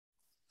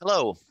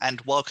Hello,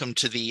 and welcome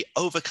to the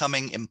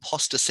Overcoming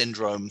Imposter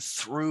Syndrome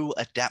Through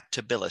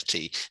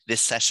Adaptability. This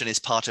session is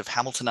part of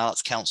Hamilton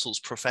Arts Council's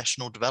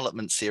Professional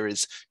Development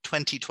Series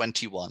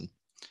 2021.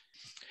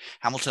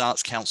 Hamilton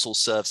Arts Council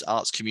serves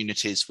arts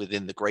communities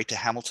within the Greater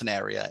Hamilton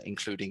area,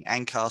 including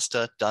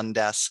Ancaster,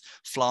 Dundas,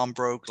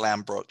 Flamborough,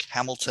 Glanbrook,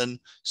 Hamilton,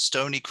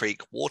 Stony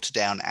Creek,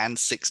 Waterdown, and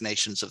Six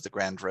Nations of the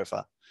Grand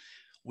River.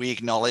 We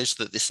acknowledge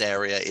that this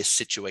area is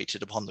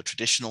situated upon the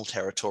traditional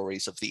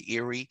territories of the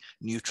Erie,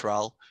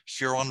 Neutral,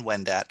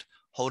 Huron-Wendat,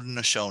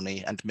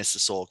 Haudenosaunee, and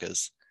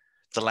Mississaugas.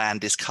 The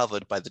land is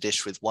covered by the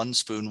Dish with One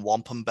Spoon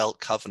Wampum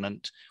Belt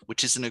Covenant,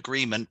 which is an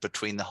agreement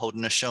between the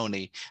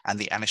Haudenosaunee and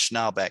the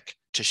Anishinaabeg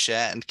to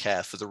share and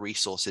care for the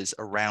resources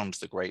around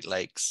the Great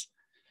Lakes.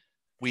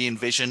 We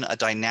envision a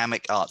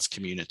dynamic arts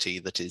community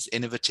that is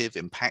innovative,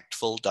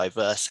 impactful,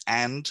 diverse,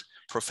 and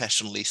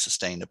professionally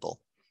sustainable.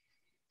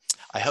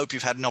 I hope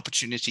you've had an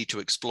opportunity to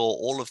explore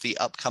all of the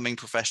upcoming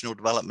professional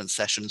development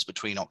sessions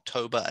between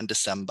October and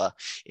December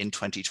in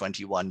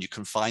 2021. You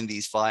can find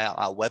these via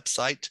our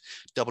website,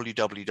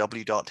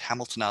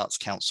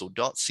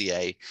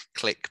 www.hamiltonartscouncil.ca,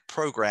 click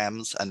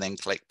Programs, and then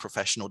click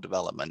Professional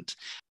Development.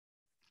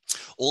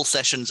 All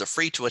sessions are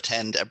free to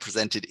attend and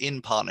presented in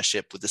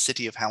partnership with the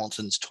City of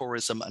Hamilton's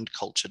Tourism and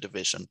Culture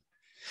Division.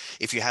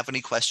 If you have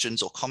any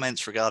questions or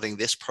comments regarding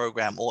this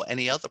program or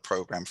any other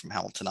program from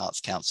Hamilton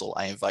Arts Council,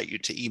 I invite you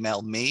to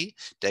email me,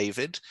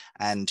 David,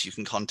 and you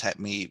can contact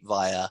me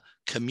via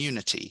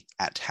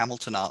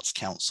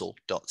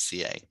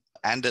community@hamiltonartscouncil.ca.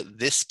 And at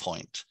this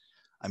point,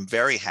 I'm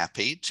very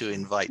happy to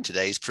invite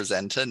today's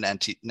presenter,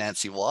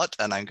 Nancy Watt,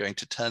 and I'm going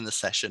to turn the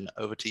session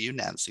over to you,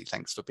 Nancy.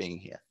 Thanks for being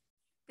here.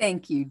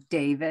 Thank you,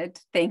 David.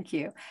 Thank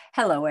you.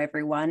 Hello,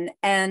 everyone,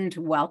 and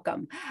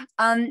welcome.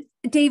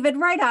 David,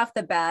 right off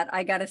the bat,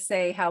 I got to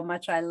say how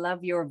much I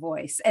love your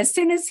voice. As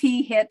soon as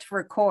he hit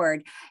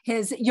record,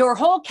 your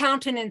whole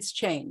countenance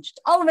changed.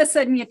 All of a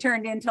sudden, you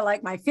turned into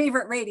like my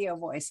favorite radio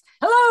voice.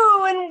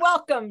 Hello, and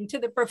welcome to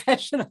the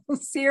professional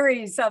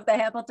series of the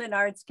Hamilton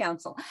Arts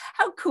Council.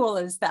 How cool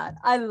is that?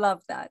 I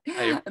love that.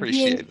 I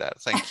appreciate that.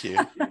 Thank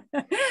you.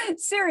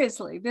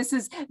 Seriously, this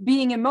is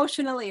being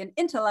emotionally and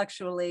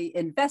intellectually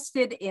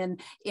invested in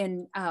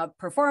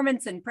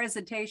performance and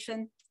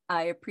presentation.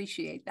 I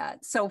appreciate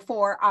that. So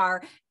for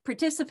our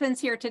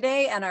participants here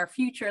today and our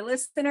future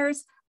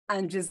listeners,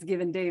 I'm just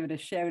giving David a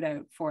shout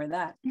out for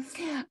that.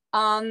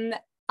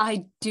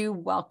 I do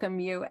welcome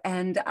you,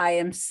 and I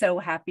am so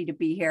happy to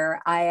be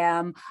here. I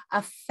am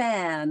a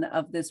fan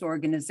of this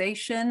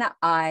organization.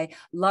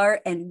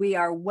 And we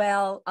are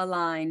well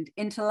aligned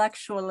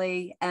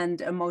intellectually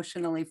and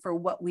emotionally for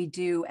what we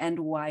do and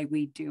why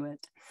we do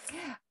it.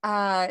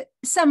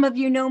 Some of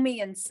you know me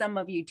and some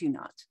of you do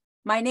not.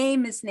 My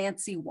name is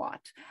Nancy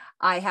Watt.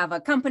 I have a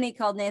company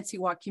called Nancy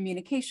Watt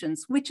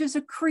Communications, which is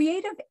a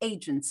creative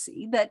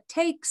agency that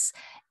takes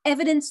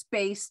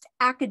evidence-based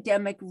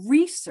academic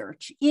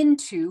research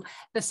into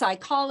the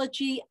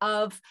psychology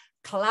of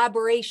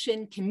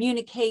collaboration,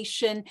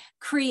 communication,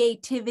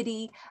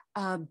 creativity,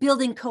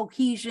 building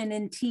cohesion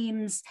in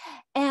teams.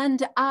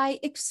 And I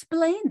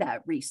explain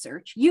that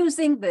research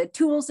using the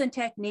tools and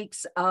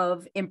techniques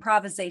of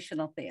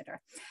improvisational theater.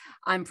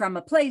 I'm from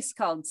a place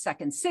called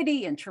Second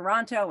City in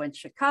Toronto and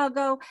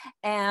Chicago,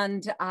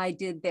 and I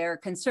did their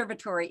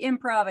conservatory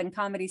improv and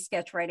comedy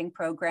sketch writing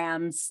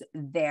programs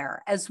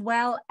there, as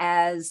well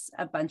as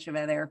a bunch of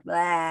other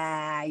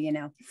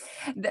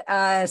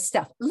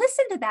stuff.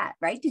 Listen to that,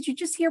 right? Did you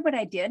just hear what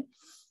I did?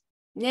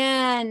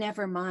 Nah,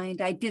 never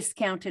mind. I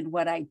discounted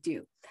what I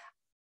do.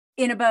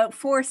 In about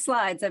 4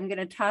 slides, I'm going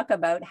to talk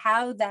about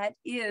how that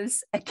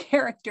is a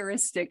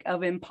characteristic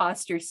of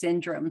imposter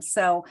syndrome.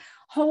 So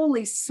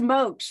holy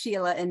smoke,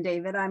 Sheila and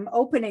David, I'm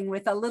opening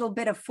with a little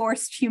bit of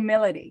forced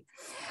humility.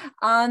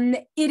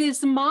 It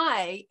is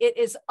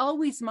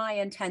always my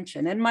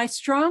intention and my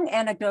strong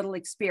anecdotal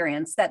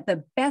experience that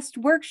the best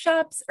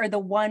workshops are the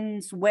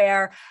ones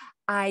where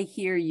I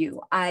hear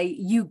you,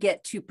 you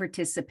get to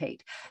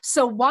participate.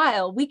 So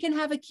while we can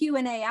have a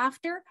Q&A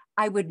after,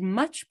 I would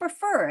much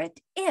prefer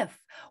it if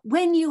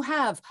when you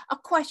have a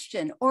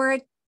question or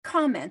a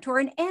comment or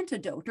an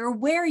antidote or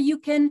where you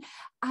can,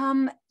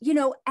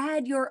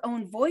 add your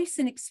own voice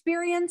and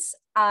experience,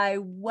 I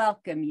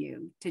welcome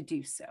you to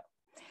do so.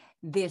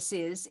 This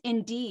is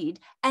indeed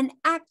an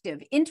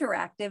active,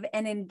 interactive,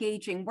 and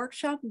engaging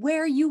workshop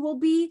where you will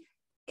be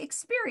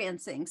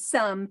experiencing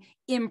some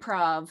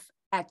improv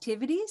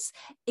activities,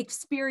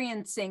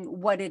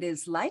 experiencing what it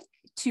is like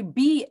to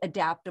be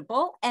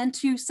adaptable and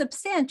to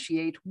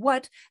substantiate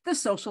what the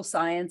social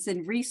science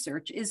and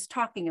research is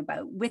talking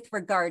about with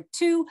regard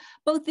to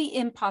both the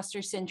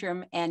imposter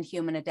syndrome and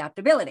human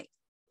adaptability.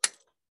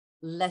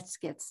 Let's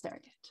get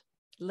started.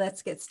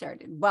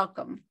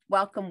 Welcome,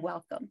 welcome,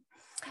 welcome.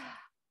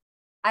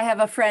 I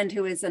have a friend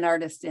who is an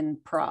artist in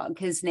Prague.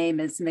 His name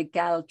is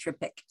Miguel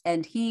Trippic,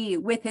 and he,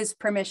 with his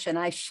permission,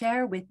 I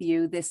share with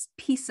you this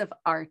piece of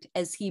art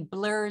as he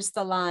blurs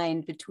the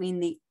line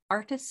between the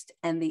artist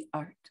and the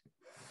art.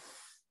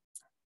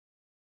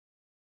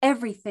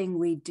 Everything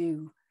we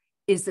do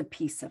is a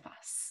piece of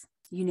us.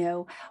 You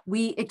know,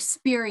 we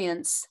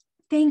experience,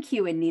 thank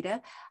you,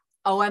 Anita.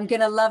 Oh, I'm going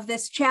to love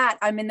this chat.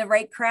 I'm in the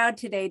right crowd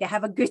today to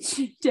have a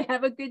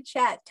good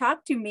chat.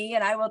 Talk to me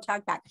and I will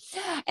talk back.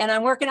 And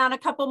I'm working on a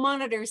couple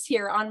monitors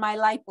here on my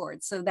light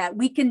board so that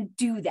we can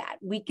do that.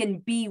 We can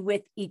be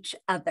with each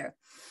other.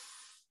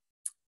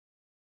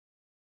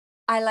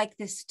 I like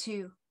this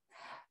too.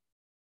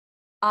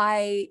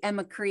 I am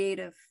a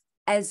creative,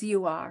 as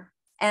you are,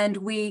 and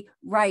we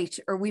write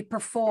or we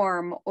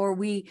perform or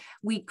we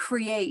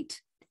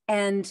create,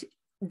 and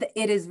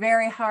it is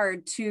very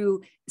hard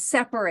to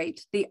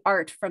separate the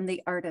art from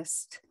the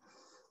artist.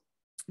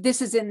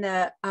 This is in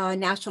the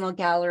National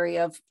Gallery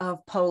of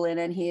Pauline,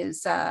 and he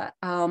is a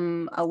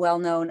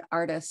well-known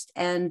artist.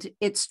 And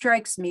it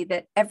strikes me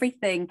that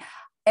everything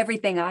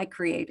I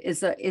create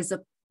is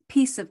a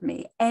piece of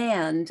me,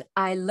 and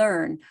I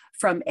learn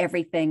from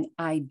everything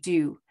I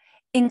do,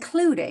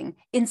 including,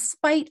 in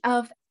spite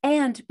of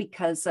and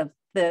because of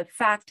the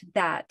fact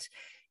that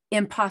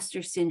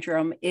imposter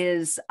syndrome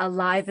is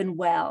alive and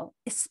well,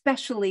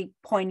 especially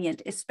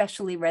poignant,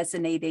 especially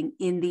resonating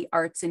in the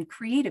arts and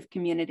creative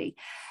community,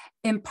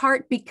 in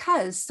part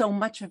because so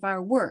much of our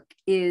work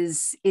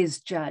is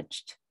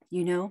judged,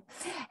 you know,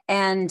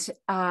 and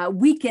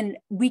we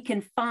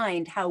can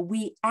find how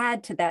we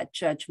add to that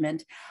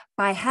judgment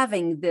by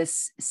having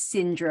this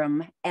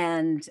syndrome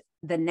and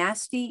the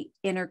nasty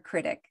inner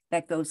critic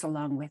that goes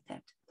along with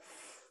it.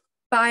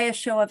 By a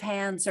show of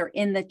hands or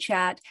in the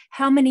chat,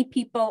 how many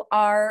people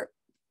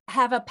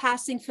have a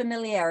passing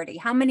familiarity?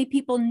 How many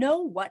people know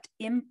what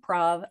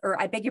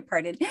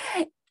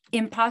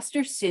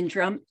imposter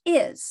syndrome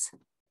is?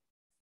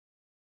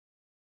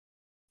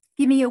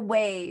 Give me a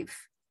wave.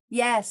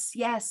 Yes,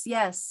 yes,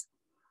 yes.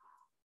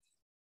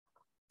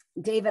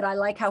 David, I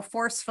like how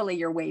forcefully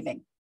you're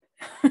waving.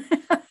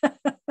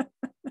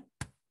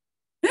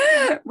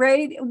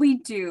 Right? We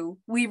do.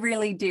 We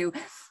really do.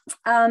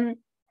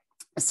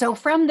 So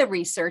from the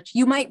research,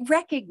 you might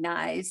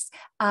recognize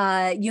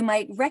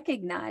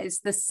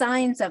the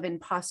signs of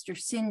imposter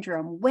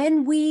syndrome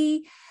when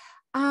we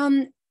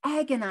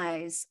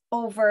agonize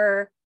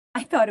over,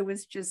 I thought it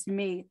was just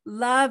me.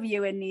 Love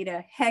you,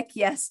 Anita. Heck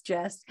yes,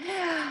 Jess.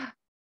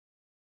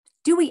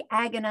 Do we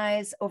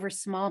agonize over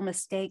small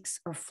mistakes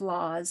or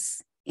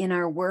flaws in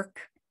our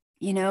work?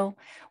 You know,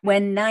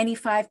 when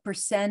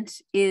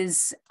 95%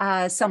 is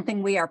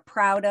something we are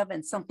proud of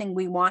and something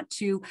we want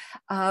to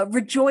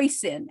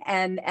rejoice in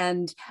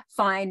and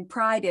find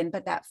pride in,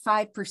 but that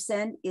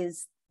 5%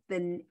 is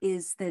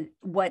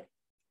what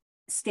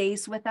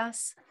stays with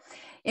us.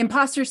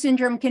 Imposter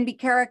syndrome can be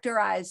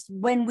characterized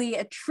when we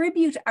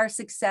attribute our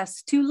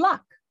success to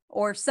luck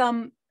or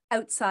some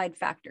outside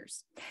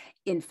factors.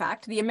 In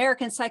fact, the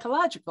American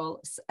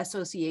Psychological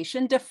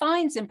Association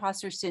defines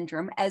imposter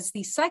syndrome as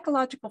the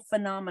psychological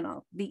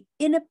phenomenon, the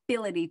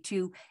inability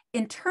to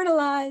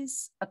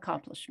internalize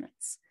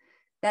accomplishments,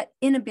 that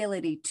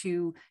inability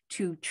to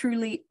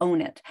truly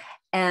own it.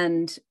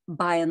 And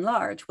by and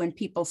large, when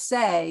people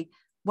say,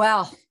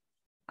 well,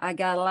 I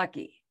got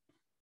lucky,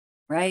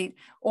 right?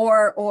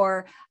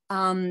 Or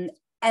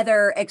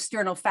other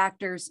external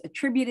factors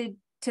attributed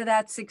to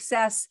that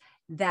success,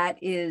 that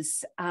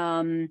is,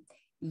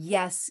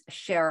 yes,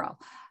 Cheryl,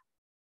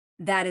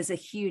 that is a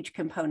huge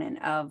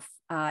component of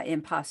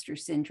imposter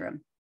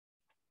syndrome.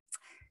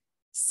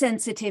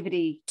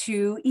 Sensitivity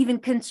to even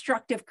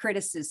constructive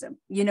criticism,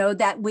 you know,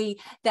 that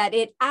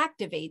it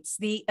activates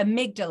the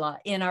amygdala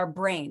in our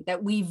brain,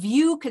 that we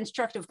view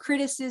constructive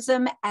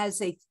criticism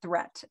as a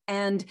threat.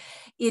 And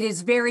it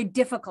is very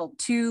difficult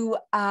to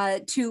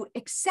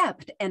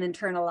accept and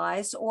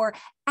internalize or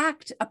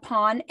act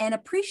upon and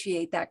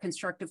appreciate that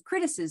constructive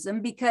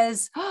criticism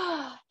because,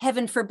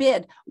 heaven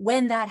forbid,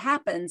 when that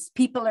happens,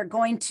 people are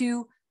going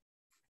to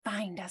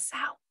find us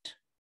out,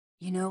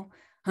 you know.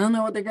 I don't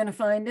know what they're going to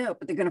find out,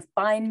 but they're going to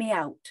find me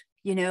out,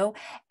 you know?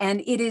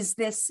 And it is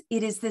this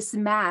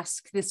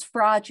mask, this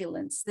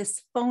fraudulence,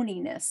 this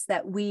phoniness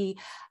that we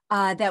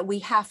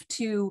have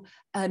to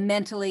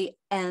mentally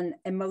and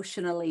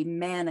emotionally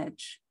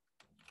manage.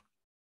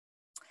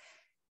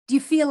 Do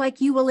you feel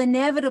like you will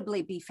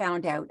inevitably be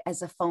found out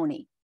as a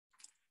phony?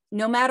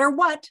 No matter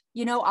what,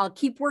 you know, I'll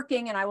keep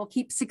working and I will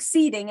keep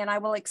succeeding and I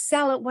will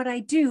excel at what I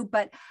do,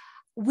 but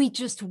we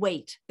just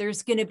wait.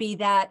 There's going to be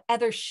that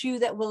other shoe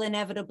that will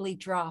inevitably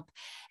drop.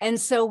 And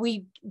so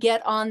we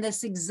get on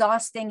this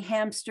exhausting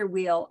hamster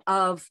wheel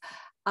of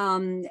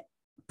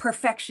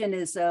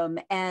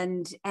perfectionism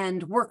and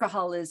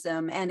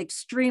workaholism and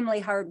extremely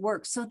hard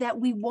work so that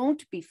we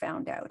won't be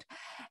found out.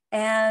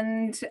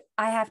 And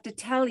I have to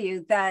tell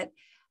you that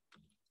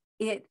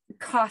it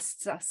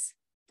costs us.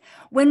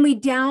 When we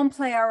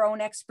downplay our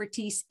own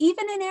expertise,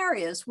 even in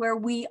areas where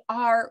we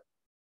are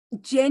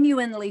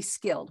genuinely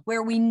skilled,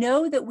 where we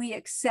know that we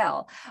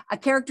excel, a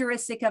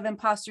characteristic of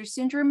imposter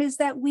syndrome is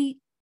that we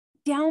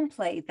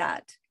downplay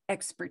that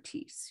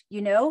expertise,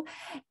 you know,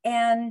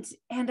 and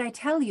I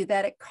tell you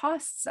that it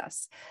costs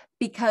us,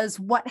 because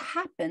what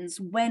happens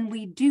when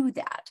we do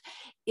that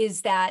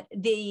is that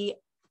the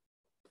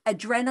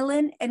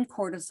adrenaline and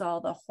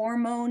cortisol, the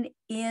hormone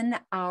in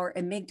our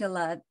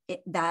amygdala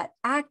that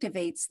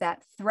activates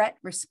that threat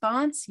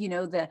response, you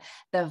know, the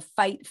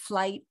fight,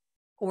 flight,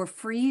 or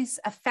freeze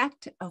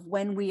effect of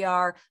when we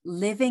are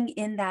living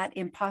in that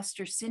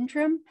imposter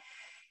syndrome,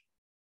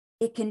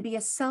 it can be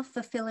a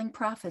self-fulfilling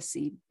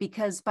prophecy,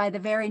 because by the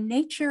very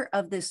nature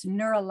of this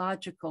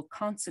neurological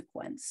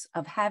consequence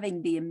of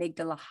having the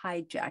amygdala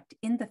hijacked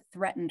in the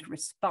threatened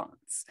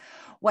response,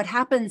 what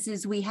happens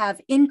is we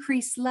have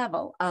increased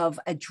level of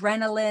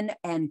adrenaline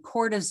and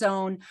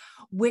cortisone,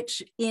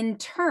 which in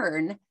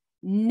turn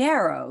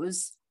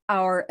narrows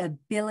our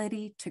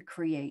ability to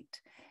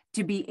create,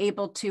 to be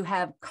able to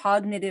have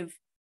cognitive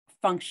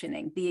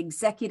functioning. The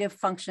executive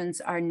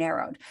functions are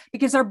narrowed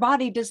because our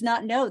body does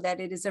not know that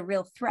it is a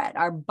real threat.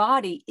 Our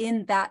body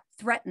in that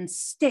threatened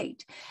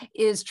state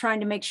is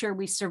trying to make sure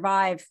we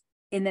survive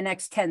in the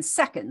next 10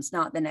 seconds,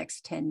 not the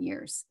next 10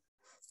 years.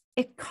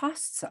 It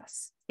costs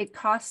us. It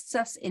costs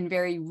us in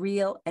very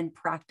real and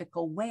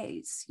practical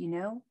ways, you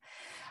know?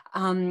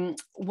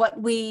 What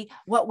we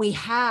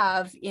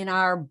have in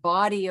our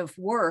body of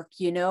work,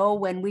 you know,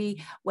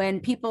 when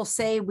people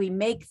say we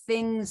make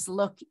things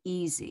look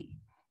easy,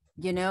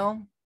 you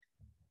know,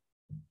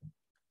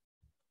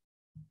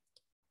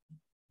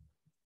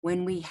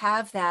 when we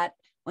have that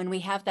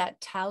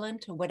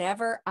talent,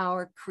 whatever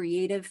our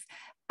creative,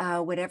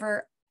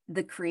 whatever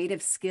the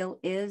creative skill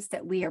is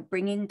that we are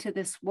bringing to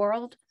this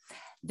world,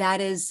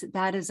 that is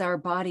our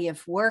body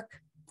of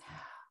work.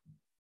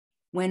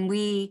 When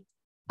we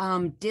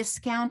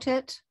discount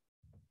it,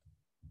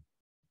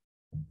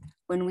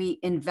 when we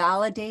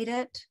invalidate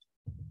it,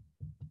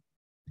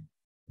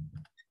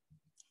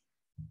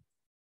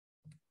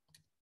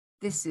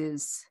 this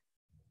is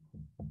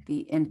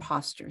the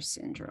imposter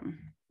syndrome.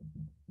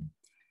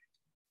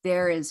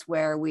 There is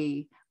where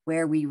we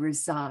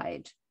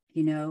reside,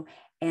 you know,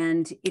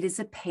 and it is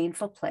a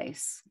painful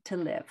place to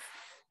live.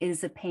 It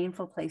is a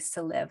painful place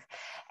to live.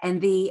 And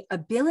the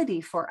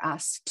ability for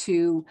us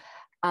to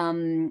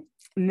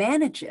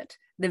manage it,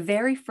 the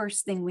very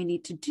first thing we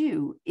need to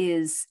do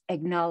is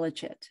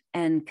acknowledge it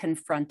and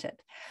confront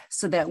it,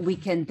 so that we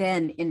can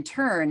then in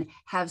turn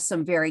have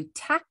some very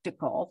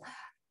tactical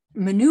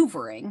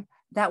maneuvering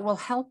that will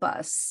help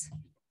us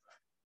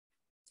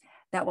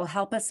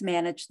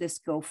manage this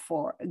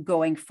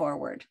going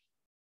forward.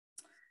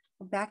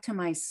 Back to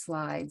my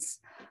slides.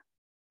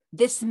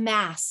 This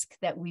mask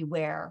that we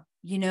wear,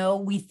 you know,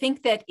 we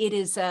think that it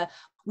is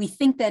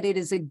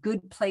a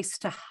good place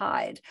to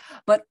hide,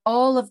 but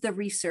all of the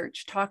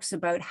research talks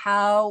about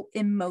how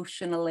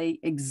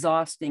emotionally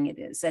exhausting it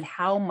is, and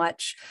how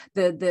much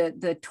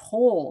the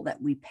toll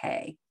that we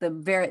pay, the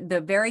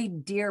very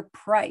dear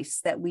price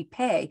that we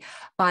pay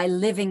by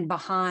living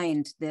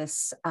behind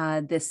this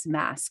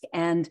mask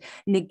and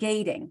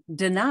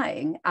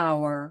denying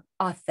our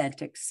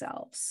authentic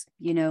selves,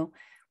 you know.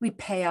 We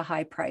pay a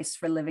high price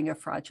for living a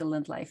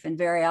fraudulent life. And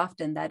very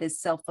often that is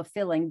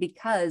self-fulfilling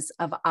because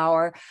of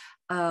our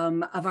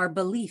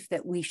belief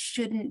that we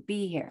shouldn't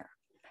be here.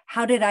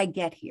 How did I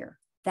get here?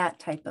 That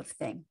type of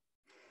thing.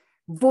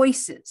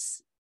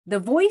 Voices. The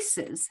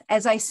voices,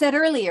 as I said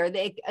earlier,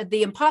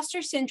 the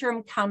imposter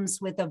syndrome comes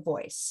with a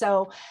voice.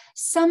 So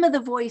some of the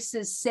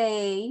voices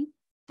say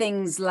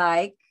things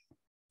like,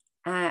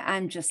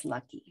 I'm just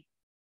lucky,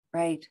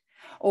 right?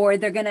 Or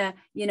they're gonna,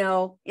 you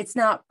know, it's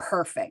not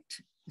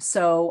perfect,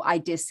 so I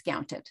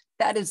discount it.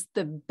 That is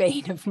the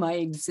bane of my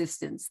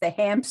existence, the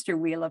hamster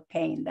wheel of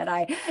pain that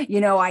I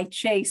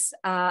chase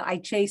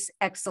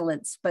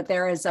excellence, but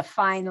there is a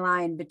fine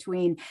line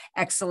between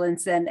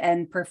excellence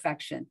and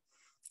perfection.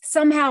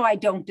 Somehow I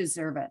don't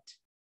deserve it.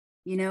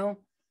 You know,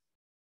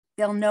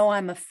 they'll know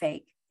I'm a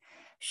fake.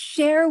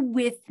 Share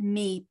with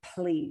me,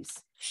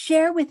 please.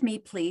 Share with me,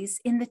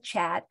 please, in the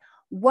chat,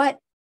 what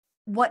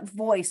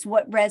voice,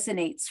 what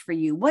resonates for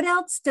you? What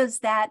else does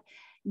that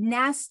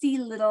nasty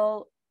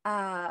little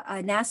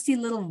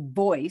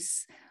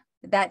voice,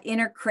 that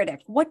inner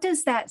critic, what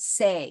does that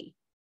say?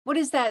 What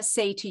does that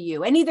say to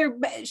you? And either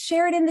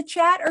share it in the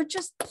chat or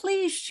just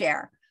please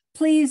share.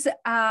 Please,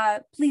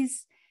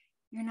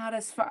 you're not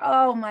as far.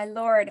 Oh my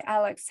Lord,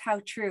 Alex,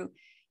 how true.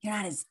 You're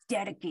not as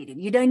dedicated.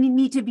 You don't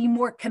need to be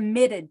more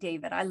committed,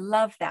 David. I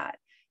love that.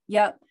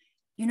 Yep.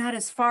 You're not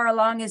as far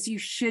along as you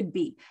should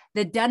be.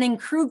 The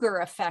Dunning-Kruger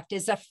effect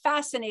is a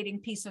fascinating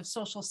piece of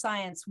social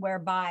science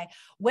whereby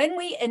when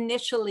we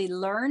initially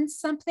learn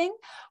something,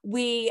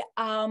 we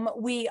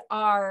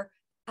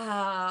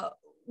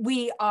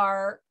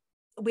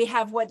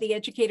have what the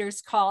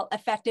educators call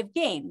effective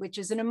gain, which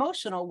is an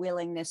emotional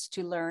willingness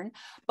to learn.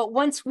 But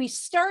once we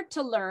start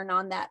to learn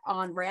on that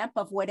on-ramp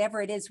of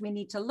whatever it is we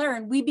need to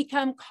learn, we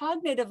become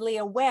cognitively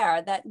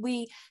aware that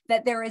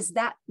there is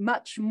that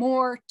much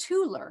more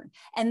to learn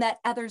and that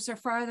others are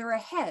farther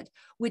ahead,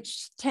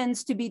 which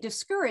tends to be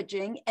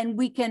discouraging. And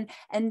we can,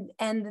 and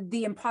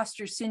the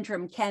imposter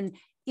syndrome can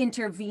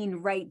intervene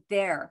right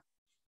there.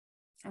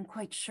 I'm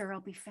quite sure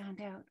I'll be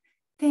found out.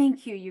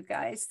 Thank you, you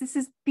guys. This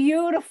is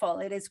beautiful.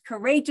 It is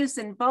courageous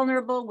and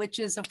vulnerable, which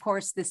is, of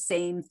course, the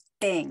same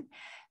thing.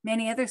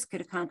 Many others could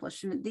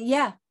accomplish.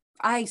 Yeah,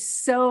 I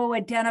so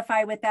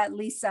identify with that,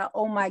 Lisa.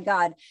 Oh my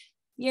God,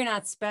 you're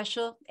not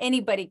special.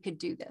 Anybody could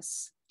do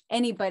this.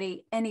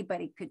 Anybody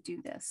could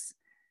do this.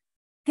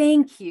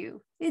 Thank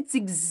you. It's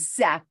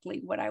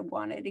exactly what I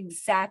wanted,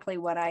 exactly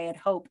what I had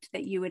hoped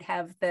that you would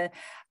have the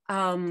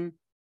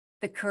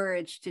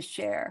courage to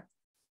share.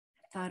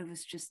 I thought it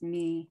was just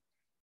me.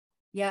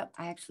 Yep,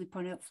 I actually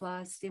pointed out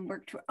flaws, didn't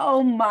work too.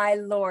 Oh my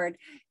Lord,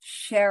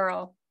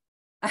 Cheryl,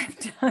 I've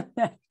done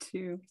that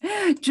too.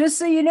 Just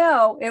so you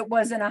know, it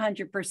wasn't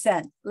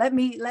 100%. Let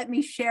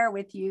me share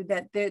with you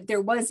that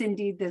there was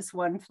indeed this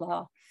one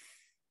flaw.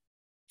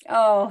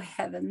 Oh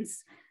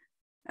heavens,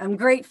 I'm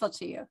grateful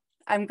to you.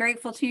 I'm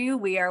grateful to you.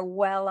 We are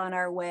well on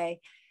our way.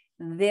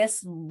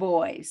 This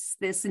voice,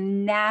 this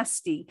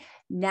nasty,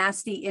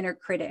 nasty inner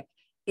critic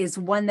is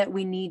one that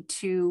we need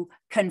to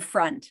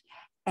confront.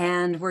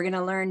 And we're going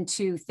to learn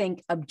to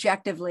think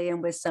objectively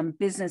and with some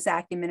business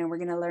acumen, and we're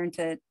going to learn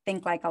to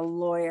think like a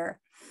lawyer.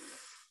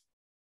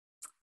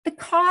 The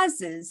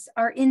causes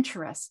are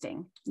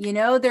interesting. You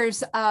know,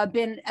 there's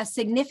been a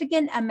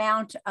significant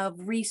amount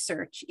of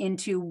research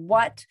into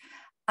what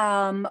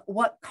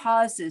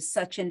causes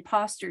such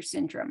imposter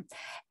syndrome.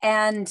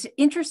 And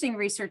interesting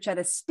research out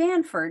of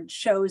Stanford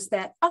shows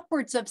that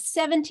upwards of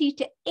 70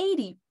 to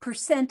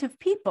 80% of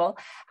people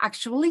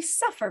actually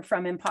suffer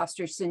from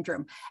imposter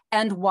syndrome.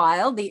 And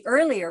while the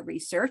earlier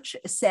research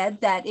said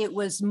that it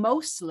was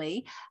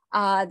mostly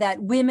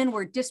that women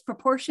were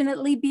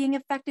disproportionately being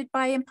affected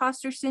by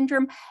imposter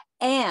syndrome,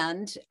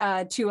 and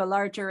to a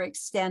larger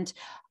extent,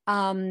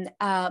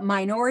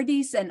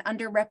 minorities and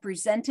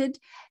underrepresented,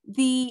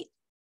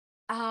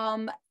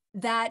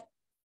 that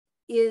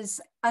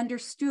is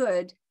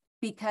understood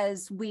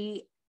because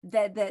by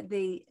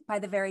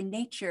the very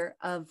nature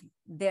of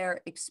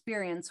their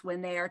experience,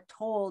 when they are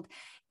told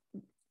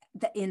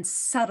that in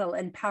subtle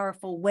and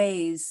powerful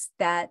ways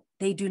that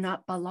they do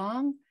not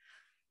belong,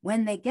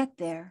 when they get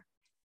there,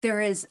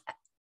 there is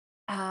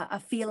a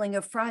feeling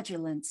of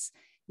fraudulence.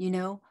 You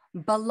know,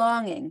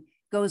 belonging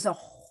goes a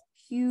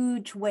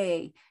huge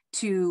way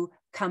to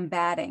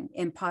combating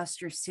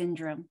imposter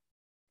syndrome.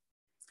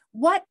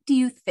 What do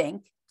you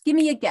think? Give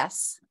me a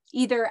guess.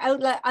 Either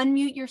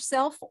unmute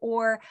yourself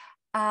or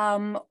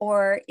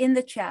in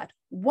the chat.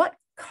 What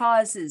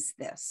causes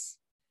this?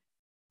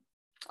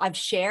 I've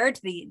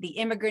shared the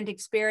immigrant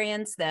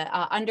experience, the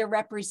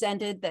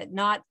underrepresented, the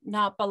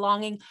not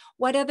belonging.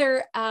 What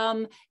other?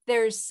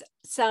 There's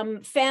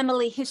some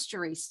family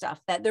history stuff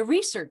that the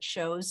research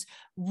shows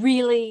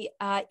really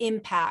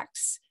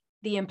impacts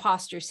the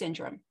imposter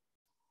syndrome.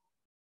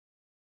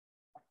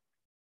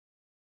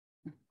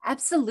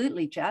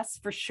 Absolutely, Jess,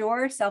 for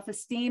sure.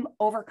 Self-esteem,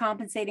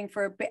 overcompensating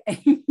for a bit.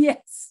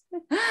 Yes.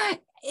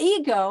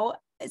 Ego,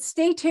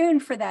 stay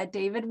tuned for that,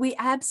 David.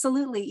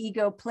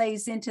 Ego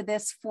plays into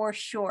this for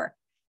sure.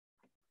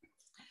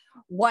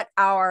 What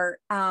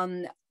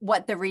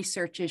the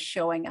research is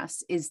showing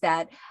us is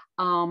that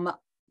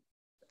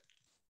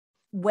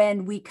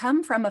when we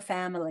come from a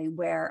family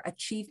where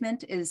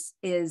achievement is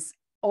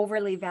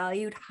overly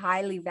valued,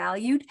 highly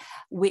valued,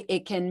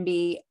 it can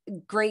be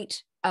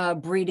great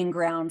breeding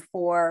ground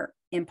for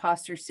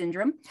imposter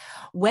syndrome.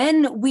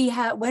 When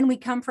we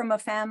come from a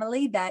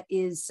family that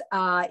is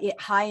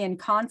high in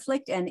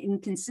conflict and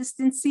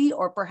inconsistency,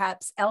 or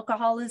perhaps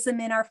alcoholism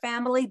in our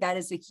family, that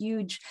is a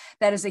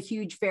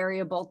huge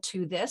variable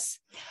to this.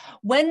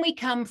 When we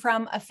come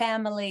from a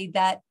family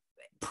that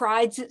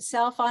prides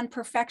itself on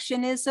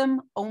perfectionism,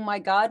 oh my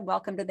God,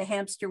 welcome to the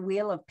hamster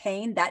wheel of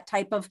pain. That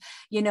type of,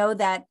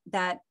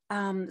 that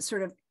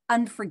sort of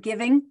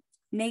unforgiving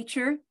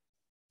nature.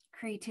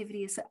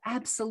 Creativity is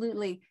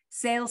absolutely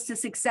sales to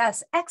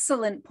success.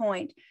 Excellent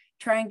point.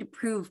 Trying to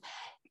prove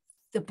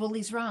the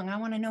bully's wrong. I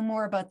want to know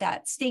more about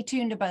that. Stay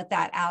tuned about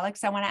that,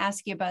 Alex. I want to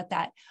ask you about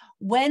that.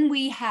 When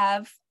we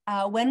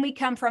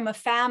come from a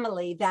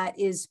family that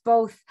is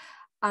both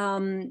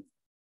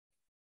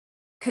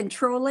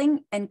controlling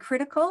and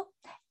critical,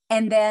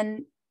 and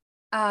then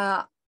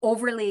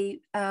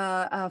overly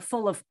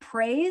full of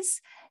praise,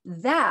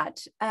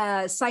 that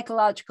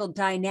psychological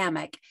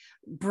dynamic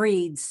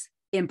breeds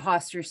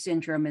imposter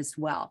syndrome as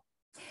well.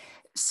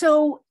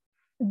 So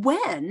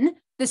when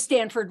the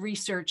Stanford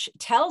research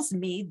tells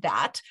me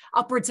that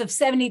upwards of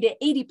 70 to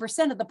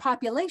 80% of the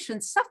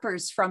population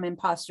suffers from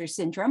imposter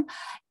syndrome,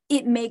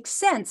 it makes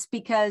sense,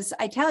 because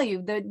I tell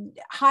you, the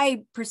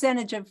high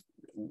percentage of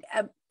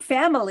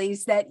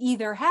families that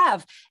either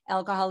have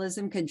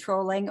alcoholism,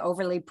 controlling,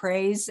 overly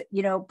praise,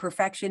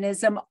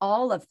 perfectionism,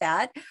 all of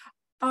that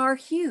are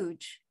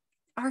huge.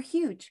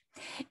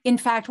 In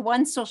fact,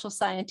 one social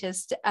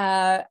scientist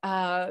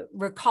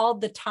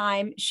recalled the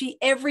time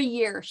every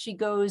year she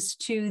goes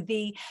to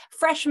the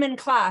freshman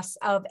class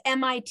of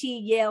MIT,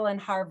 Yale,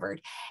 and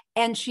Harvard,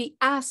 and she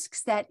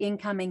asks that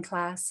incoming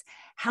class,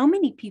 how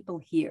many people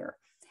here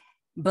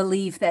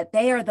believe that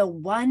they are the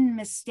one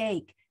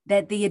mistake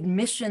that the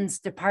admissions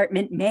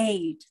department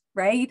made,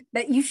 right?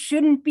 That you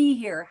shouldn't be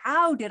here.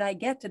 How did I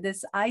get to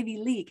this Ivy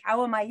League?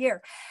 How am I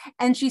here?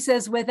 And she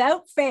says,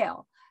 without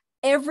fail,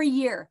 every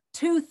year,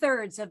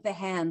 2/3 of the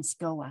hands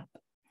go up.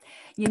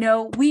 You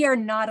know, we are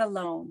not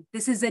alone.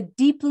 This is a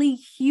deeply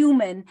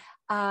human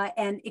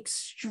and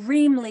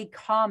extremely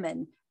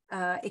common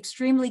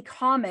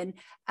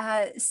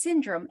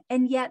syndrome.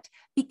 And yet,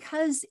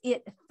 because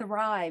it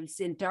thrives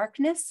in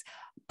darkness,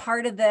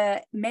 part of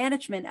the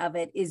management of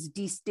it is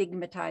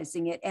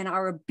destigmatizing it and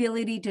our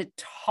ability to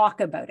talk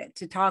about it,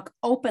 to talk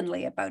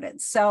openly about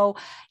it. So,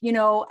 you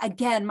know,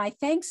 again, my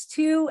thanks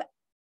to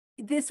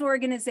this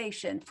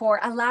organization for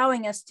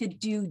allowing us to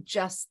do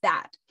just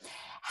that.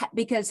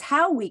 Because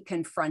how we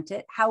confront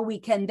it, how we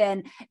can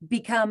then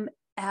become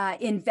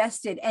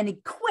invested and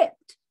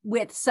equipped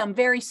with some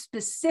very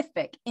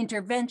specific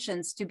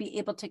interventions to be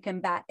able to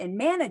combat and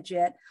manage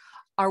it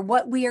are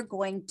what we are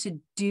going to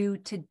do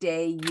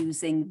today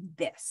using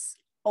this.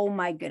 Oh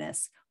my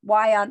goodness,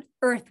 why on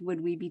earth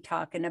would we be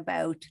talking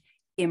about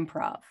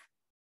improv?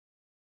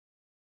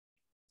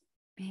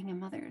 Being a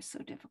mother is so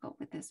difficult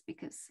with this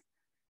because,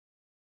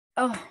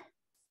 oh,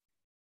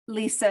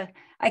 Lisa,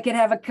 I could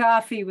have a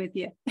coffee with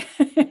you,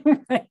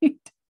 right?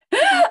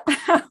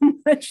 How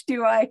much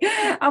do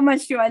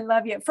I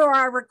love you? For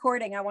our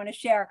recording, I want to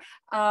share.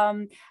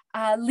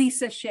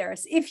 Lisa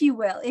shares, if you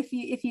will, if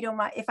you don't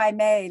mind, if I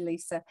may,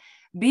 Lisa.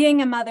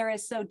 Being a mother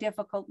is so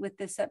difficult with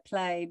this at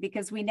play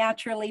because we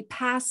naturally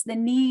pass the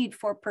need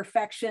for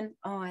perfection.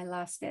 Oh, I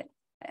lost it.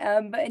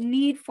 But a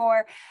need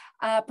for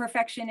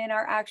perfection in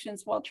our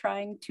actions while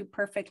trying to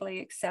perfectly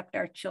accept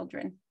our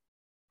children.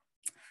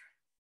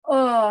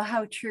 Oh,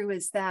 how true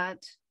is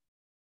that?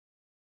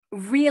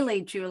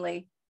 Really,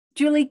 Julie?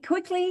 Julie,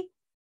 quickly.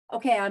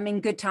 Okay, I'm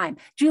in good time.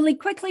 Julie,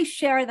 quickly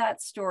share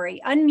that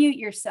story. Unmute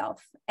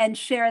yourself and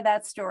share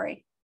that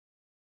story.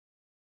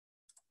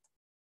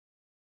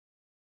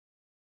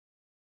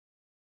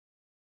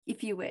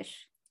 If you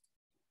wish.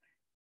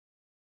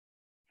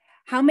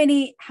 How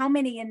many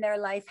in their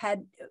life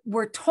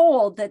were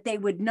told that they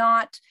would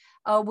not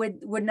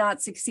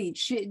succeed?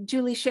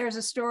 Julie shares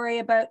a story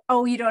about,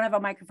 oh, you don't have a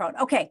microphone.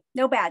 Okay,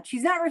 no bad.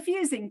 She's not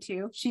refusing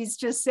to. She's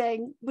just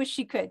saying, wish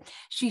she could.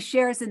 She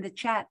shares in the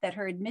chat that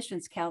her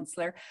admissions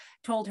counselor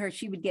told her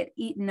she would get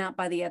eaten up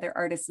by the other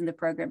artists in the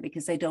program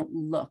because they don't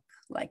look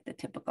like the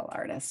typical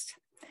artist.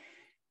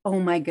 Oh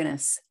my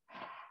goodness.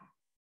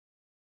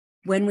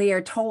 When we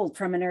are told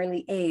from an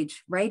early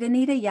age, right,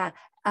 Anita? Yeah.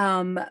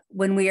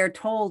 When we are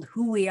told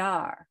who we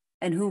are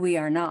and who we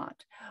are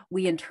not,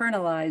 we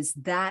internalize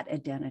that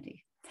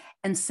identity.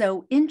 And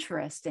so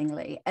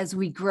interestingly, as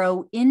we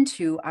grow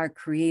into our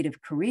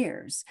creative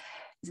careers,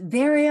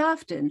 very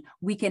often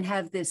we can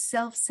have this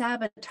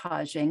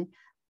self-sabotaging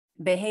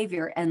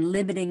behavior and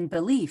limiting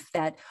belief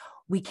that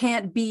we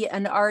can't be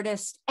an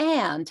artist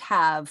and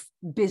have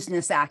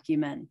business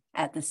acumen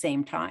at the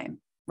same time.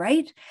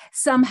 Right?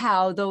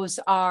 Somehow those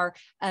are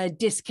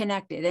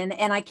disconnected.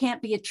 And I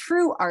can't be a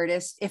true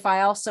artist if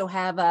I also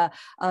have an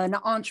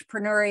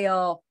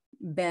entrepreneurial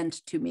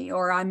bent to me,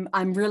 or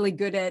I'm really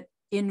good at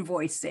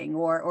invoicing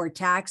or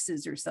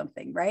taxes or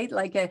something, right?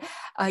 Like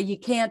you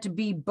can't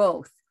be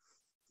both.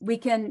 We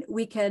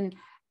can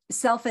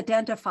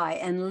self-identify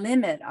and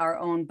limit our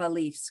own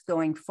beliefs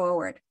going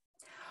forward.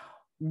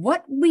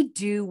 What we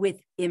do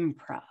with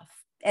improv,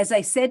 as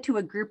I said to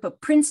a group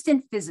of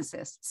Princeton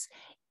physicists,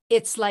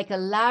 it's like a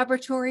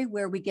laboratory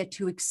where we get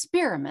to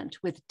experiment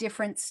with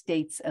different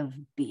states of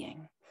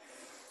being.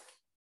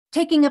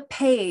 Taking a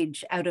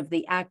page out of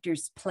the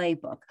actor's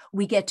playbook,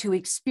 we get to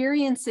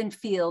experience and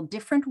feel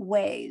different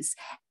ways.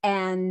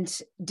 And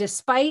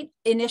despite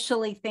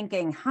initially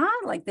thinking,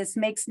 like this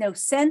makes no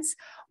sense,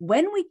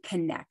 when we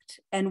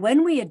connect and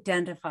when we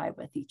identify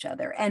with each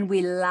other and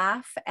we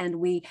laugh and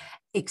we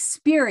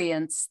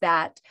experience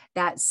that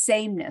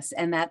sameness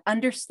and that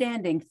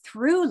understanding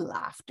through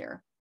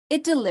laughter,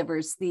 it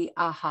delivers the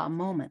aha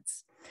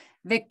moments.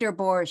 Victor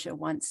Borgia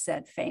once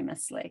said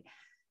famously,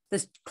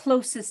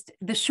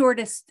 the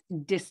shortest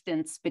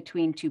distance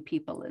between two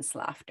people is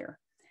laughter.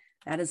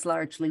 That is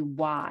largely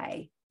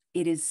why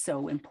it is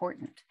so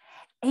important.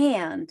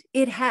 And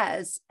it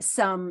has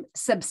some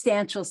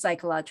substantial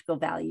psychological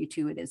value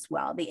to it as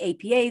well. The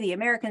APA, the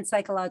American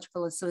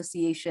Psychological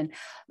Association,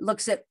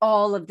 looks at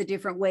all of the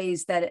different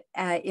ways that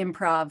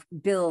improv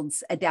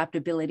builds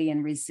adaptability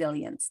and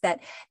resilience,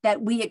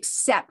 that we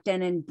accept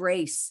and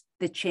embrace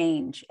the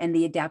change and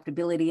the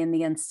adaptability and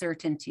the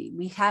uncertainty.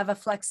 We have a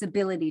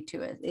flexibility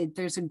to it.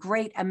 There's a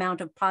great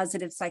amount of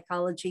positive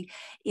psychology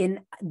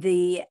in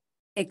the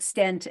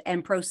extent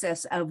and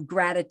process of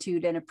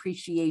gratitude and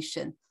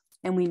appreciation,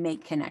 and we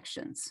make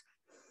connections.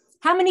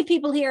 How many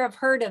people here have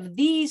heard of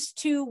these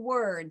two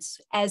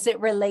words as it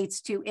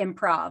relates to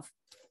improv?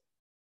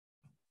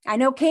 I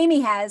know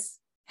Kami has.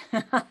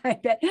 I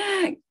bet.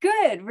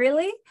 Good,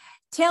 really?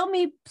 Tell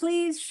me,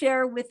 please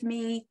share with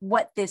me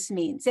what this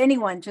means.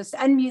 Anyone, just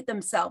unmute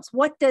themselves.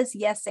 What does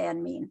yes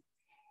and mean?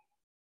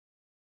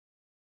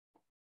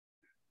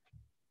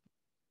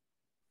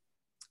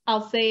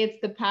 I'll say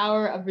it's the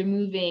power of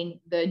removing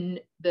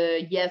the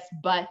yes,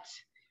 but,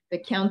 the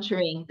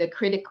countering, the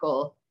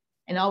critical,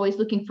 and always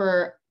looking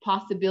for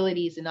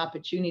possibilities and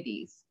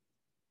opportunities.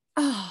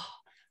 Oh,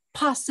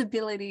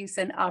 possibilities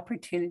and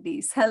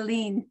opportunities.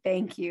 Helene,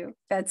 thank you.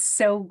 That's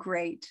so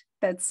great.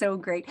 That's so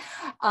great.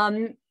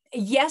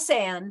 Yes,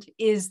 and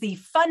is the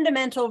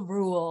fundamental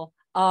rule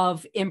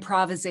of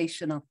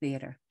improvisational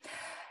theater.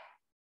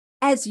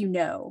 As you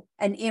know,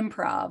 an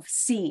improv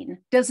scene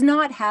does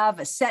not have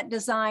a set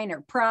design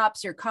or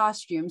props or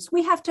costumes.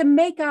 We have to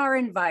make our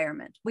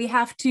environment. We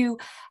have to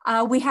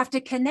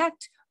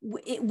connect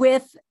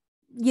with,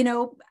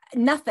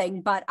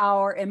 nothing but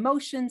our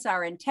emotions,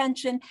 our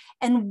intention.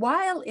 And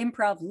while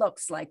improv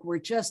looks like we're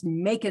just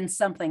making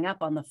something up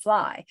on the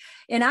fly,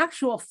 in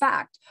actual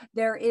fact,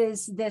 there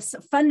is this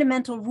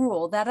fundamental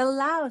rule that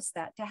allows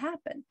that to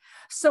happen.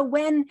 So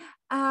when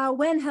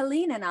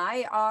Helene and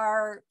I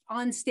are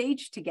on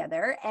stage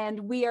together and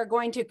we are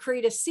going to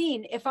create a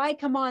scene, if I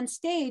come on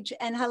stage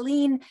and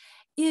Helene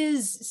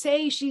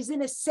say she's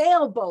in a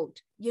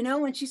sailboat,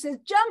 and she says,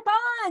 jump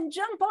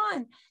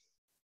on,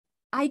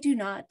 I do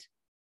not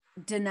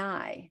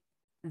deny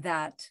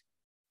that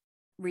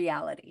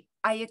reality.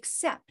 I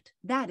accept.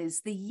 That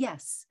is the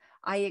yes.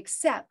 I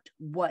accept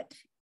what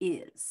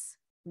is.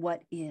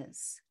 What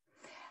is.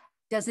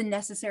 Doesn't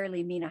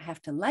necessarily mean I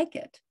have to like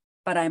it,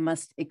 but I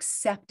must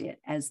accept it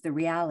as the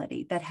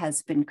reality that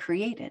has been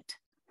created.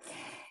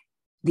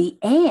 The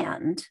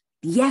and,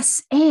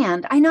 yes,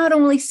 and I not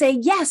only say,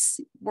 yes,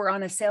 we're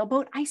on a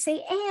sailboat, I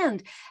say,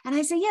 and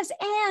I say, yes,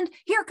 and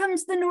here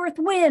comes the north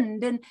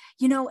wind. And,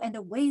 and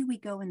away we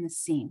go in the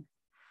scene.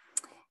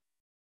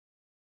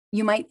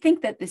 You might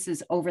think that this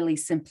is overly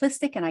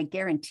simplistic, and I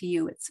guarantee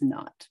you it's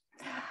not.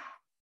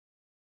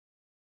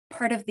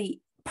 Part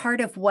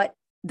of what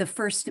the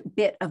first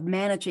bit of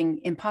managing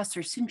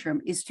imposter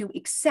syndrome is to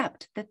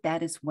accept that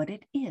that is what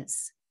it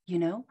is.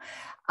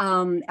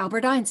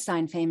 Albert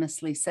Einstein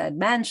famously said,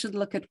 man should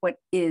look at what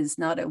is,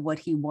 not at what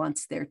he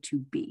wants there to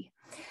be.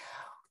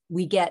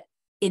 We get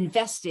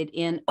invested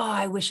in,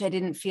 I wish I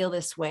didn't feel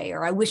this way,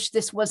 or I wish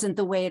this wasn't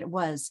the way it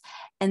was.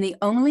 And the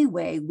only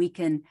way we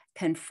can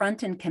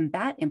confront and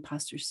combat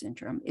imposter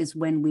syndrome is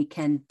when we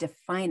can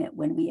define it,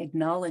 when we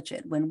acknowledge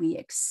it, when we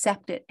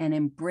accept it and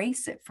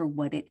embrace it for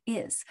what it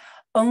is.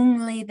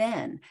 Only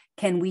then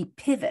can we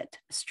pivot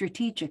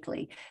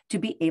strategically to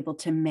be able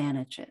to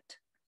manage it.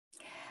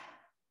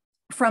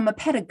 From a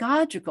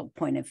pedagogical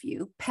point of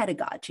view,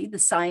 pedagogy, the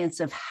science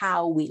of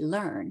how we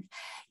learn,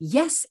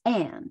 yes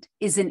and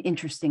is an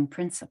interesting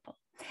principle.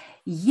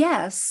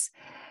 Yes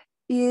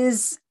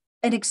is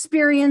an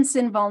experience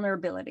in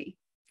vulnerability.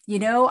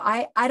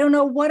 I don't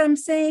know what I'm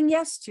saying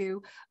yes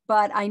to,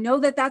 but I know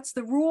that that's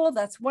the rule.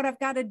 That's what I've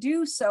got to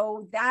do.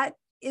 So that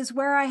is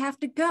where I have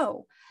to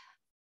go.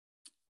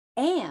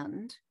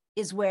 And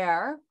is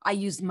where I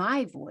use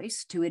my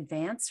voice to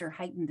advance or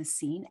heighten the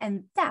scene.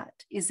 And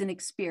that is an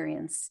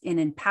experience in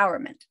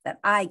empowerment that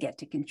I get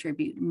to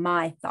contribute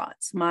my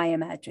thoughts, my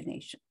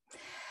imagination.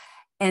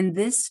 And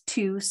this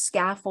two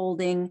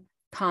scaffolding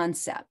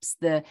concepts,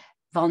 the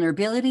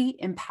vulnerability,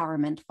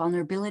 empowerment,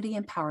 vulnerability,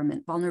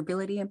 empowerment,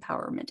 vulnerability,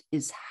 empowerment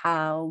is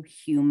how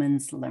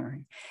humans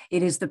learn.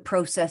 It is the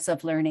process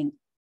of learning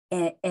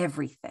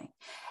everything.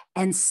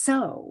 And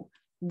so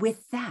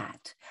with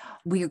that,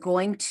 we are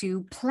going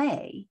to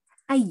play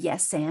a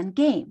yes and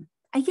game.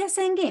 A yes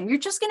and game. You're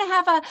just going to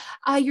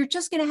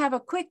have a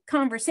quick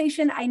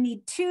conversation. I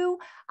need two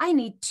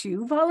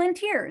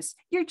volunteers.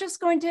 You're just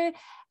going to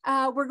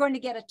we're going to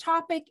get a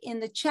topic in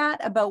the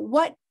chat about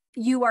what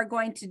you are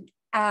going to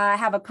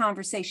have a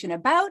conversation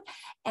about,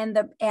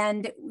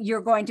 and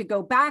you're going to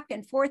go back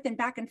and forth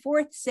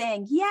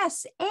saying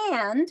yes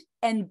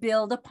and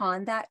build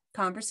upon that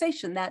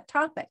conversation, that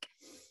topic.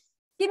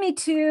 Give me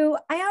two.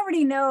 I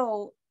already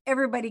know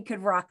everybody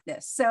could rock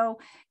this. So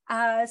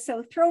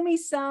throw me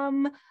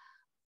some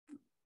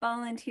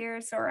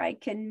volunteers, or I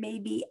can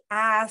maybe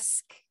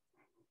ask.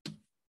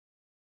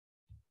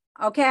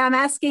 Okay, I'm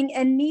asking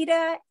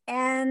Anita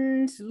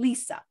and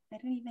Lisa. I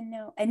don't even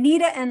know.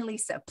 Anita and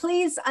Lisa,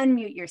 please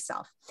unmute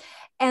yourself.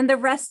 And the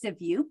rest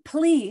of you,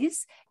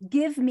 please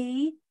give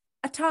me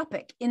a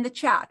topic in the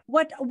chat.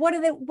 What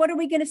are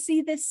we going to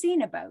see this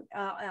scene about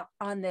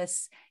on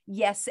this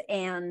yes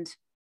and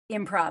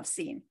improv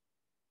scene?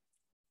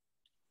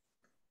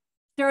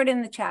 Throw it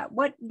in the chat.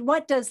 What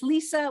do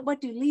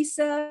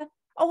Lisa?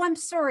 Oh, I'm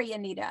sorry,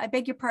 Anita. I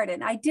beg your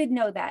pardon. I did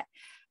know that.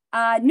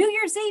 New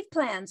Year's Eve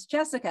plans,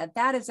 Jessica,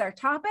 that is our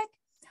topic.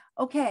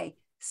 Okay,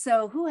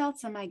 so who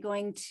else am I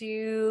going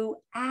to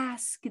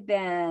ask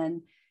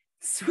then?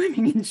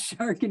 Swimming in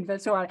shark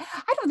infested water.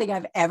 I don't think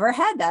I've ever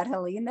had that,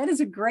 Helene. That is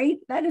a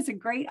great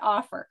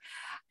offer.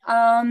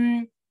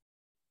 All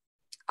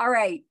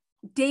right,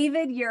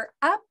 David, you're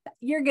up.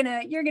 You're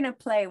gonna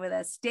play with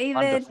us, David.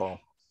 Wonderful.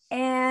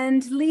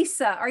 And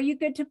Lisa, are you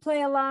good to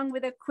play along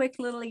with a quick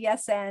little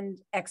yes and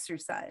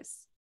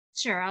exercise?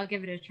 Sure, I'll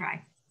give it a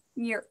try.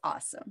 You're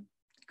awesome.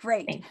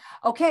 Great. Thanks.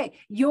 Okay,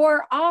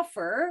 your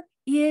offer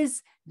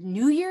is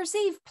New Year's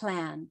Eve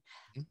plan.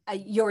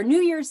 Your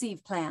New Year's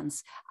Eve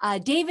plans.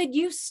 David,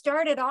 you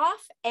start it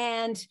off,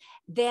 and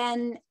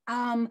then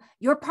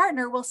your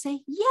partner will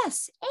say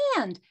yes,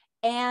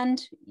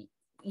 and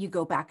you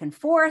go back and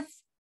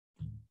forth.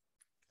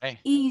 Okay.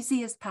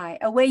 Easy as pie.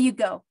 Away you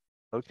go.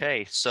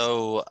 Okay,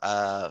 so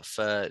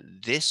for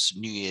this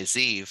New Year's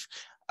Eve,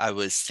 I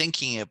was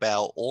thinking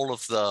about all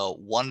of the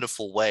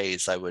wonderful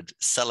ways I would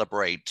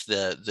celebrate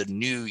the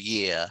new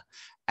year.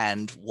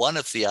 And one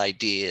of the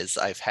ideas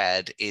I've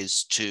had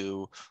is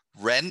to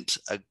rent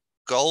a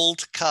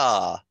gold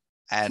car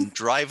and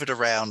drive it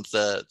around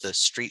the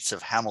streets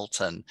of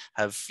Hamilton.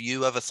 Have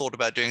you ever thought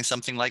about doing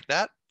something like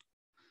that?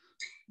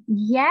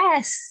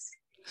 Yes.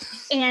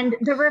 And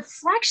the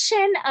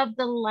reflection of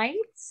the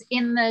lights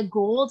in the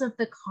gold of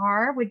the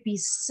car would be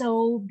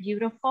so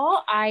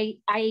beautiful. I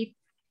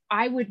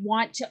would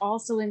want to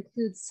also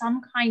include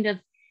some kind of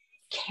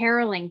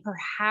caroling,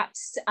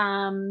 perhaps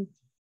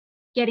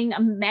getting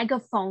a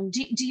megaphone.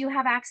 Do you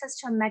have access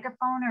to a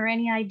megaphone or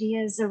any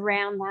ideas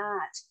around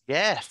that?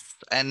 Yes,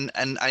 and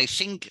I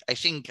think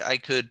I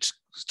could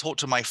talk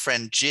to my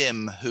friend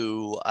Jim,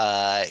 who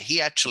he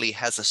actually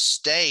has a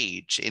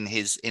stage in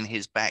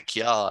his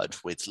backyard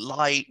with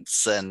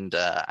lights and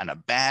a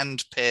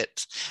band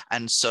pit,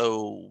 and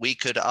so we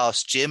could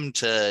ask Jim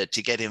to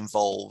get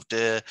involved.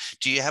 Do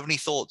you have any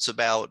thoughts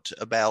about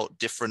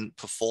different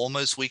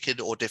performers we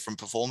could, or different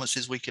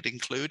performances we could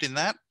include in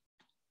that?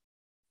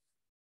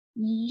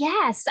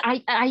 Yes,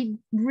 I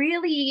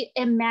really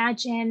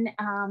imagine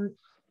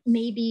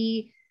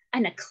maybe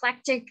an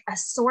eclectic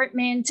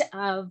assortment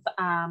of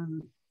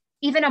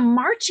even a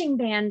marching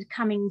band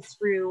coming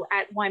through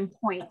at one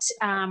point.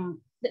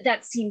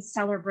 That seems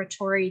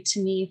celebratory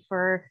to me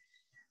for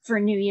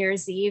New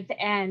Year's Eve.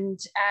 And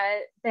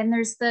then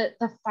there's the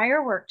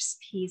fireworks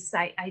piece.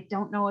 I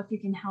don't know if you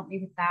can help me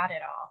with that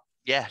at all.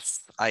 Yes,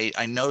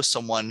 I know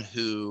someone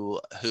who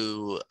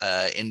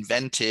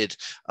invented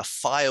a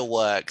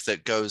firework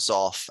that goes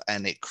off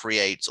and it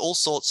creates all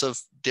sorts of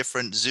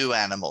different zoo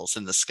animals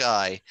in the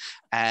sky,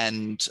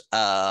 and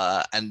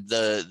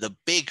the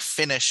big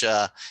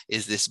finisher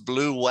is this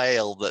blue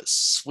whale that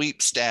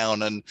sweeps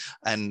down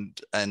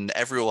and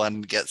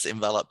everyone gets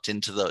enveloped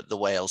into the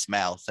whale's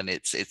mouth, and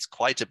it's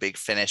quite a big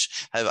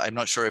finish. I'm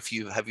not sure if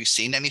have you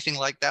seen anything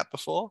like that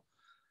before?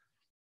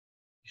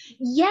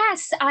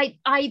 Yes, I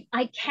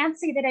can't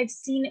say that I've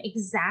seen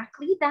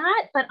exactly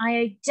that, but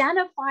I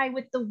identify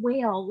with the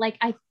whale. Like,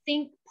 I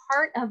think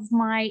part of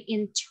my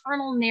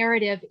internal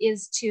narrative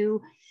is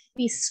to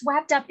be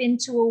swept up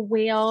into a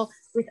whale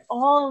with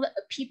all the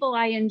people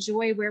I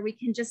enjoy, where we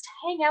can just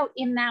hang out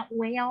in that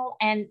whale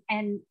and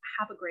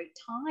have a great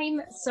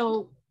time.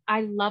 So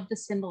I love the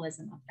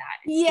symbolism of that.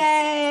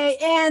 Yay,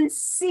 and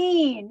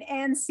scene.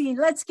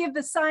 Let's give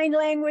the sign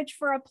language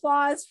for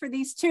applause for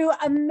these two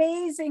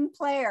amazing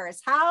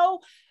players. How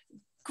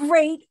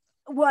great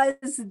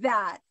was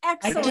that?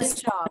 Excellent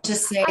job. Want to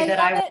say that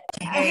I want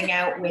to hang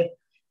out with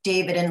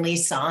David and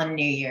Lisa on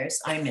New Year's.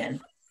 I'm in.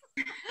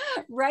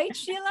 Right,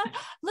 Sheila?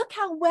 Look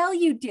how well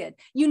you did.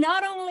 You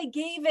not only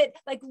gave it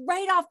like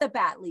right off the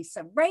bat,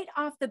 Lisa, right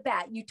off the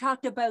bat, you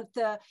talked about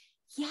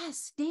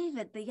yes,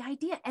 David, the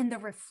idea and the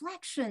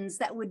reflections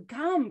that would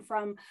come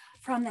from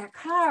that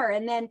car,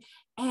 and then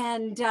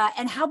and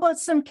how about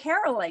some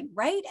caroling,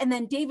 right? And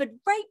then David,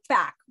 right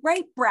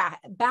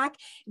back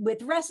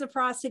with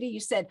reciprocity. You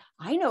said,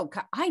 I know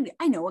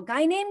a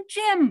guy named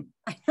Jim.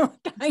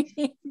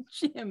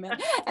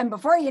 And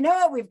before you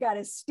know it, we've got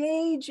a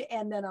stage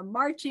and then a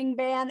marching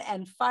band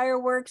and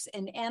fireworks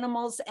and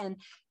animals, and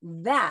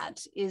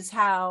that is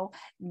how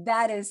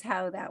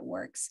that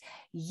works.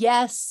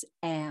 Yes,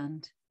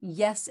 and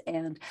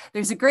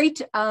there's a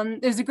great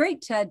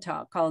TED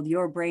talk called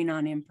Your Brain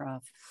on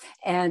Improv,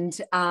 and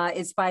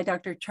it's by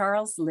Dr.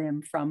 Charles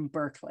Lim from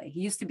Berkeley.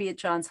 He used to be at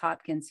Johns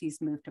Hopkins. He's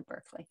moved to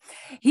Berkeley.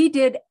 He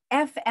did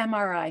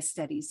fMRI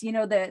studies,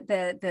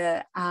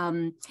 the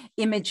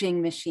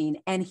imaging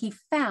machine, and he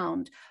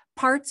found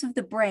parts of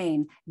the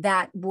brain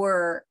that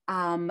were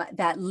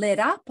that lit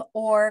up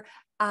or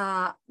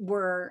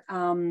were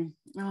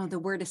the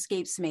word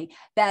escapes me,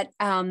 that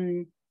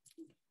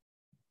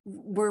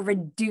were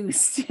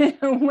reduced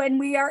when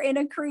we are in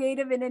a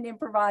creative and an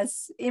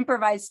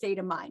improvised state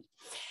of mind.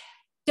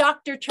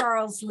 Dr.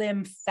 Charles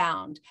Lim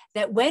found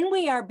that when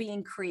we are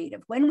being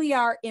creative, when we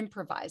are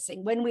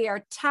improvising, when we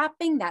are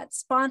tapping that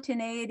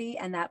spontaneity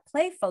and that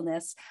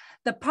playfulness,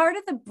 the part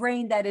of the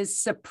brain that is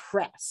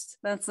suppressed,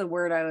 that's the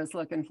word I was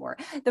looking for,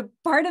 the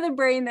part of the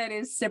brain that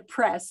is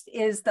suppressed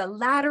is the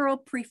lateral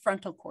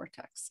prefrontal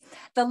cortex.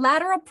 The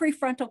lateral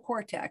prefrontal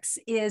cortex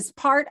is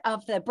part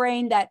of the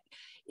brain that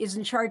is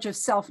in charge of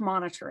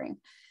self-monitoring,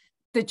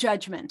 the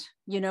judgment,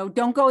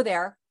 don't go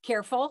there,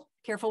 careful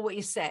what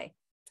you say.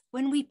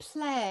 When we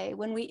play,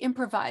 when we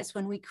improvise,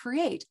 when we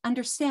create,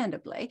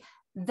 understandably,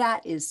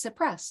 that is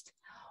suppressed.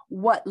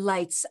 What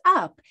lights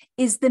up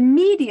is the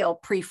medial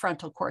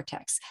prefrontal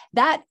cortex.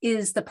 That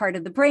is the part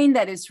of the brain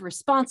that is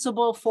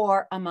responsible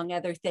for, among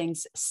other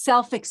things,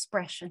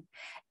 self-expression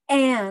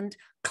and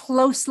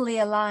closely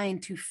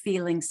aligned to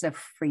feelings of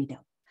freedom.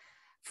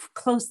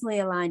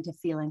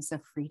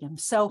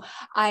 So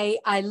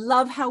I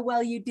love how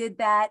well you did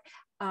that.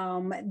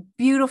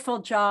 Beautiful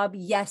job.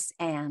 Yes,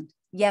 and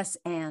Yes,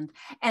 and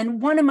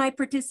one of my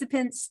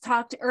participants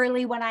talked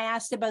early when I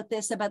asked about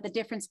this, about the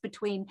difference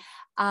between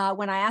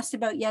when I asked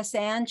about yes,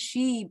 and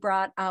she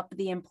brought up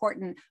the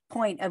important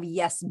point of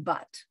yes,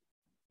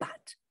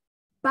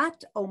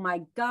 but, oh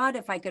my God,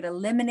 if I could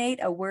eliminate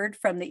a word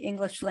from the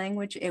English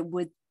language, it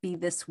would be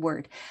this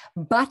word.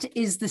 But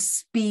is the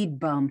speed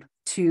bump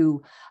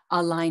to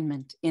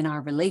alignment in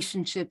our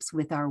relationships,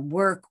 with our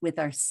work, with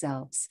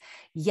ourselves.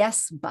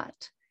 Yes,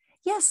 but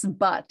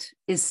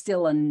is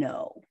still a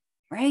no.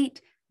 Right?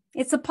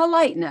 It's a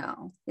polite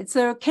no. It's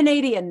a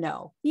Canadian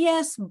no.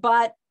 Yes,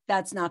 but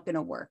that's not going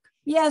to work.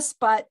 Yes,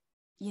 but,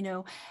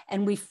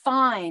 and we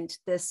find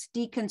this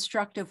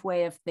deconstructive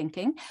way of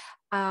thinking,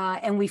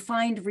 and we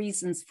find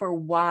reasons for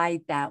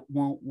why that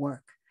won't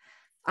work.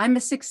 I'm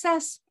a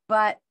success,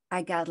 but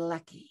I got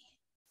lucky,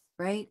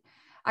 right?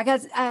 I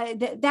got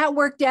that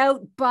worked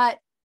out, but,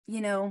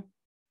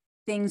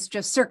 things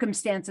just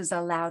circumstances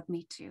allowed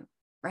me to,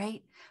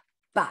 right?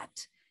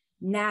 But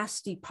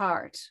nasty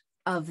part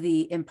of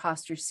the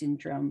imposter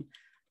syndrome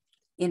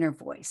inner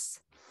voice.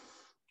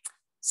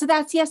 So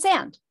that's yes,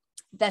 and.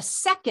 The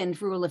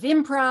second rule of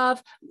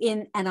improv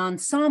in an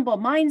ensemble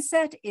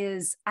mindset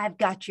is I've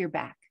got your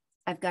back.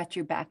 I've got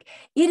your back.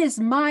 It is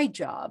my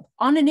job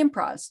on an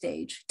improv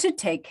stage to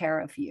take care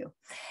of you.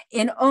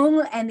 And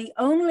the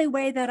only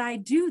way that I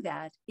do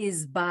that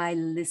is by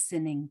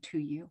listening to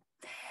you.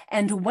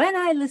 And when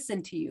I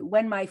listen to you,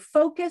 when my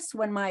focus,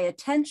 when my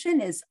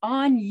attention is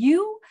on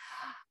you,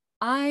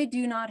 I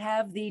do not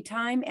have the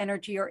time,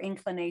 energy, or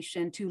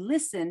inclination to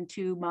listen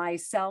to my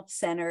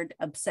self-centered,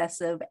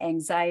 obsessive,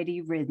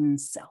 anxiety-ridden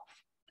self.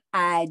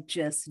 I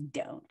just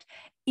don't.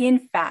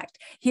 In fact,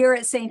 here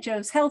at St.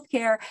 Joe's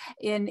Healthcare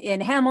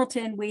in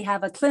Hamilton, we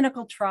have a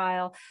clinical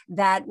trial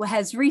that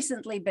has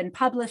recently been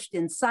published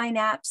in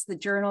Synapse, the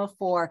Journal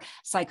for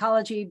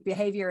Psychology,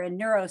 Behavior, and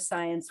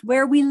Neuroscience,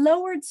 where we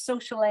lowered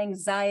social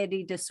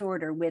anxiety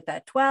disorder with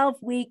a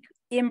 12-week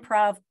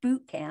improv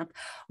boot camp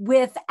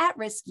with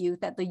at-risk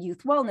youth at the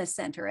Youth Wellness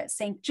Center at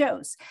St.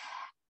 Joe's.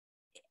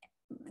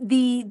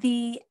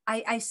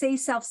 I say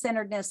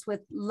self-centeredness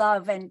with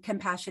love and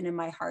compassion in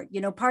my heart.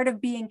 Part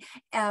of being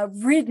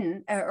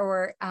ridden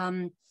or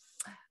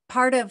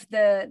part of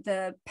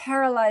the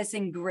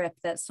paralyzing grip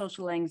that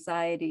social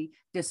anxiety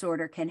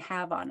disorder can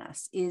have on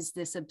us is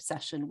this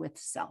obsession with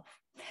self.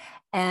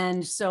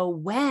 And so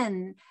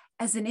when,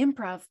 as an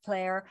improv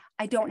player,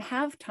 I don't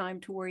have time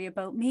to worry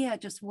about me, I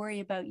just worry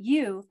about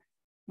you,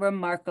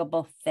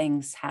 remarkable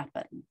things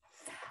happen.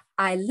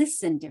 I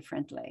listen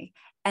differently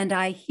and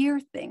I hear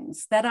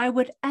things that I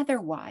would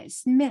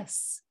otherwise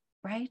miss,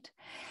 right?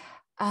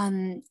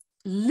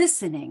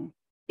 Listening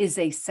is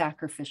a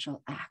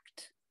sacrificial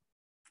act.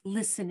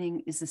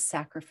 Listening is a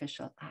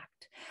sacrificial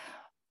act.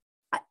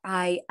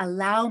 I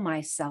allow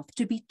myself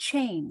to be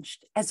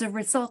changed as a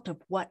result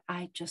of what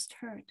I just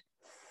heard.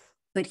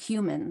 But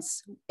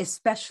humans,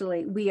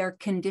 especially, we are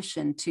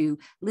conditioned to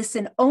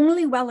listen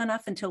only well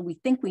enough until we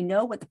think we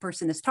know what the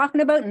person is talking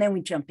about, and then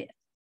we jump in.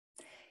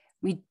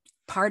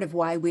 Part of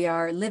why we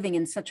are living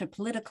in such a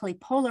politically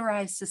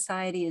polarized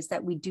society is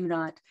that we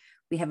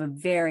have a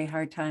very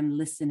hard time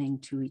listening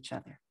to each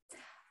other.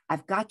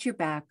 I've got your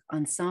back,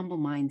 ensemble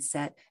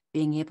mindset,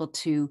 being able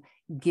to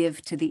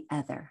give to the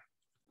other.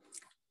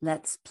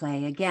 Let's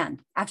play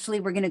again.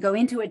 Actually, we're going to go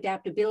into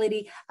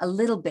adaptability a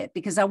little bit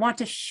because I want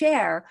to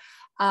share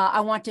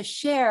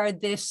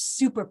this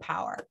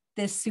superpower.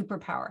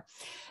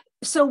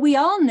 So we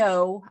all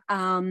know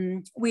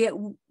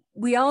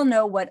we all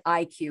know what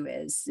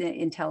IQ is,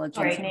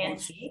 intelligence. Sorry,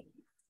 Nancy.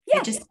 Yeah.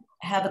 I just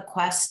have a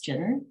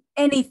question.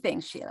 Anything,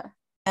 Sheila.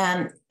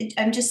 I'm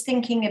just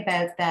thinking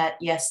about that,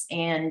 yes,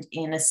 and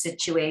in a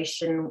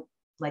situation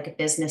like a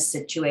business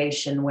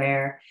situation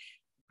where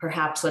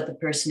perhaps what the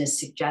person is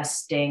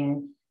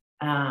suggesting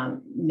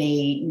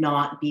may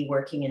not be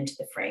working into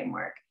the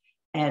framework.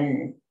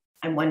 And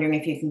I'm wondering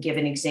if you can give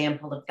an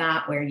example of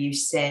that where you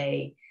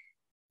say,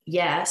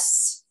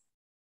 yes,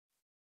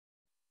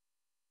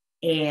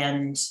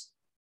 and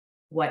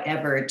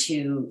whatever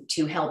to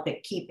help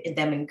it keep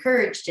them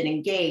encouraged and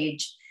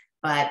engaged,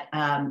 but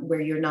where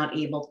you're not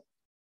able,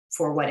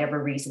 for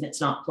whatever reason,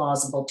 it's not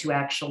plausible to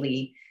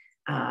actually,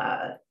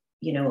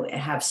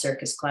 have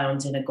circus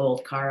clowns in a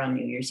gold car on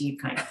New Year's Eve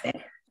kind of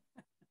thing.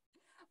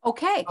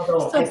 Okay.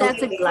 Although so I that's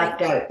believe we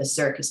left out the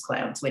circus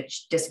clowns,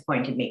 which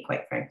disappointed me,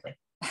 quite frankly.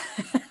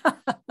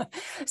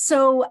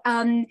 So,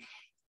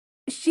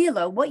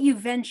 Sheila, what you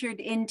ventured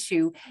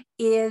into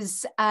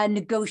is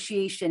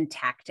negotiation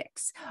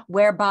tactics,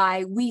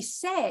 whereby we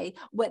say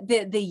what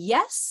the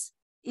yes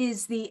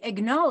is the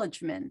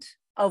acknowledgement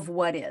of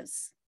what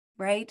is,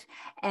 right?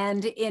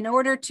 And in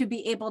order to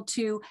be able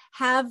to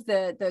have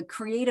the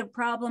creative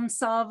problem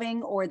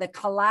solving or the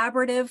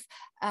collaborative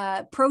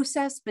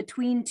process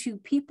between two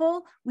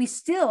people, we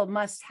still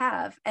must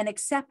have an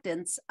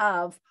acceptance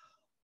of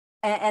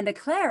and a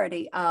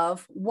clarity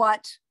of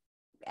what,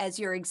 as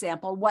your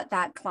example, what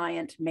that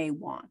client may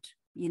want.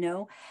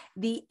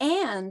 The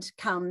and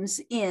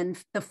comes in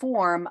the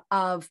form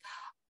of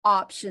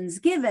options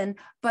given,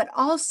 but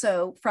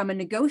also from a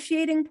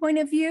negotiating point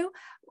of view,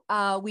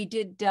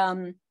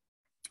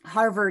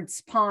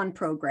 Harvard's PON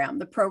program,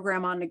 the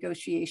program on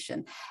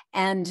negotiation.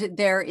 And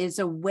there is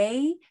a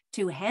way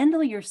to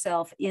handle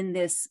yourself in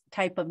this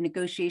type of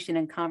negotiation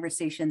and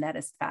conversation that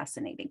is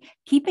fascinating.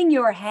 Keeping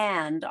your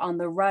hand on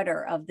the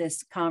rudder of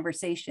this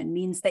conversation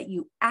means that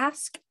you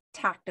ask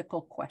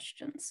tactical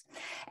questions.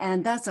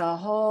 And that's a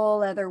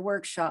whole other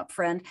workshop,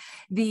 friend.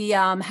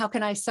 How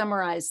can I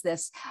summarize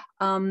this?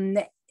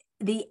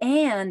 The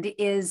and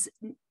is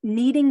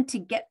needing to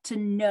get to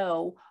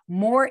know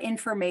more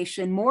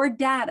information, more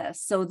data,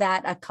 so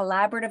that a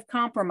collaborative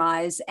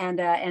compromise and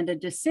a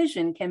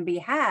decision can be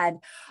had.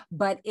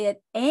 But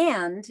it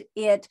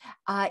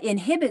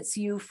inhibits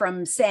you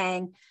from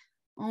saying,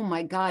 oh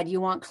my God, you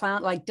want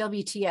clown, like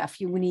WTF,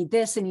 you need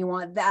this and you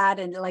want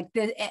that, and like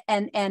this,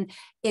 and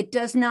it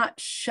does not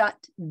shut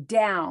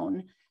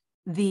down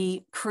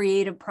the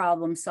creative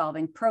problem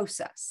solving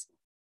process.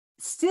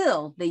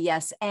 Still, the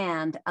yes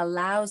and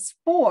allows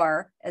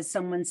for, as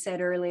someone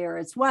said earlier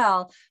as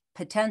well,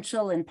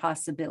 potential and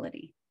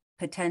possibility,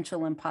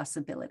 potential and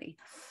possibility.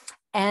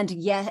 And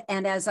yeah,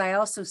 and as I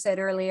also said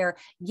earlier,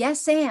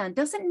 yes and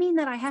doesn't mean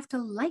that I have to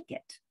like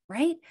it,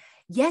 right?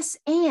 Yes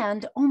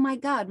and, oh my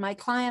God, my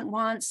client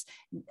wants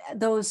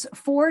those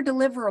 4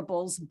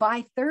 deliverables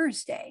by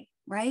Thursday,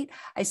 right?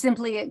 I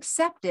simply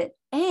accept it,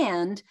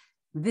 and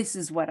this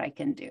is what I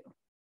can do.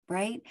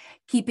 Right,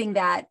 keeping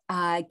that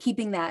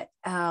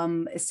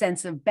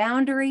sense of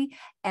boundary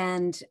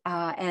and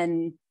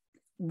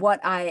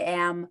what I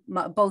am,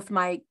 both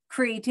my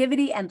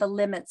creativity and the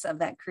limits of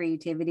that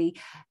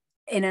creativity,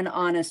 in an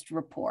honest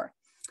rapport.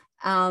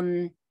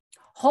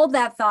 Hold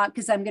that thought,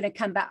 because I'm going to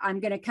come back.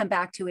 I'm going to come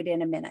back to it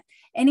in a minute.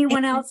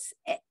 Anyone else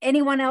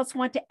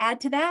want to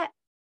add to that?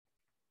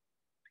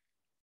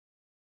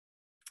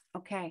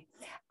 Okay,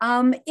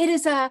 it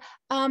is a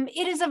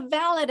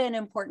valid and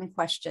important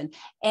question,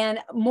 and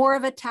more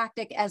of a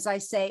tactic, as I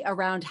say,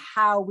 around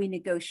how we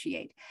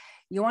negotiate.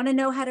 You want to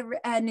know how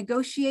to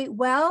negotiate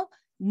well?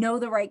 Know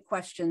the right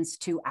questions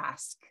to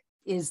ask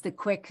is the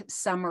quick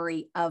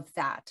summary of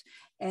that,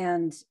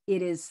 and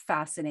it is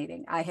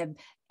fascinating.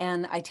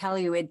 And I tell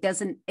you,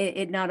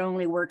 it not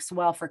only works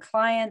well for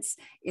clients,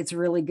 it's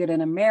really good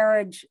in a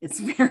marriage. It's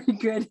very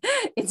good.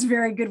 It's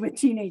very good with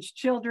teenage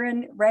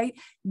children, right?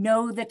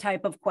 Know the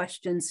type of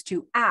questions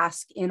to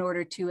ask in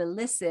order to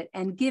elicit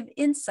and give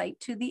insight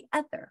to the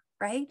other,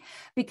 right?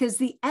 Because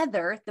the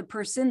other, the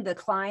person, the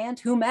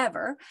client,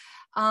 whomever,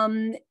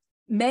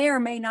 may or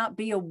may not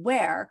be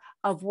aware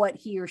of what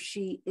he or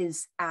she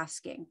is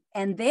asking,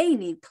 and they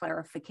need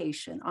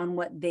clarification on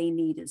what they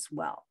need as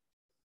well.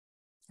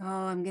 Oh,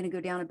 I'm going to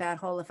go down a bad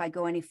hole if I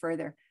go any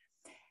further.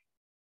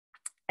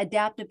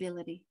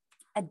 Adaptability.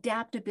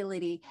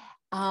 Adaptability.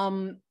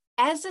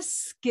 As a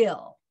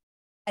skill,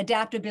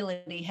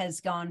 adaptability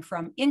has gone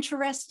from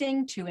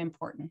interesting to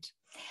important.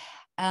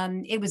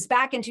 It was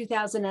back in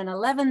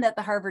 2011 that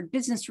the Harvard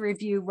Business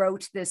Review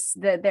wrote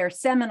their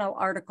seminal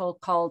article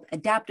called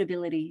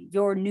Adaptability,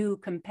 Your New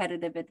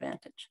Competitive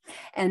Advantage.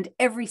 And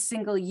every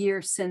single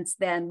year since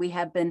then,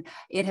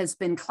 it has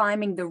been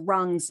climbing the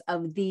rungs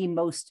of the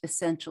most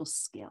essential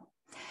skill.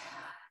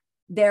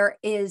 There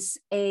is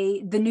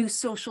the new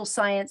social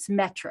science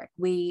metric.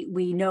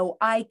 We know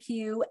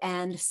IQ,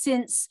 and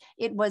since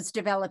it was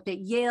developed at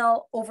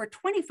Yale over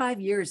 25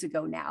 years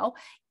ago now,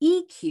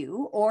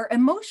 EQ, or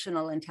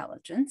emotional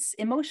intelligence,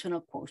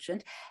 emotional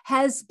quotient,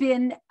 has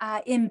been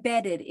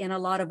embedded in a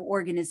lot of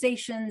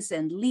organizations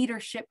and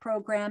leadership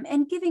program,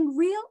 and giving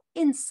real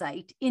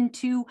insight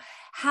into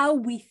how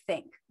we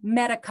think,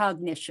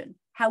 metacognition,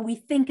 how we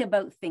think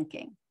about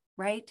thinking,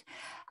 right?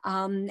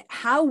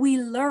 How we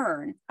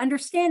learn,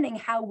 understanding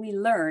how we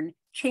learn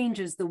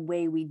changes the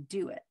way we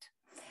do it.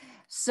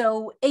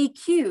 So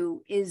AQ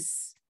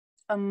is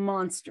a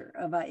monster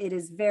it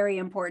is very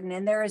important.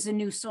 And there is a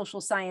new social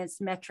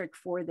science metric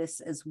for this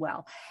as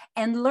well.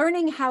 And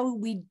learning how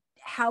we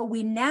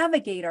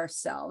navigate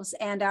ourselves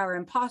and our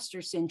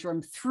imposter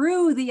syndrome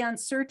through the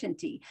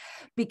uncertainty.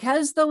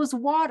 Because those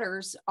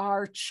waters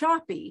are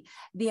choppy,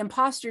 the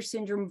imposter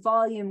syndrome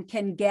volume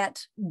can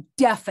get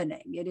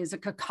deafening. It is a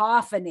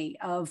cacophony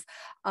of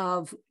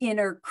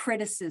inner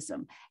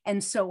criticism.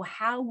 And so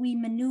how we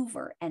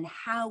maneuver and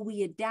how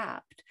we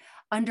adapt,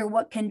 under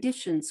what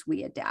conditions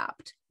we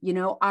adapt,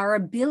 our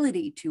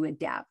ability to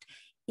adapt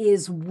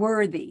is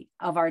worthy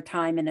of our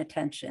time and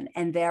attention.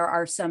 And there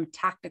are some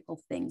tactical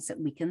things that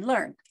we can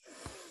learn.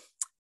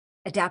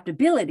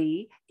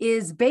 Adaptability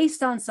is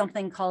based on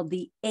something called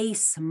the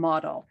ACE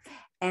model.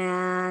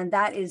 And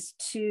that is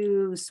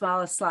too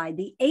small a slide.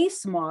 The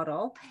ACE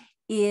model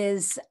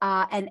is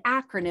an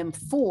acronym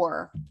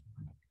for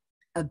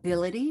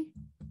ability,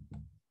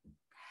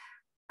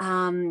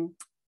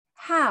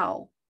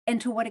 how and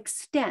to what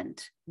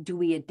extent do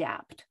we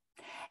adapt?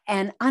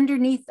 And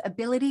underneath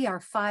ability are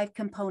 5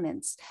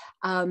 components.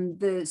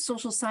 The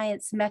social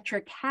science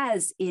metric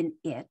has in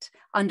it,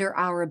 under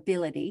our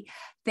ability,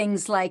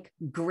 things like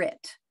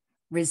grit,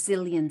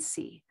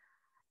 resiliency,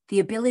 the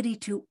ability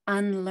to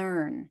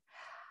unlearn,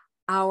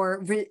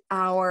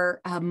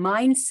 our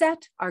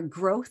mindset, our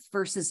growth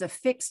versus a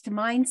fixed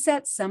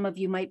mindset. Some of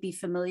you might be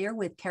familiar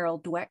with Carol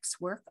Dweck's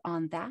work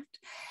on that.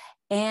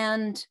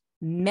 And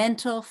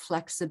mental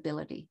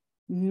flexibility.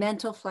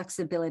 Mental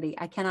flexibility.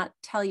 I cannot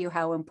tell you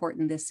how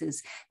important this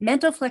is.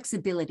 Mental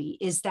flexibility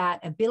is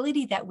that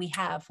ability that we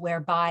have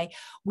whereby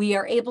we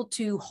are able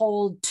to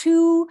hold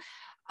two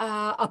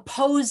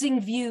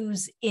opposing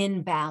views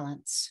in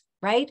balance,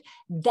 right?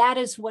 That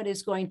is what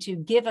is going to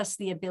give us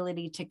the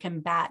ability to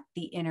combat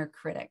the inner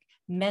critic.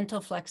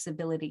 Mental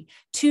flexibility,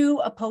 two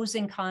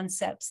opposing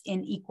concepts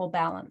in equal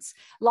balance.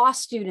 Law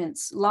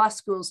students, law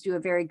schools do a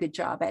very good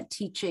job at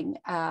teaching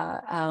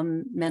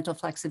mental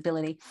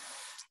flexibility.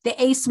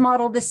 The ACE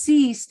model, the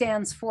C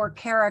stands for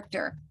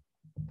character.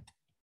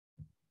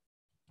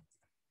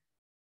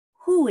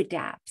 Who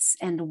adapts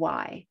and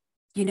why?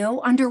 You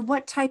know, under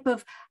what type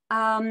of,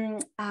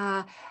 and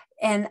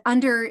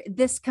under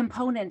this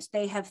component,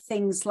 they have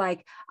things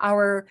like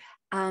our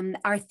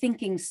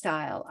thinking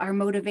style, our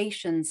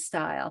motivation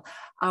style,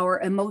 our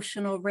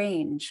emotional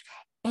range,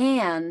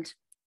 and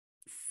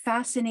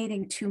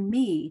fascinating to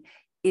me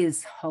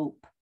is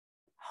hope.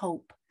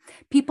 Hope.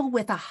 People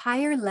with a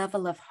higher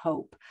level of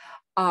hope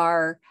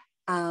are,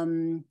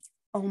 oh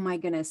my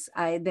goodness,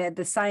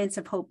 the science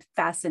of hope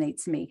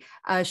fascinates me.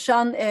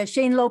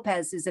 Shane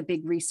Lopez is a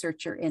big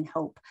researcher in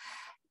hope.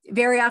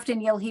 Very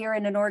often you'll hear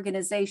in an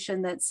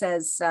organization that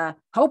says,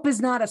 hope is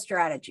not a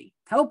strategy.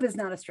 Hope is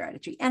not a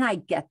strategy. And I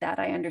get that.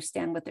 I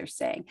understand what they're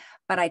saying.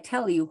 But I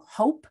tell you,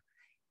 hope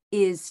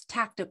is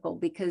tactical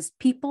because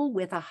people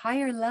with a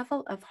higher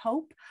level of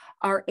hope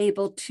are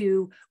able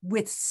to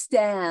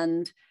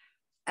withstand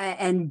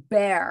and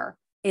bear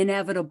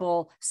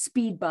inevitable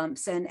speed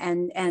bumps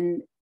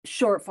and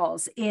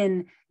shortfalls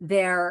in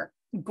their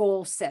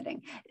goal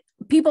setting.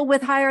 People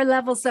with higher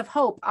levels of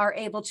hope are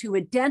able to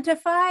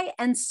identify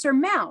and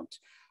surmount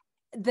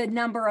the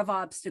number of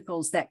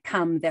obstacles that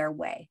come their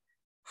way.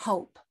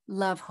 Hope,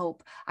 love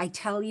hope. I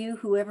tell you,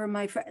 whoever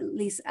my friend, at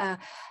least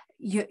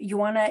you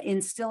want to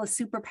instill a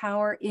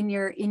superpower in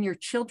your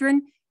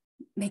children,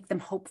 make them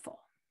hopeful.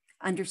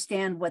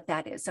 Understand what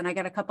that is. And I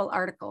got a couple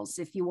articles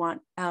if you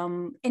want.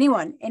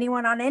 Anyone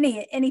on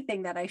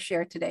anything that I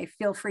share today,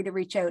 feel free to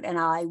reach out and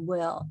I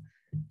will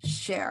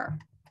share.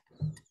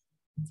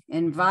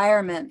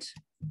 Environment,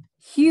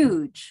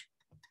 huge,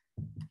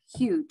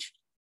 huge.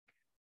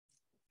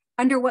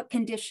 Under what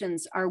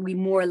conditions are we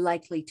more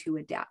likely to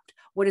adapt?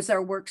 What is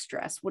our work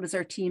stress? What is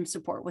our team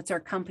support? What's our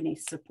company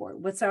support?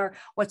 What's our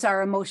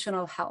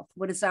emotional health?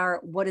 What is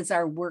our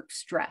work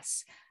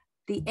stress?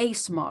 The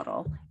ACE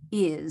model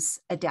is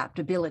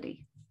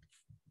adaptability.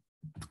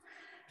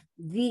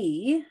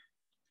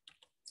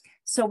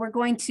 So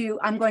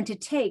I'm going to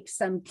take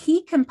some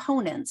key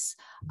components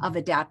of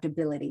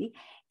adaptability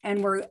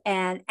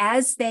and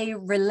as they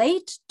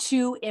relate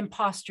to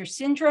imposter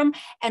syndrome,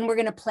 and we're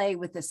going to play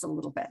with this a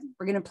little bit.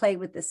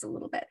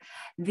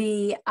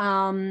 The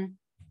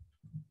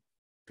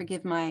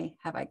forgive my,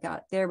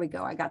 there we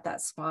go. I got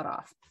that spot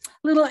off.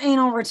 Little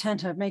anal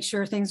retentive, make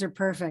sure things are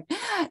perfect.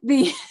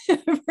 The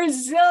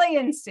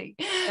resiliency.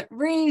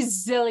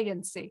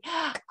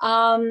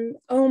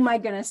 Oh my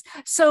goodness.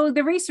 So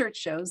the research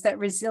shows that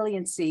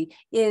resiliency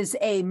is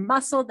a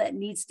muscle that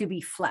needs to be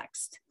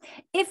flexed.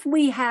 If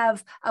we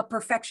have a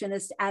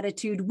perfectionist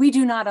attitude, we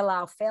do not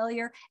allow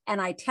failure.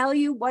 And I tell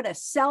you what a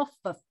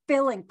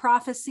self-fulfilling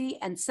prophecy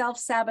and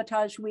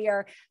self-sabotage we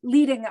are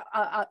leading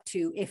up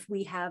to if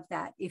we have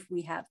that.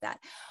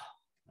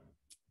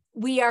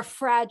 We are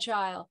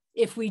fragile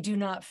if we do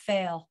not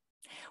fail.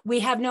 We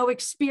have no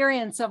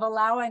experience of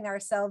allowing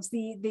ourselves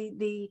the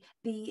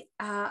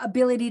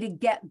ability to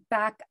get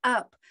back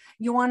up.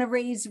 You want to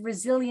raise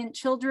resilient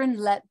children?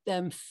 Let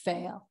them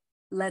fail.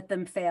 Let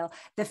them fail.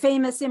 The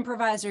famous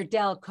improviser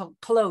Del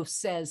Close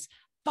says,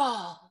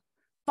 fall,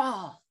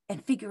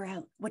 and figure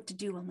out what to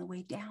do on the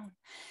way down.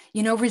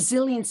 You know,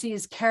 resiliency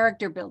is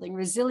character building.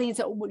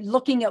 Resilience,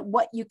 looking at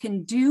what you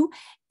can do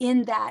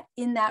in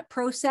that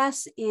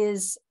process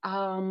is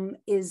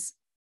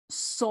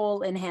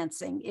soul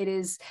enhancing. It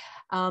is,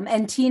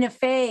 and Tina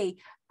Fey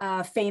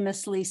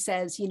famously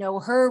says, you know,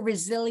 her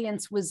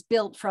resilience was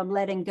built from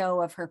letting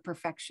go of her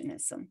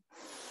perfectionism.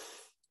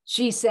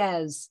 She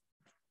says,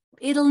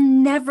 it'll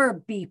never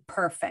be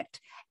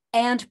perfect.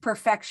 And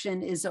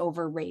perfection is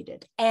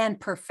overrated. And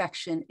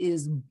perfection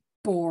is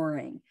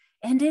boring.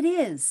 And it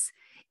is.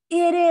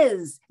 It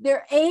is.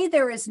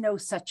 There is no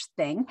such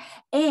thing.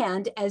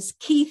 And as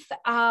Keith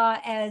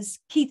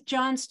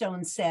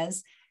Johnstone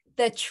says,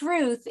 the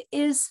truth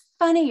is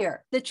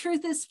funnier. The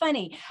truth is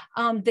funny.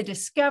 The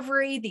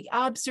discovery, the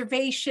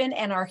observation,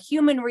 and our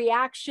human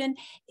reaction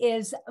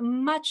is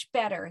much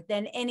better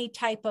than any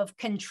type of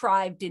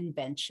contrived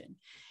invention.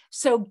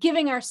 So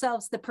giving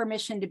ourselves the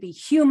permission to be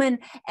human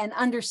and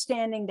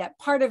understanding that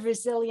part of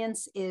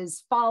resilience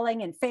is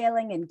falling and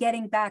failing and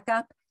getting back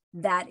up,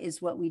 that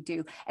is what we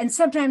do. And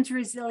sometimes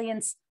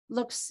resilience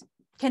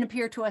can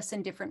appear to us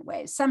in different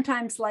ways.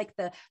 Sometimes like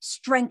the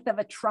strength of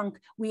a trunk,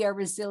 we are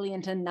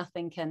resilient and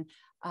nothing can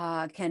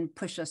can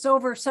push us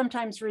over.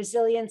 Sometimes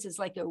resilience is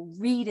like a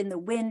reed in the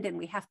wind and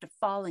we have to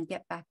fall and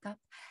get back up.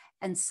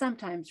 And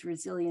sometimes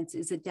resilience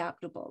is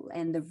adaptable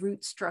and the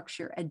root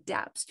structure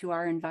adapts to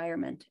our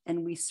environment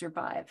and we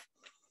survive.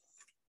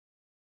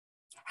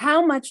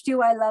 How much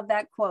do I love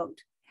that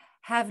quote?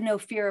 Have no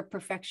fear of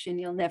perfection,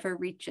 you'll never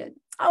reach it.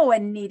 Oh,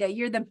 Anita,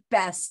 you're the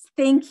best.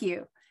 Thank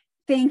you.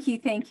 Thank you,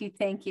 thank you,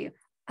 thank you.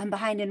 I'm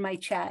behind in my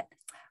chat.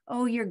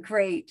 Oh, you're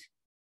great.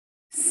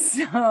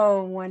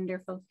 So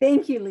wonderful.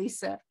 Thank you,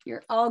 Lisa.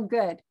 You're all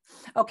good.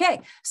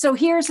 Okay, so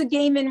here's a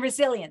game in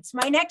resilience.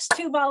 My next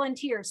two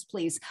volunteers,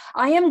 please.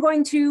 I am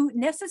going to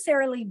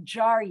necessarily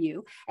jar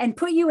you and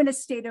put you in a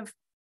state of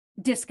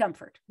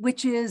discomfort,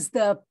 which is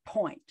the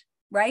point,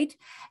 right?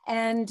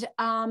 And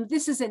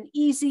this is an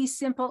easy,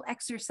 simple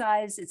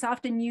exercise. It's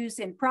often used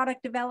in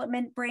product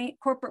development,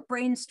 corporate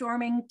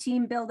brainstorming,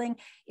 team building.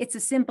 It's a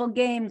simple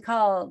game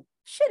called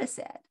should have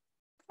said.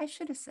 I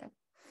should have said.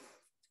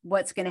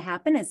 What's going to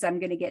happen is I'm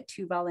going to get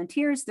two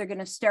volunteers. They're going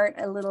to start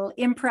a little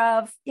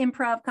improv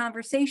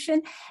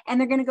conversation, and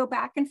they're going to go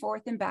back and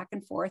forth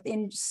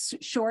in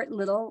short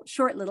little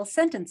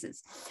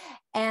sentences.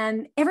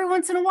 And every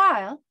once in a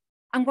while,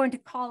 I'm going to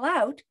call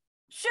out,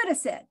 should have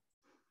said.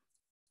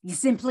 You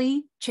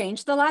simply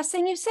change the last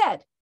thing you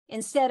said.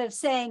 Instead of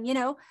saying, you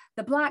know,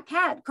 the black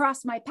cat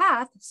crossed my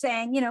path,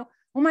 saying, you know,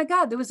 oh my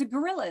God, there was a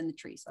gorilla in the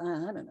trees. I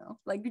don't know.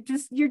 Like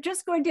you're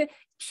just going to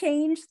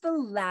change the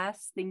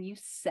last thing you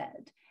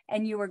said.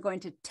 And you are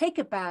going to take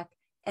it back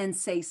and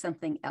say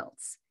something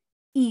else.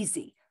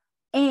 Easy.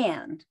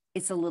 And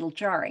it's a little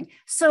jarring.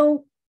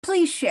 So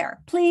please share,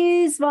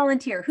 please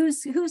volunteer.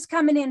 Who's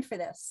coming in for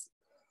this?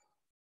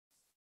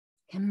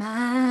 Come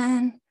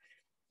on.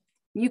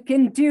 You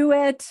can do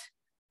it.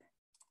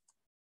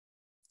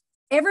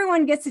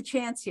 Everyone gets a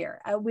chance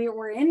here.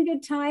 We're in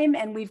good time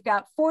and we've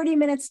got 40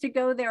 minutes to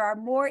go. There are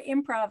more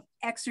improv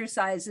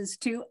exercises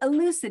to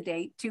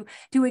elucidate, to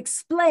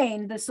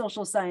explain the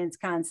social science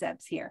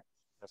concepts here.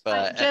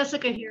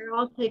 Jessica here,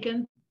 all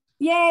taken.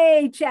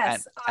 Yay,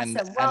 Jess.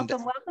 Awesome.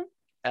 Welcome.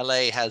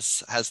 LA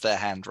has their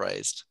hand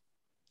raised.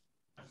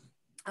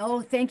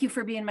 Oh, thank you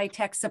for being my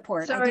tech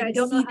support. Sorry, I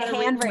didn't see the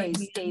hand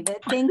raised, David.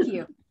 Thank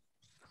you.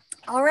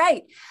 All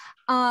right.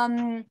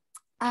 I'm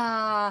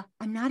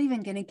not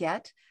even going to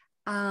get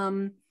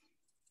an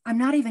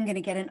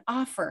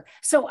offer.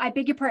 So I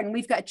beg your pardon.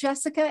 We've got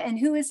Jessica, and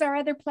who is our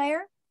other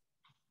player?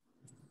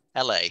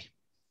 LA.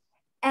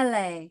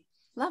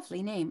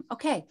 Lovely name.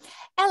 Okay.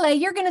 LA,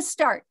 you're going to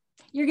start.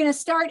 You're going to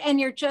start and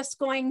you're just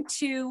going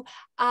to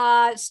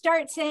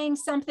start saying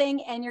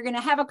something and you're going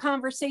to have a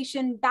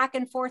conversation back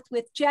and forth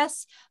with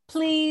Jess.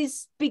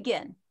 Please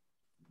begin.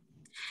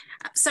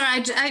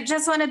 Sorry, I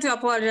just wanted to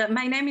apologize.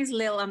 My name is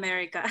Lil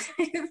America.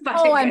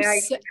 Oh,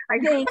 thank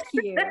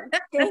you.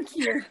 Thank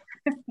you.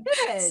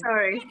 Good.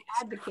 Sorry. Good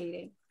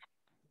advocating.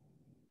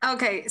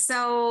 Okay,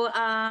 so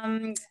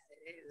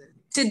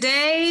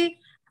today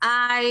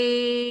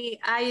I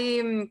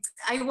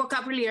woke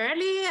up really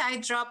early. I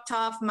dropped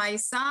off my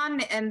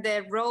son and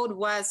the road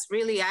was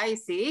really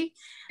icy.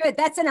 Good,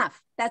 that's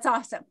enough. That's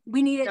awesome.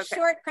 We need a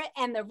shortcut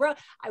and the road.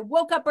 I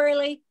woke up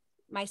early,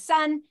 my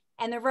son,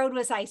 and the road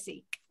was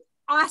icy.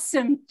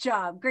 Awesome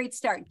job. Great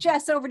start.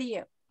 Jess, over to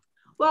you.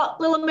 Well,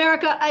 Lil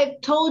America, I've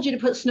told you to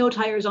put snow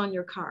tires on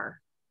your car.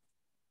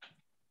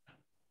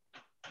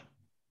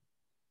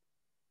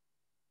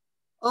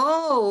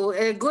 Oh,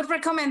 a good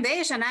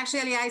recommendation.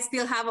 Actually, I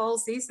still have all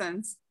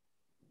seasons.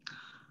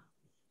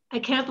 I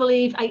can't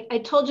believe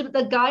I told you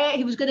the guy,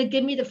 he was going to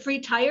give me the free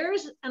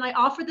tires and I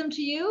offered them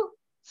to you.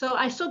 So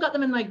I still got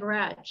them in my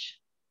garage.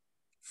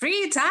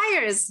 Free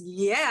tires.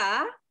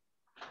 Yeah.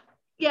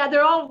 Yeah,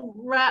 they're all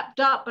wrapped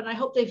up and I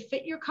hope they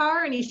fit your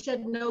car. And he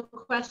said, no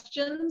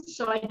questions.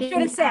 So I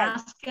didn't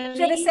ask any.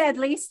 Should have said,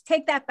 Lise,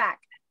 take that back.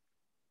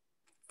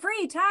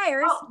 Free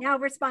tires. Oh. Now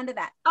respond to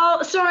that.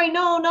 Oh, sorry.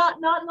 No, not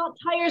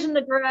tires in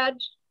the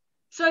garage.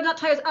 Sorry, not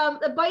tires.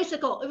 A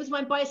bicycle. It was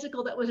my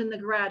bicycle that was in the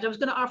garage. I was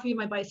going to offer you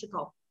my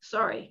bicycle.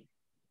 Sorry.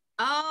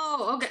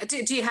 Oh,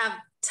 okay. Do you have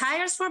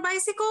tires for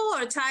bicycle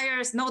or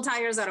tires, no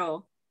tires at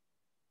all?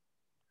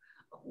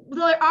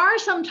 There are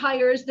some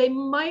tires. They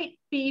might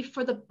be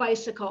for the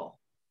bicycle.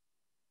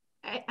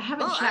 I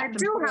haven't checked. I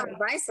do have a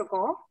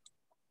bicycle.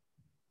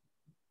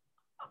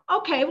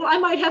 Okay, well, I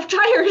might have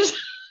tires.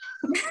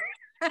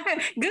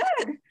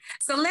 Good.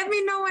 So let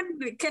me know when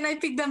can I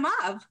pick them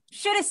up.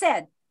 Should have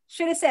said.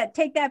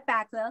 Take that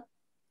back, Lil.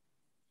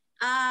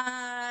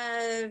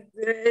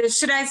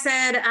 Should I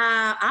said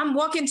I'm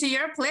walking to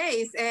your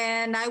place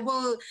and I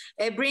will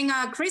bring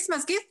a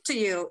Christmas gift to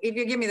you if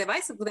you give me the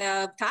bicycle,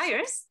 the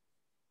tires.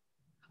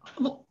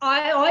 Well,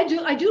 I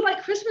do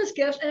like Christmas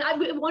gifts, and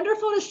it's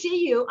wonderful to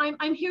see you.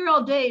 I'm here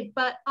all day,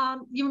 but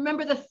you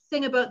remember the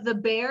thing about the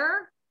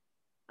bear?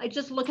 I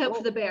just look out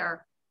for the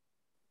bear.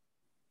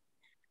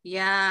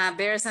 Yeah,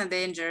 bears are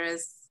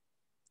dangerous.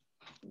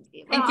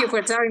 Thank you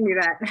for telling me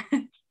that.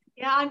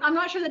 Yeah, I'm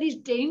not sure that he's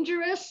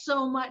dangerous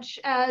so much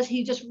as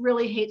he just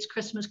really hates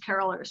Christmas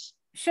carolers.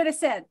 Should have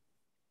said.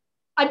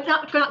 I'm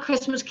not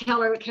Christmas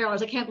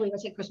carolers. I can't believe I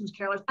said Christmas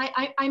carolers.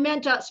 I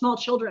meant small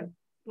children.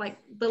 like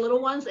the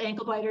little ones,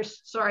 ankle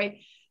biters,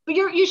 sorry. But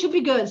you should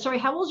be good. Sorry,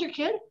 how old's your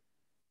kid?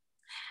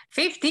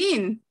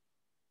 15.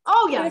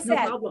 Oh yeah, no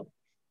problem.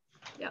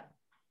 Yeah.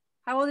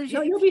 How old is you?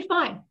 No, you'll be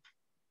fine.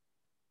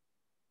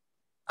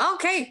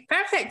 Okay,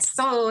 perfect.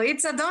 So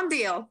it's a done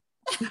deal.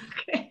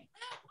 Okay.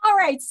 All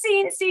right,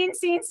 scene.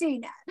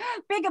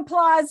 Big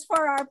applause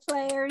for our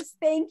players.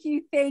 Thank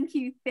you.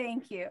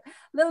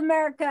 Little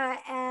America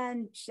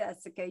and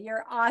Jessica,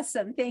 you're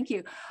awesome. Thank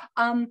you.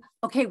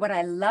 Okay, what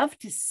I love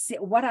to see,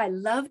 what I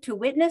love to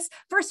witness,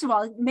 first of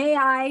all,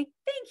 thank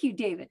you,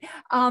 David.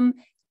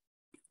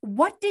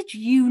 What did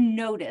you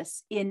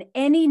notice in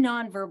any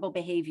nonverbal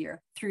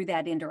behavior through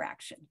that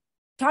interaction?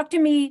 Talk to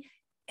me,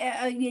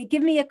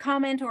 give me a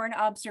comment or an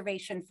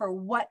observation for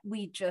what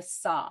we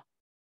just saw.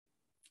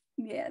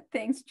 Yeah,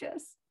 thanks,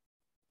 Jess.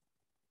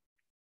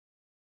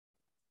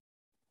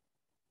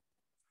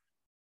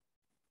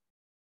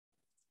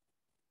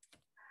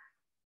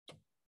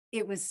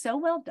 It was so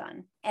well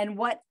done. And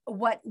what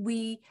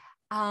we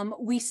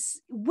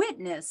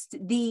witnessed,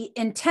 the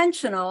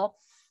intentional,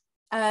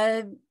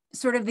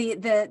 sort of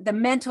the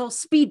mental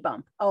speed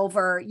bump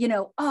over,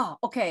 oh,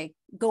 okay,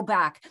 go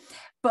back.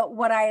 But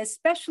what I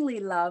especially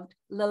loved,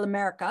 Lil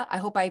America, I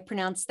hope I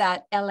pronounced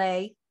that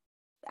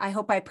I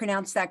hope I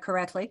pronounced that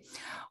correctly.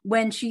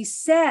 When she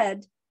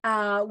said,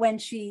 when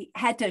she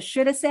had to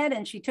should have said,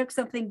 and she took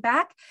something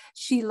back,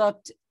 she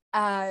looked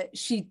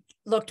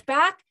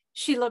back,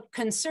 she looked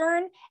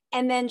concerned,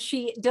 and then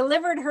she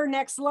delivered her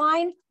next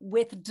line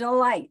with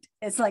delight.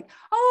 It's like,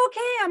 oh,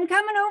 okay, I'm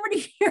coming over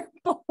to your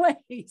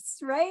place,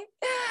 right?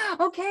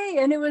 Okay,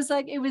 and it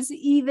was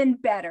even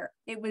better.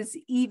 It was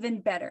even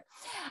better.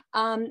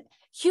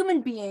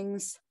 Human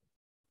beings,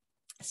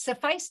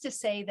 suffice to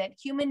say that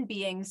human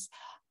beings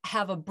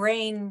have a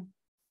brain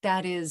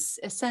that is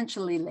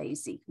essentially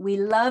lazy. We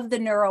love the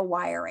neural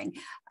wiring.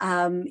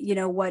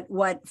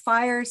 What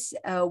fires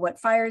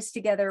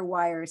together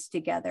wires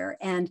together,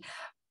 and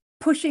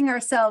pushing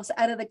ourselves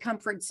out of the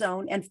comfort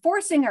zone and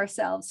forcing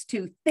ourselves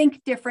to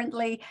think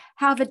differently,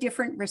 have a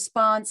different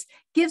response,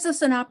 gives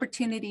us an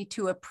opportunity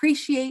to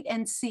appreciate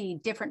and see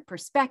different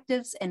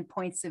perspectives and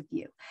points of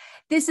view.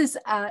 This is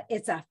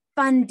it's a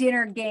fun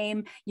dinner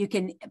game. You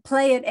can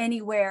play it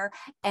anywhere,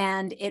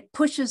 and it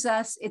pushes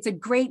us. It's a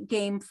great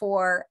game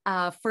for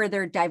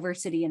further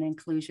diversity and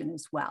inclusion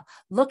as well.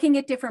 Looking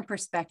at different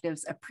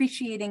perspectives,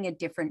 appreciating a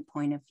different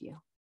point of view.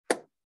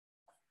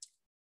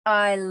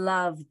 I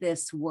love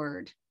this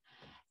word,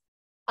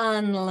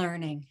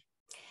 unlearning.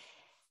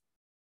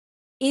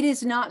 It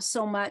is not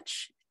so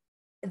much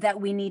that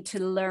we need to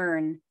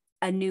learn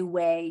a new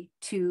way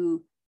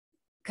to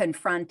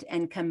confront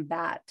and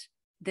combat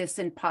this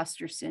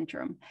imposter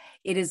syndrome.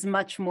 It is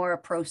much more a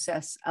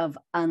process of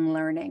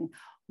unlearning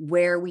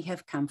where we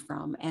have come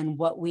from and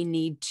what we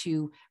need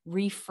to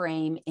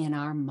reframe in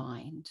our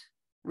mind.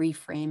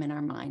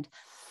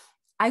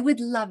 I would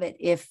love it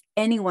if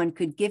anyone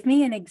could give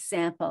me an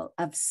example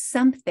of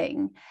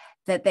something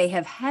that they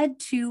have had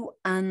to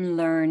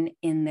unlearn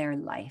in their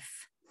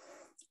life.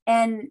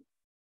 And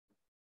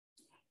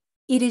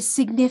it is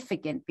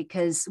significant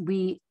because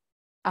we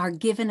are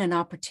given an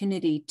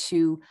opportunity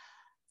to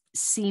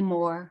see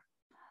more,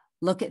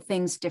 look at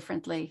things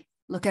differently,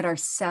 look at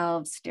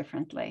ourselves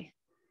differently.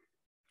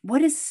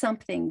 What is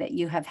something that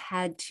you have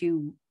had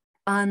to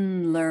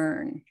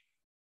unlearn?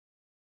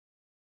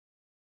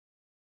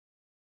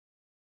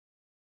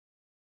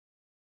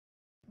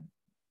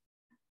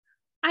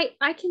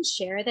 I can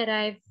share that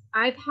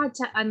I've had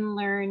to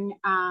unlearn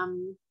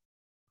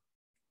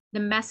the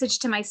message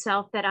to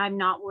myself that I'm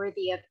not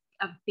worthy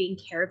of being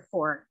cared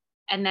for,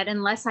 and that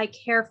unless I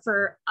care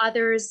for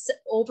others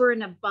over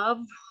and above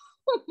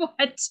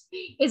what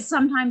is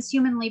sometimes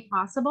humanly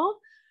possible,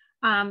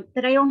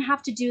 that I don't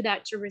have to do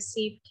that to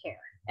receive care.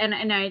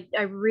 And I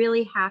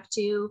really have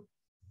to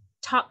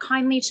talk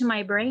kindly to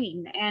my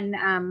brain.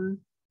 And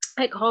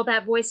I call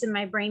that voice in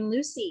my brain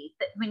Lucy.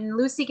 That when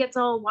Lucy gets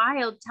all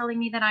wild telling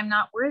me that I'm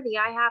not worthy,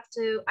 I have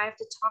to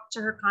talk to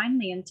her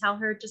kindly and tell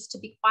her just to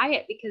be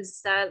quiet,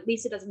 because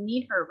Lisa doesn't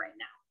need her right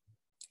now.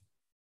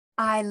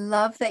 I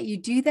love that you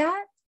do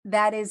that.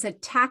 That is a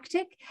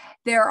tactic.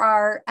 There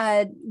are,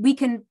 we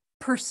can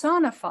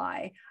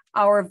personify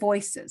our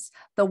voices,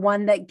 the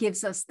one that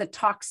gives us the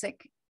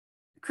toxic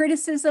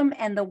criticism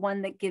and the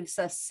one that gives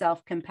us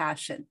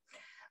self-compassion.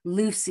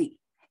 Lucy.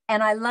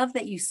 And I love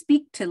that you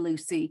speak to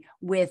Lucy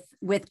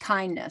with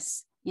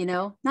kindness,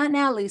 not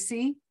now,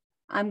 Lucy,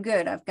 I'm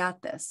good, I've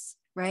got this,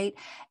 right?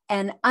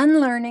 And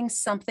unlearning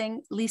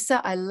something, Lisa,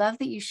 I love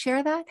that you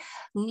share that.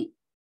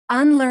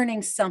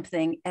 Unlearning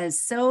something as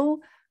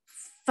so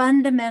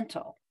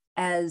fundamental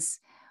as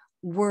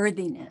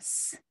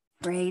worthiness,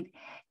 right,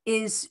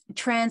 is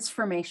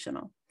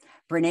transformational.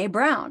 Brene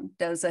Brown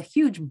does a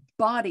huge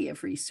body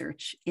of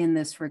research in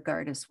this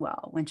regard as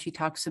well, when she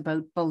talks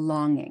about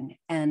belonging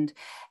and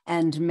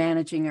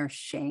managing our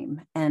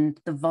shame and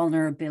the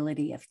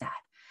vulnerability of that.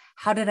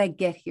 How did I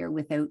get here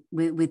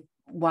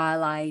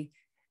while I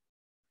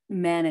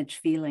manage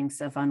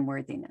feelings of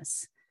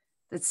unworthiness?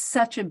 That's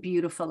such a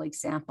beautiful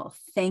example.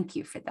 Thank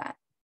you for that.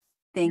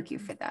 Thank you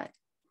for that.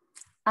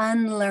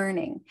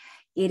 unlearning.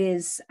 It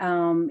is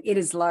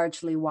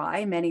largely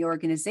why many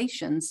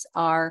organizations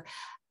are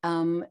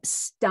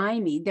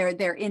stymied.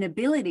 Their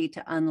inability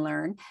to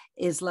unlearn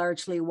is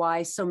largely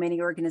why so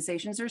many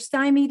organizations are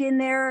stymied in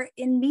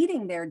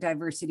meeting their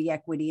diversity,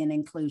 equity, and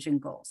inclusion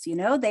goals. You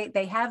know,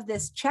 they have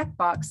this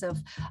checkbox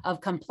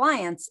of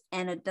compliance,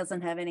 and it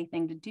doesn't have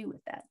anything to do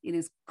with that. It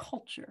is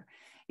culture.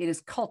 It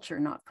is culture,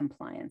 not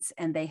compliance.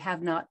 And they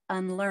have not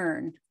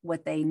unlearned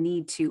what they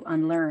need to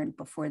unlearn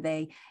before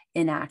they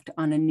enact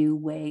on a new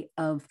way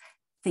of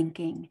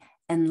thinking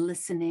and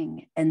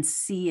listening and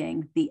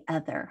seeing the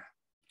other.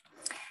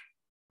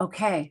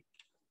 Okay,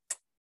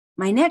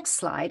 my next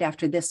slide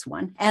after this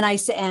one,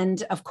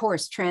 and of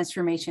course,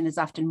 transformation is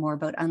often more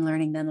about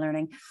unlearning than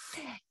learning.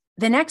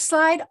 The next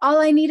slide,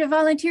 all I need a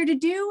volunteer to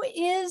do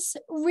is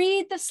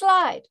read the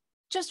slide.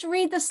 Just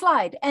read the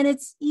slide, and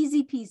it's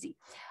easy peasy.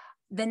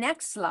 The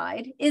next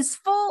slide is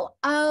full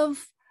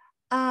of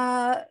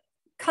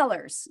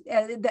colors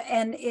and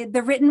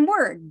the written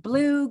word: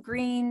 blue,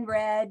 green,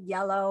 red,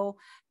 yellow.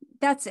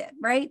 That's it,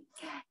 right?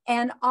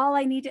 And all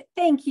I need to,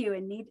 thank you,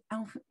 and need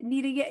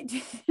to get,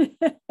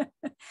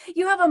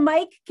 you have a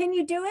mic, can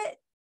you do it?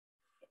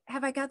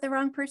 Have I got the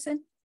wrong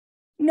person?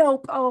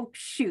 Nope, oh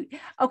shoot.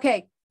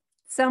 Okay,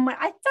 someone,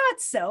 I thought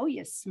so,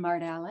 you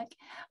smart Alec.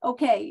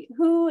 Okay,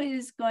 who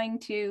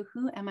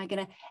am I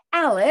gonna,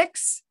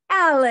 Alex,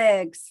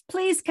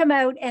 please come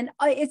out, and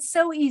it's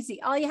so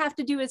easy. All you have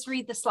to do is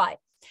read the slide.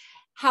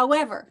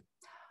 However,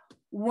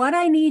 what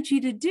I need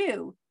you to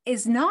do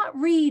is not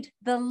read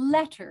the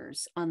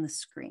letters on the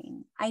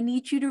screen. I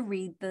need you to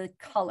read the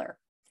color.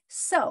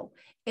 So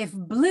if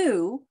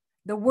blue,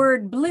 the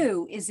word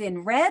blue is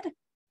in red,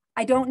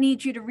 I don't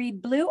need you to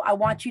read blue. I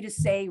want you to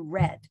say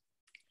red.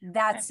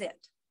 That's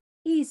it.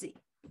 Easy.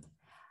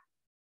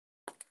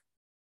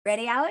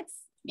 Ready, Alex?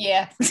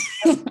 Yeah.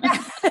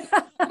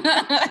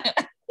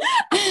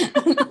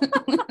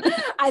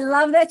 I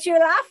love that you're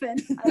laughing.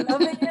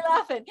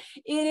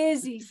 It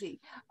is easy.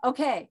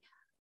 Okay.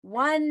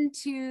 1,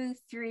 2,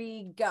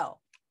 3, go.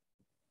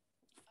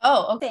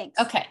 Oh, okay. Thanks.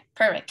 Okay,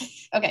 perfect.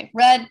 Okay,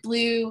 red,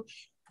 blue,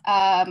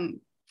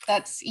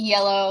 that's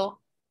yellow,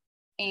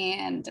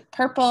 and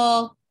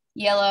purple,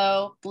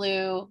 yellow,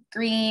 blue,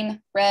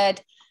 green,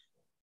 red,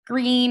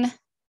 green,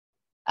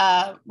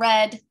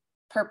 red,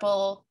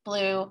 purple,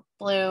 blue,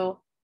 blue,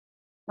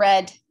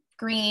 red,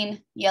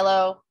 green,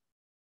 yellow,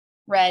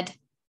 red,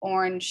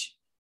 orange,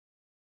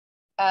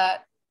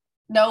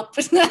 nope,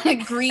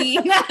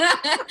 green,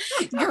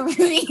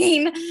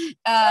 green,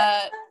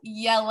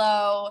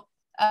 yellow,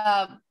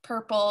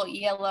 purple,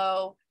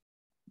 yellow,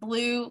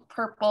 blue,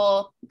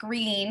 purple,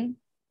 green,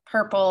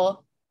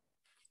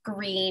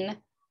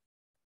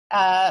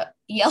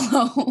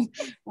 yellow,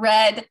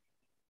 red,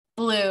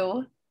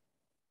 blue,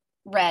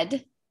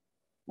 red.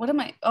 What am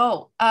I?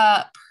 Oh,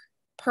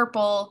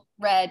 purple,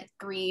 red,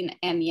 green,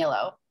 and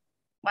yellow.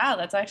 Wow,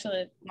 that's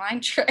actually a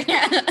mind trick.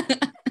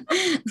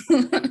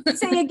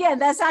 Say again,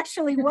 that's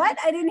actually what?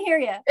 I didn't hear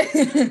you.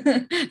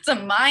 It's a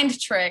mind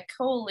trick,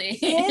 holy.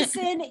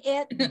 Isn't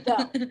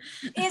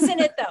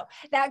it though?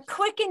 That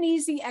quick and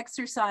easy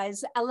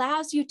exercise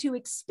allows you to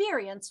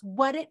experience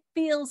what it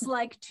feels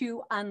like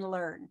to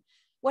unlearn.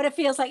 What it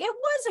feels like. It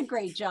was a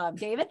great job,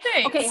 David.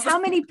 Thanks. Okay, how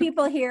many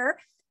people here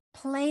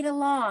played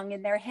along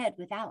in their head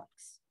with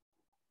Alex?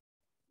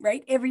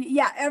 Right?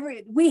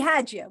 We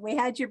had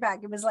your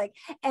back. It was like,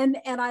 and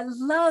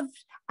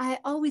I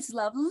always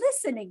love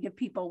listening to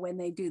people when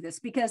they do this,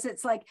 because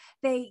it's like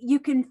you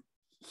can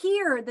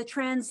hear the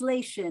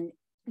translation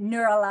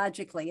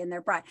neurologically in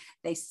their brain.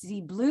 They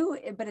see blue,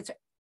 but it's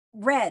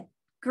red,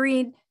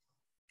 green,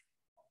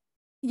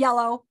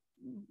 yellow,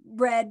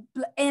 red,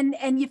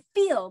 and you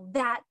feel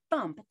that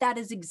bump. That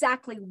is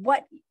exactly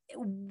what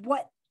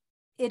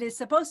it is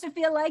supposed to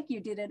feel like. You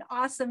did an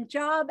awesome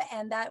job,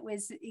 and that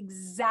was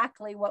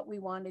exactly what we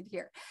wanted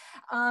here.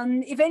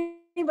 If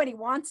anybody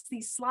wants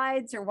these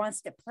slides or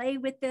wants to play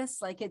with this,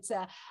 like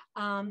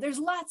there's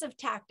lots of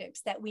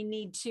tactics that we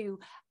need to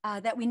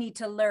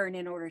learn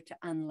in order to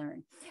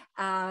unlearn.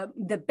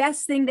 The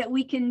best thing that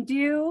we can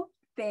do,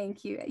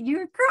 thank you,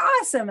 you're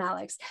awesome,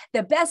 Alex.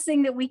 The best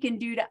thing that we can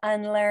do to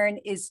unlearn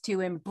is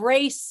to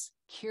embrace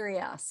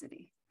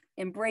curiosity.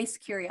 Embrace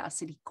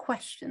curiosity,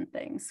 question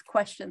things,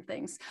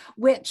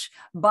 which,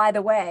 by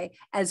the way,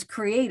 as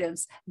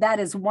creatives, that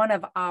is one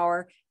of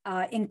our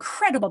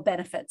incredible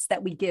benefits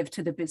that we give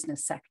to the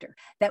business sector,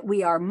 that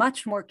we are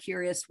much more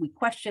curious, we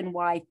question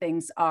why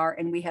things are,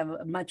 and we have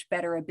a much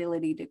better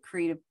ability to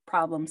create a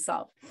problem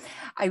solve.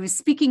 I was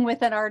speaking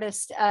with an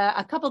artist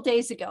a couple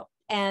days ago,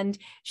 and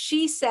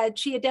she said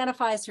she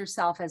identifies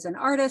herself as an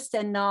artist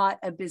and not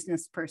a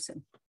business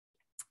person.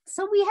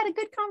 So we had a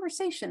good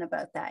conversation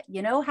about that.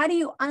 You know, how do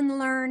you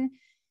unlearn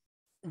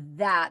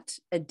that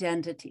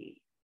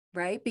identity?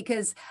 right?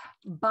 Because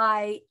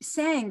by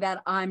saying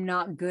that I'm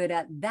not good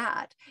at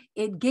that,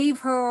 it gave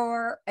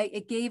her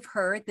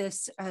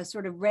this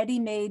sort of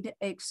ready-made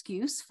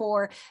excuse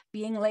for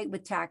being late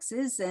with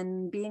taxes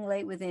and being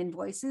late with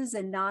invoices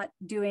and not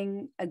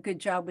doing a good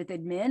job with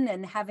admin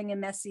and having a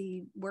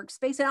messy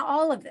workspace and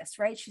all of this,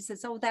 right? She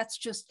says, oh,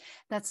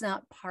 that's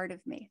not part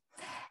of me.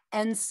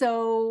 And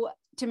so,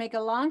 to make a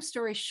long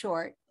story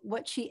short,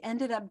 what she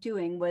ended up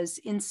doing was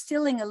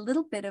instilling a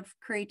little bit of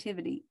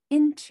creativity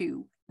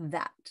into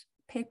that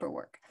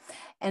paperwork.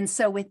 And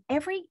so with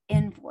every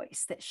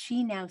invoice that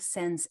she now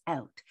sends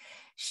out,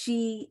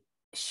 she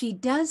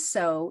does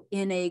so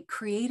in a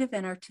creative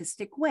and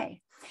artistic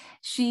way.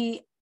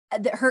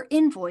 Her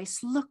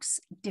invoice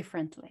looks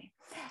differently.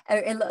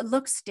 It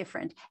looks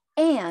different.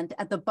 And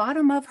at the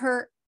bottom of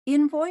her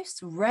invoice,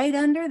 right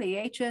under the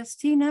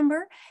HST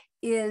number,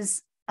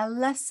 is a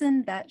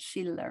lesson that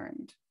she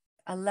learned,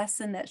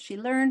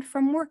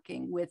 from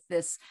working with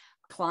this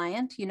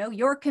client. You know,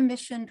 your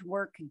commissioned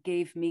work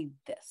gave me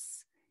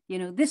this. You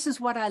know, this is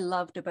what I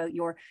loved about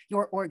your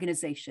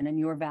organization and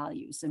your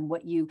values and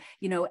what you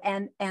know,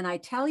 and I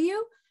tell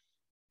you,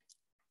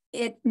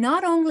 it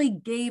not only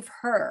gave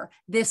her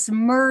this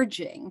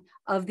merging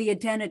of the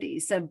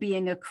identities of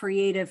being a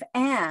creative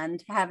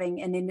and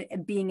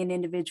being an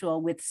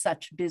individual with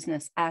such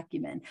business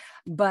acumen,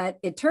 but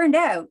it turned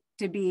out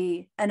to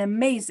be an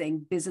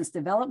amazing business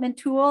development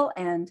tool.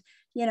 And,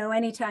 you know,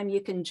 anytime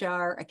you can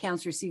jar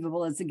accounts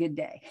receivable is a good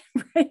day,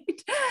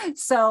 right?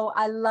 So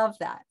I love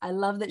that. I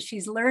love that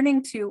she's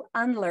learning to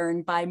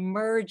unlearn by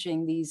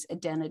merging these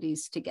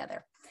identities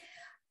together.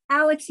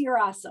 Alex, you're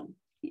awesome.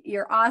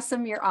 You're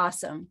awesome. You're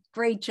awesome.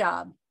 Great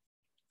job.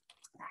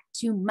 Back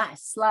to my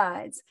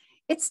slides.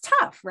 It's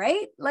tough,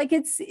 right? Like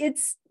it's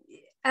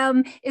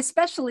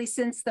especially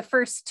since the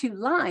first two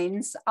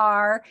lines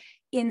are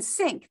in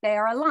sync. They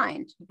are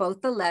aligned.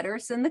 Both the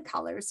letters and the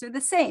colors are the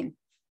same.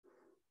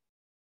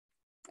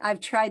 I've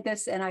tried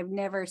this and I've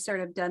never sort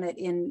of done it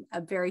in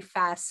a very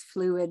fast,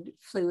 fluid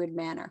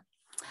manner.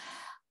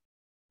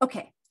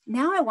 Okay.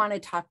 Now I want to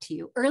talk to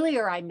you.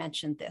 Earlier, I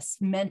mentioned this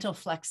mental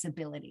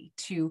flexibility,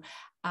 to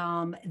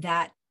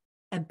that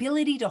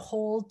ability to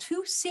hold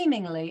two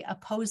seemingly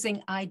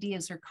opposing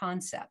ideas or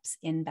concepts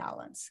in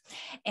balance.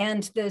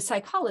 And the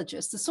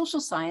psychologist, the social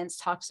science,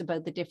 talks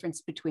about the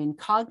difference between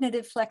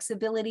cognitive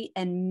flexibility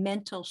and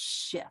mental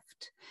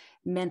shift.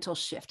 Mental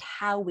shift,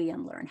 how we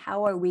unlearn,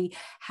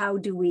 how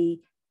do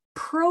we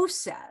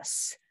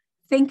process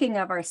thinking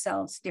of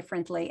ourselves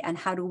differently, and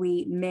how do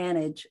we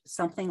manage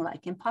something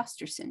like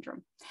imposter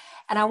syndrome?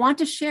 And I want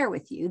to share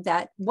with you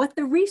that what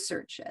the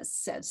research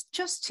says,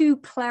 just to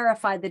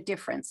clarify the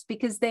difference,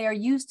 because they are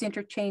used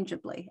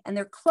interchangeably and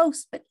they're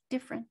close but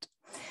different.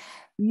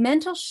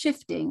 Mental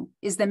shifting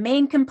is the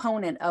main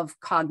component of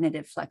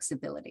cognitive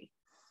flexibility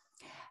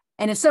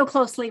and is so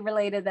closely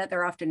related that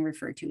they're often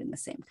referred to in the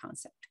same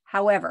concept.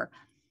 However,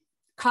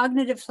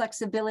 cognitive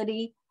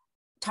flexibility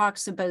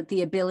talks about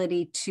the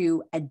ability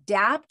to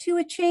adapt to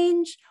a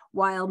change,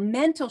 while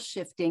mental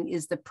shifting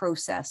is the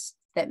process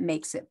that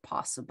makes it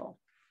possible.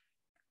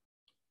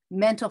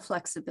 Mental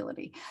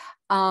flexibility.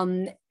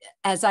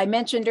 As I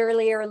mentioned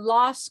earlier,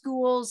 law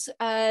schools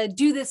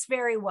do this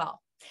very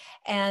well.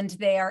 And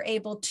they are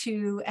able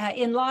to,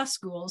 in law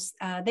schools,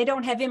 they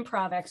don't have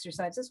improv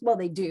exercises. Well,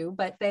 they do,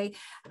 but they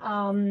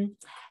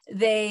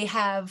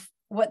have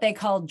what they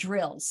call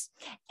drills.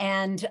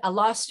 And a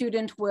law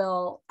student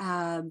will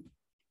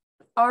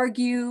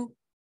argue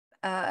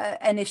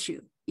an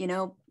issue, you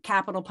know,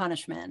 capital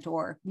punishment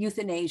or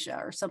euthanasia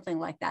or something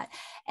like that.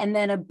 And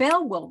then a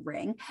bell will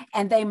ring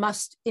and they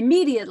must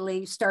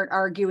immediately start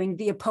arguing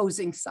the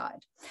opposing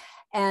side.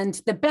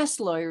 And the best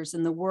lawyers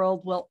in the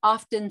world will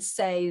often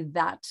say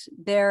that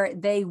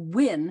they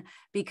win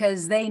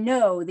because they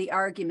know the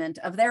argument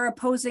of their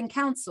opposing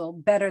counsel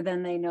better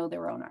than they know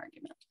their own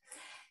argument.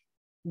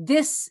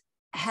 This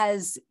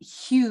has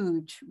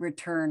huge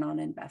return on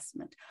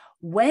investment.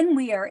 When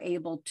we are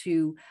able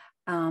to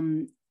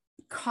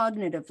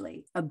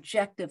cognitively,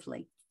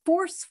 objectively,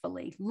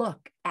 forcefully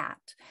look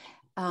at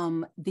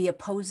the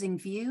opposing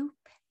view,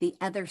 the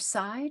other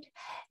side,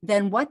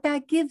 then what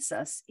that gives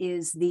us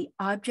is the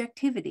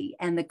objectivity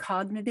and the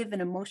cognitive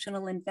and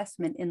emotional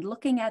investment in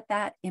looking at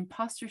that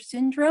imposter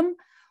syndrome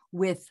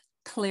with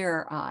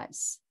clearer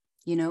eyes.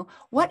 You know,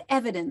 what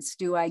evidence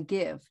do I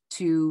give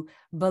to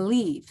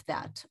believe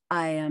that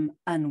I am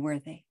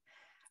unworthy,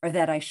 or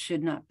that I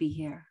should not be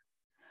here,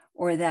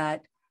 or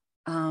that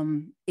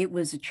it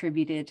was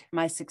attributed,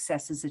 my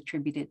success is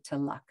attributed to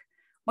luck?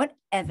 What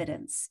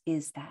evidence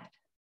is that?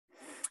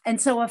 And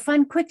so a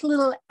fun, quick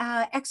little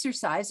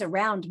exercise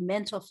around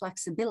mental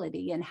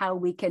flexibility and how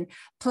we can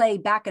play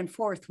back and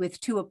forth with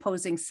two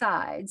opposing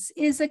sides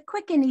is a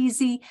quick and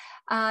easy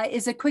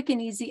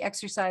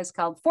exercise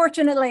called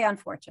Fortunately,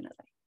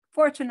 Unfortunately.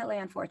 Fortunately,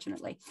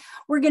 unfortunately.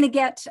 We're going to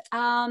get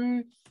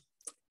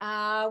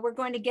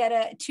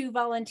two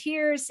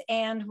volunteers,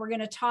 and we're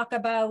going to talk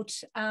about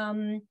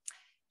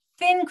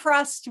thin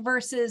crust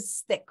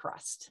versus thick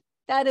crust.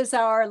 That is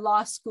our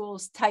law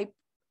school's type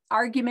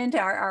argument,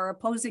 our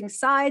opposing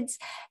sides.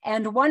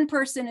 And one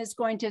person is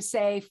going to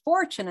say,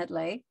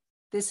 fortunately,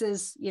 this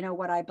is,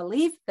 what I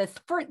believe. The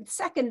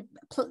second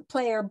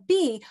player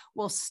B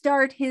will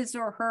start his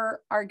or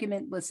her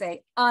argument with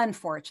say,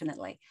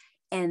 unfortunately.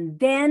 And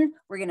then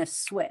we're going to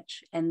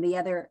switch. And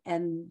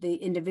the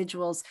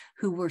individuals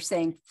who were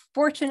saying,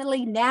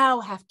 fortunately, now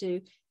have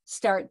to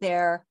start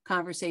their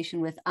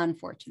conversation with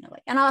unfortunately.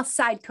 And I'll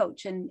side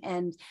coach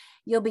and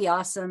you'll be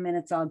awesome and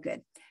it's all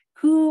good.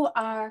 Who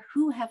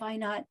have I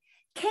not?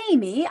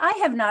 Kami, I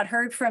have not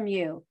heard from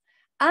you.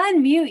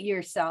 Unmute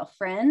yourself,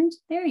 friend.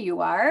 There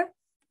you are.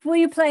 Will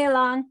you play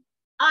along?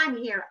 I'm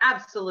here.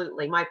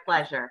 Absolutely. My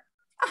pleasure.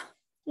 Oh,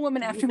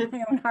 woman after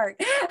my own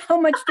heart. How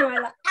much do I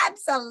love?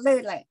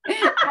 Absolutely.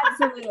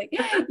 Absolutely.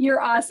 You're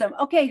awesome.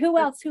 Okay. Who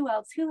else? Who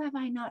have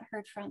I not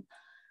heard from?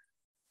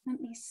 Let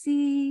me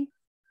see.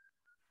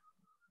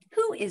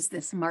 Who is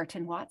this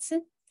Martin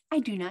Watson? I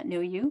do not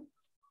know you.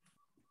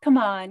 Come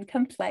on,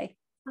 come play.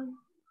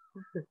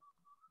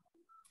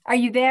 Are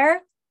you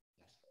there?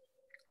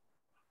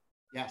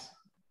 Yes.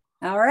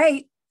 All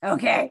right.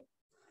 Okay.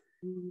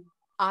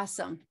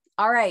 Awesome.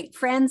 All right,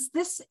 friends,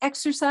 this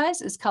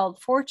exercise is called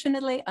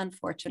Fortunately,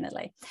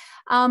 Unfortunately.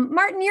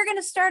 Martin, you're going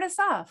to start us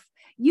off.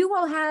 You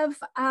will have,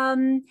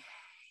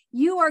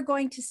 you are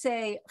going to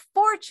say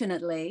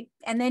fortunately,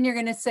 and then you're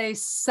going to say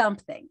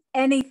something,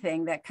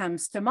 anything that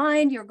comes to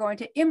mind. You're going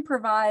to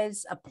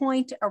improvise a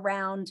point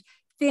around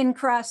thin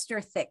crust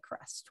or thick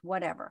crust,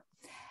 whatever.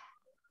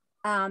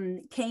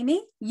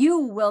 Kami, you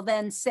will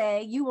then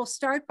say, you will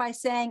start by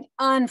saying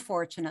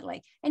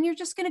unfortunately, and you're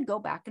just going to go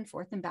back and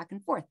forth and back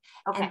and forth.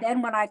 Okay. And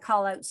then when I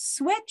call out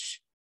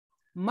switch,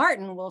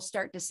 Martin will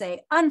start to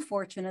say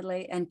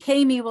unfortunately, and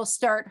Kami will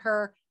start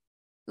her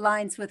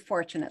lines with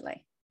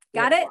fortunately.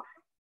 Got it?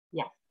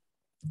 Yeah.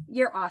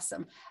 You're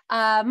awesome.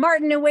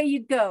 Martin, away you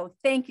go.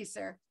 Thank you,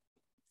 sir.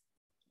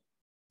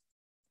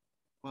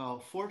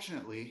 Well,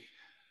 fortunately,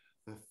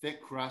 the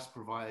thick crust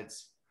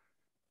provides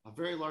a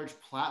very large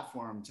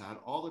platform to add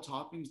all the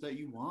toppings that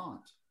you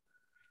want.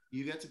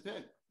 You get to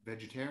pick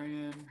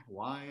vegetarian,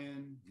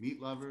 Hawaiian,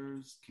 meat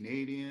lovers,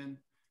 Canadian,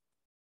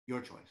 your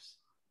choice.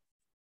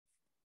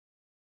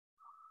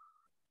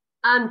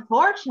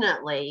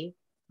 Unfortunately,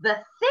 the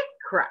thick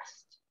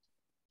crust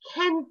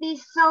can be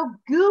so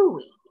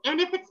gooey.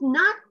 And if it's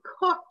not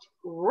cooked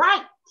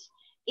right,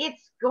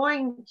 it's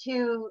going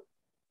to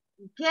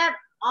get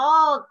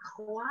all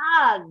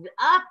clogged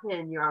up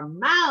in your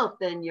mouth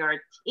and your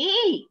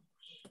teeth.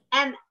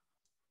 And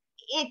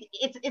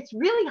it's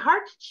really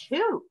hard to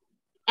chew.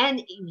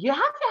 And you have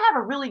to have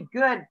a really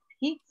good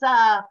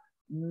pizza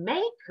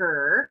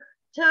maker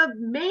to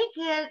make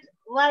it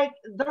like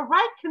the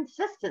right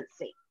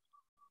consistency.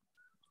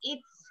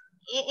 It's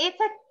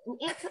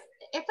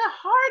a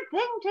hard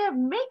thing to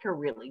make a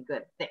really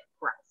good thick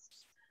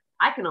crust.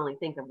 I can only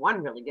think of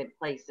one really good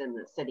place in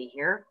the city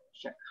here,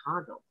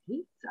 Chicago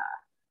Pizza.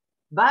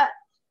 But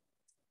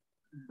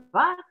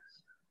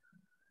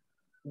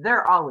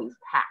they're always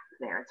packed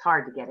there. It's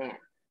hard to get in.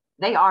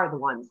 They are the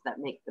ones that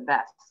make the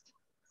best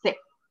thick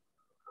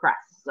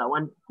crust. So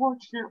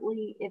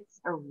unfortunately, it's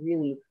a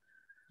really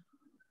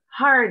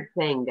hard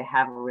thing to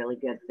have a really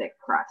good thick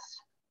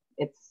crust.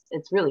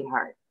 It's really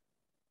hard.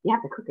 You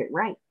have to cook it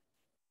right.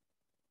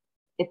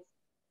 It's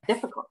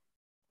difficult.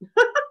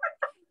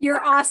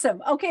 You're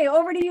awesome. Okay,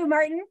 over to you,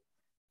 Martin.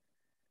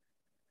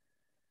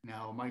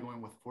 Now, am I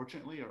going with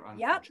fortunately or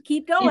unfortunately? Yep,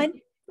 keep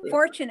going.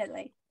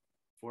 Fortunately.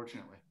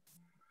 Fortunately.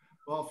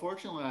 Well,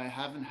 fortunately, I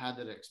haven't had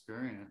that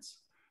experience.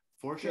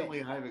 Fortunately,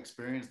 good. I've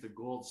experienced the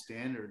gold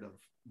standard of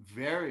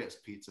various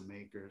pizza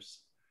makers.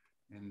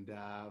 And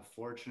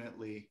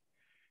fortunately,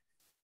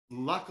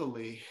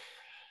 luckily,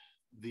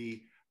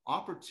 the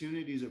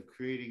opportunities of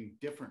creating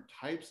different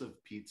types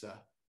of pizza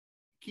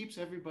keeps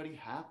everybody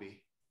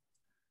happy.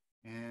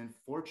 And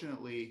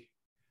fortunately,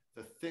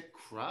 the thick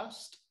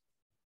crust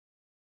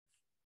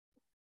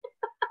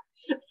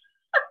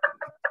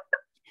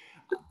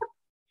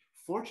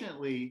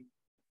fortunately,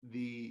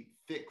 the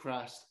thick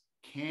crust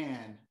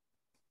can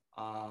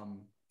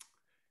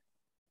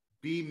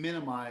be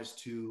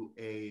minimized to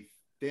a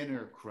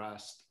thinner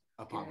crust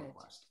upon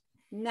request.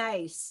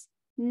 Nice,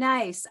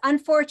 nice.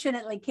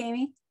 Unfortunately,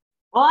 Kami.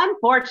 Well,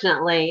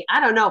 unfortunately,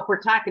 I don't know if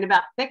we're talking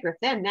about thick or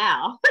thin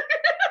now.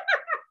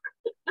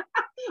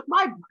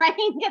 My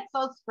brain gets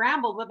so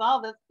scrambled with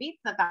all this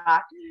pizza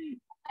talk,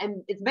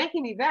 and it's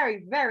making me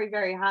very, very,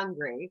 very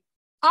hungry.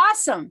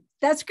 Awesome.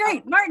 That's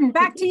great. Martin,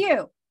 back to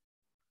you.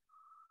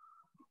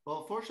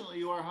 Well, fortunately,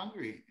 you are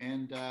hungry,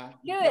 and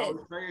good.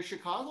 Where your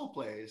Chicago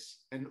place.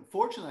 And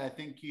fortunately, I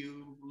think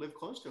you live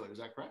close to it. Is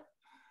that correct?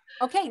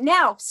 Okay,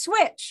 now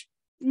switch.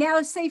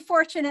 Now say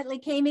fortunately,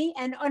 Kami,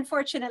 and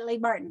unfortunately,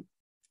 Martin.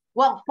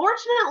 Well,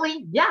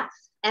 fortunately, yes.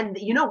 And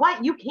you know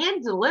what? You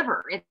can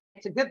deliver.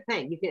 It's a good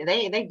thing.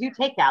 They do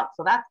takeout,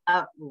 so that's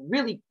a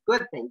really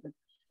good thing.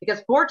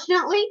 Because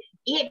fortunately,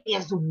 it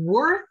is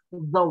worth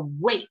the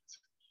wait.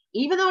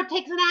 Even though it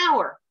takes an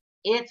hour,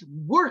 it's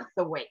worth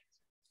the wait.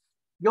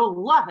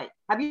 You'll love it.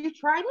 Have you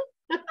tried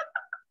it?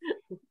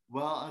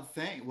 Well,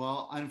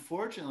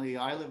 unfortunately,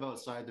 I live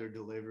outside their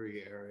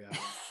delivery area.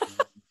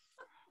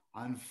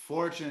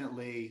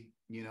 Unfortunately,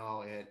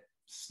 it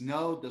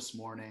snowed this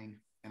morning,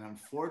 and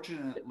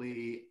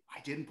unfortunately, I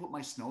didn't put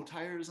my snow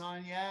tires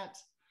on yet.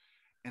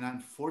 And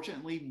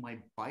unfortunately, my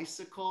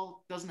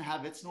bicycle doesn't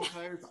have its snow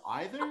tires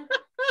either.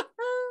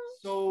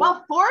 So,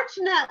 well,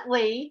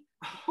 fortunately,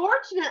 I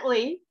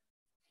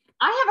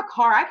have a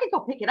car. I could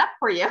go pick it up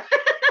for you.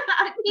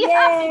 I'd be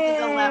happy to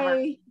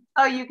deliver.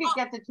 So you could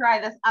get to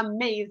try this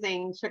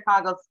amazing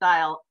Chicago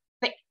style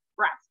thick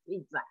crust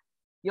pizza.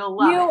 You'll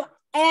love it.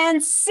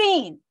 And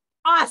scene.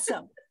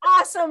 Awesome.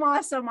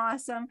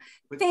 Awesome.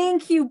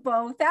 Thank you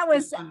both. That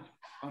was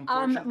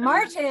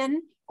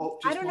Martin.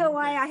 I don't know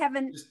why I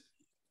haven't.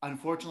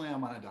 Unfortunately,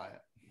 I'm on a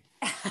diet.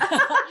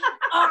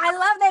 I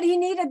love that he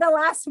needed the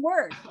last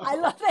word. I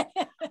love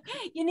that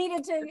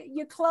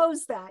you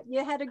closed that.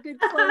 You had a good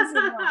closing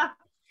line.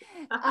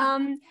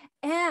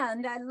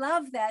 And I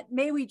love that.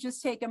 May we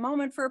just take a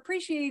moment for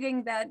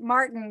appreciating that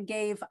Martin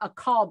gave a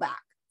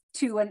callback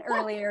to an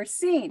earlier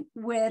scene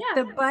with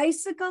the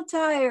bicycle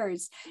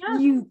tires.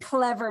 You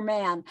clever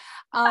man.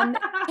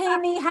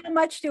 Amy, how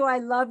much do I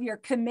love your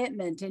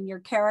commitment and your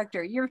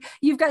character.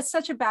 You've got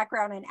such a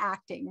background in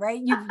acting,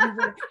 right? You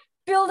were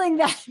building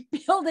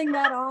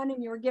that on,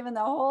 and you were given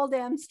the whole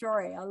damn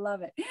story. I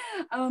love it.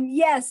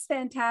 Yes,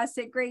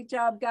 fantastic. Great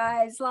job,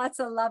 guys. Lots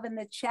of love in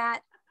the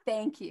chat.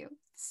 Thank you.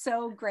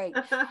 So great.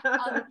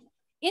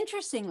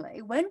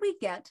 Interestingly, when we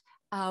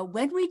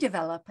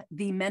develop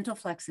the mental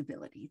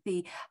flexibility,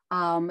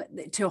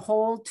 to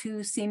hold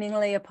two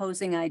seemingly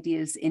opposing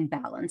ideas in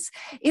balance,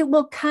 it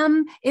will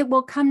come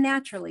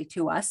naturally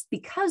to us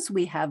because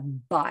we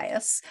have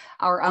bias,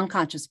 our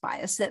unconscious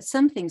bias, that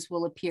some things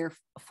will appear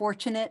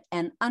fortunate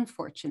and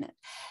unfortunate.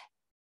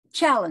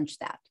 Challenge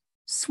that,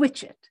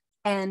 switch it,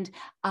 and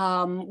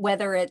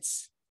whether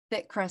it's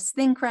thick crust,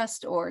 thin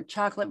crust, or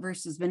chocolate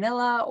versus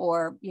vanilla,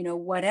 or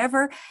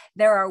whatever,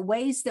 there are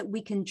ways that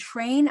we can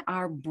train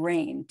our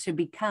brain to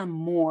become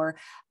more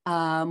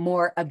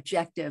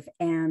objective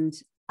and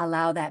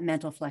allow that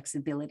mental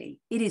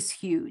flexibility. It is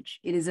huge.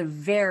 It is a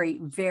very,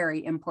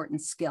 very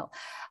important skill.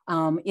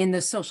 In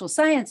the social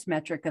science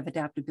metric of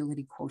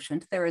adaptability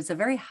quotient, there is a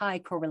very high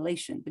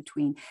correlation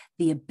between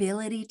the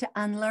ability to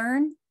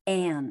unlearn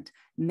and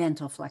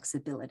mental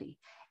flexibility.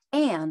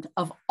 And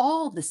of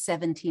all the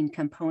 17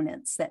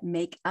 components that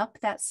make up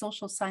that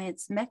social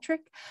science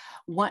metric,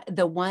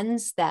 the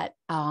ones that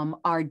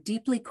are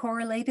deeply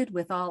correlated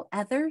with all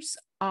others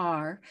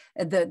are,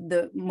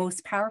 the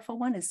most powerful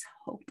one is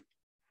hope.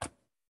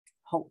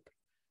 Hope.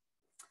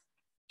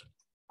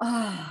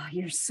 Oh,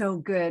 you're so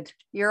good.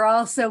 You're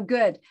all so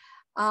good.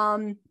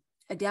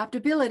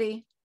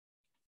 Adaptability,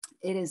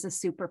 it is a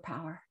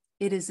superpower.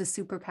 It is a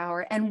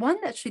superpower, and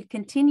one that should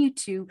continue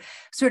to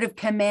sort of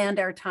command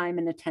our time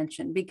and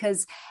attention,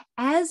 because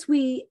as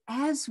we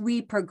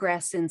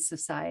progress in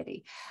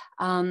society,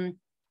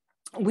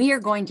 we are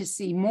going to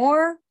see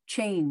more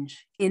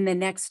change in the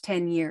next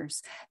 10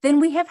 years than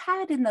we have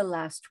had in the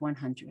last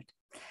 100.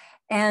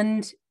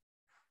 And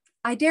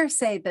I dare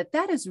say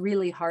that is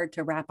really hard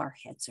to wrap our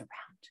heads around.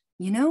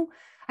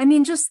 I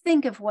mean, just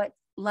think of what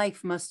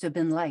life must have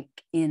been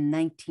like in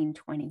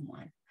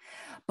 1921.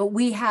 But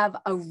we have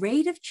a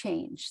rate of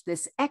change,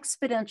 this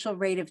exponential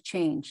rate of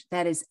change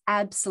that is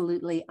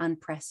absolutely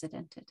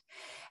unprecedented.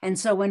 And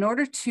so in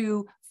order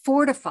to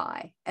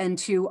fortify and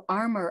to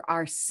armor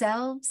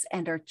ourselves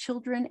and our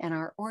children and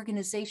our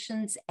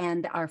organizations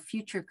and our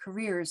future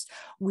careers,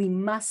 we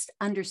must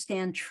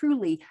understand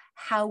truly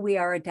how we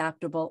are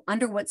adaptable,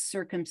 under what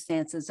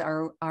circumstances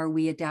are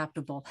we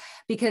adaptable.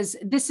 Because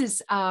this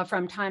is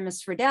from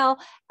Thomas Friedel,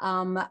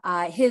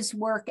 his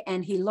work,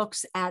 and he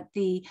looks at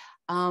the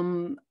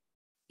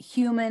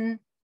human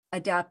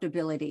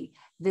adaptability.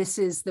 This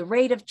is the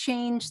rate of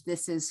change.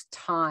 This is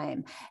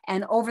time.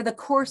 And over the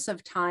course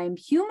of time,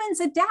 humans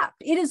adapt.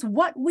 It is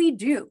what we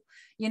do.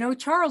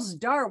 Charles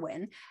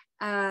Darwin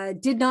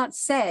did not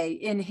say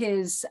in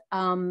his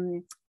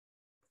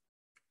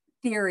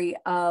theory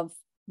of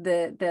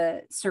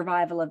the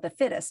survival of the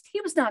fittest, he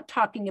was not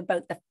talking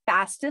about the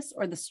fastest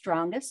or the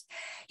strongest.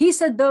 He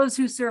said those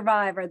who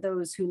survive are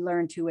those who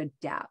learn to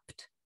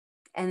adapt.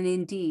 And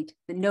indeed,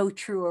 no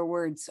truer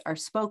words are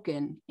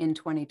spoken in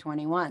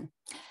 2021.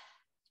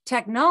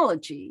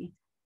 Technology,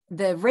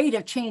 the rate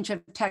of change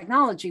of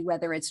technology,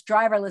 whether it's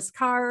driverless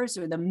cars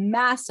or the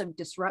massive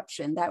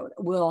disruption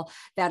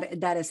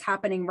that is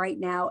happening right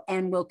now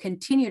and will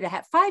continue to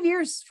have 5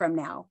 years from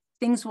now,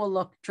 things will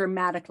look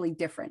dramatically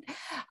different.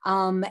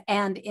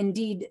 And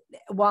indeed,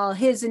 while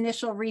his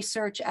initial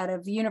research out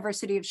of the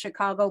University of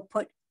Chicago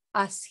put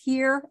us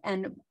here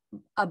and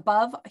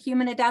above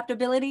human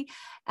adaptability,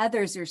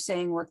 others are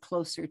saying we're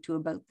closer to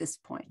about this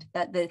point,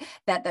 that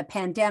the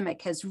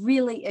pandemic has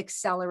really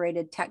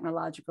accelerated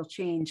technological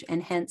change,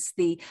 and hence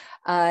the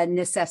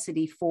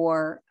necessity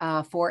for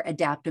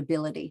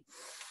adaptability.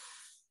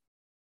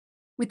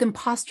 With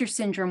imposter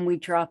syndrome, we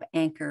drop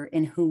anchor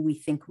in who we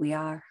think we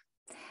are.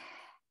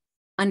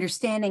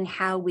 Understanding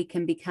how we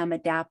can become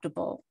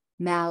adaptable,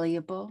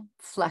 malleable,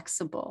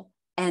 flexible,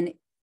 and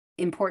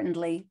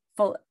importantly,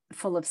 full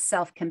of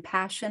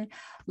self-compassion.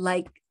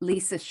 Like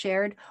Lisa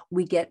shared,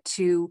 we get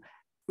to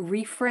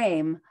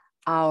reframe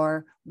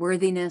our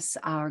worthiness,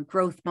 our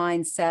growth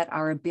mindset,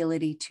 our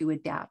ability to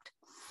adapt.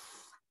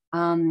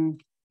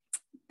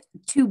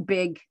 Two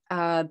big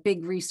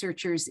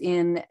researchers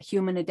in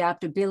human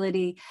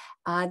adaptability,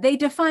 they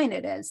define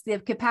it as the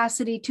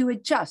capacity to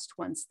adjust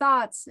one's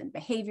thoughts and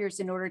behaviors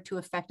in order to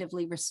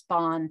effectively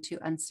respond to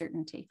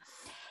uncertainty.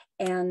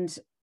 And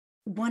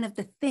one of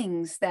the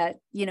things that,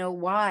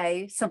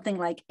 why something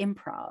like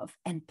improv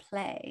and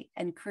play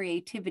and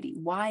creativity,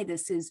 why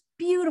this is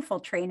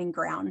beautiful training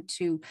ground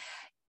to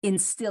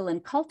instill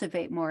and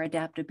cultivate more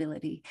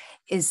adaptability,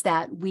 is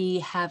that we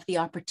have the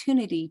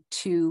opportunity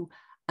to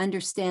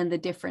understand the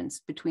difference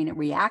between a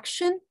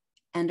reaction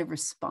and a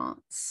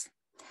response.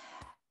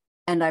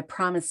 And I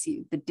promise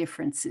you, the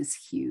difference is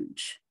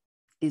huge,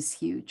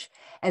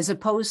 as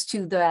opposed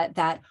to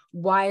that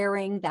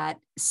wiring, that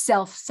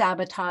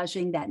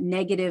self-sabotaging, that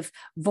negative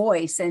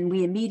voice. And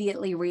we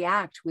immediately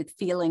react with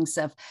feelings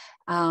of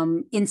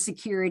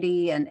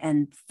insecurity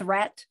and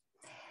threat.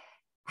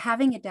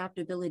 Having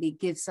adaptability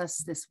gives us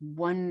this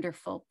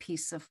wonderful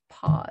piece of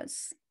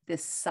pause,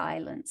 this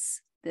silence,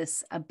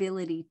 this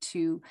ability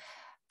to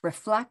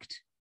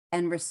reflect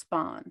and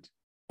respond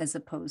as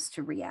opposed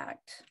to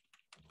react.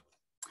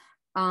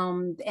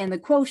 And the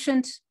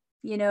quotient,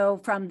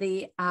 from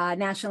the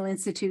National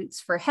Institutes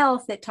for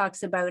Health, it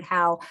talks about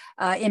how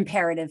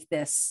imperative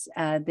this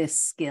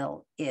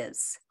skill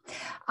is.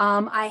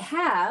 I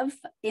have,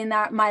 in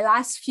my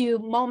last few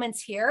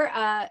moments here,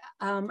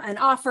 an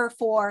offer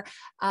for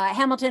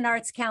Hamilton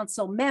Arts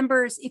Council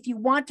members. If you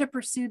want to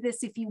pursue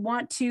this, if you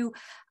want to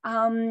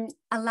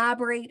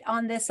elaborate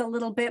on this a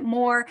little bit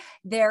more,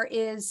 there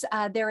is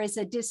a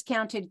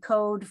discounted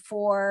code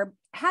for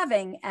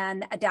having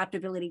an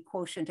adaptability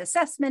quotient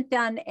assessment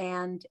done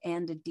and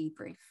a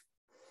debrief.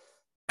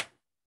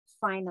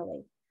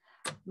 Finally,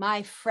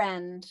 my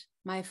friend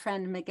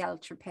Miguel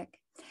Trepic.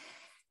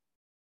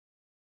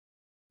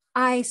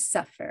 I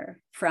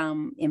suffer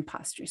from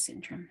imposter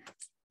syndrome,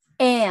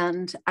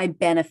 and I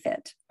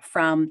benefit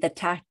from the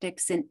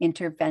tactics and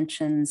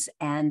interventions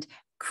and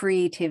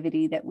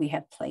creativity that we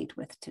have played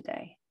with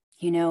today,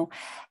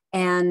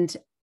 and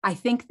I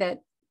think that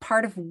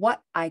part of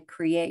what I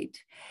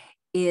create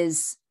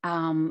is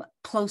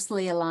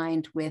closely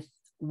aligned with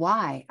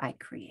why I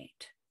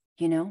create.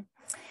 When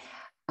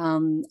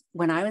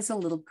I was a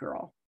little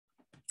girl,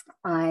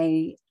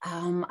 I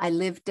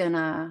lived in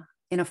a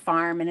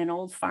farm, in an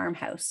old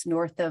farmhouse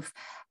north of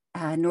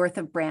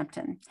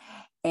Brampton,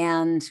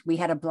 and we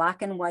had a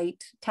black and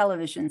white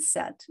television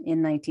set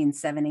in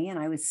 1970, and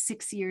I was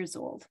 6 years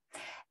old.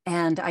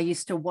 And I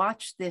used to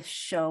watch this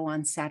show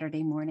on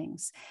Saturday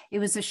mornings. It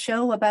was a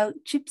show about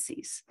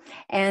gypsies.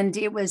 And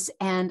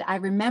I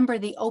remember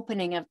the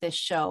opening of this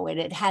show, and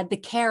it had the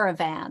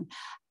caravan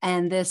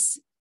and this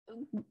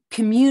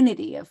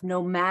community of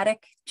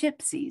nomadic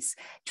gypsies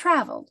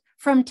traveled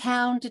from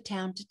town to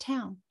town to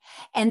town.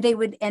 And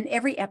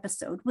every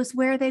episode was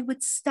where they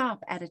would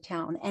stop at a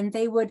town, and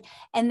they would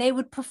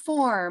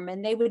perform,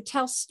 and they would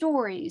tell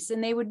stories,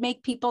 and they would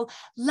make people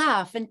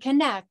laugh and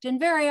connect. And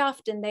very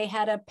often they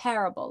had a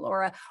parable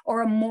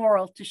or a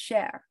moral to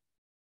share.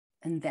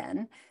 And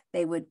then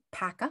they would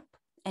pack up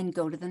and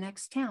go to the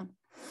next town.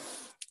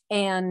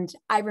 And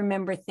I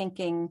remember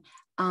thinking,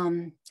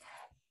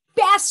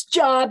 best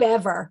job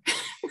ever.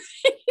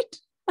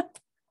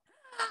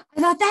 I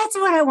thought, that's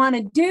what I want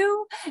to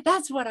do.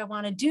 That's what I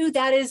want to do.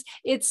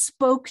 It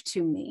spoke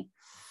to me.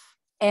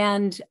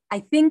 And I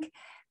think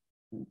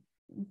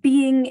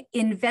being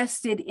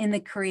invested in the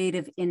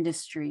creative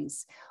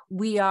industries,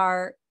 we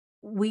are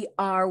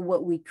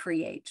what we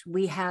create.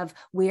 We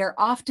are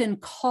often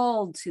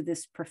called to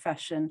this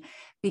profession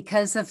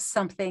because of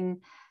something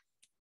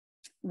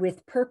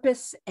with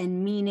purpose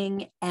and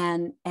meaning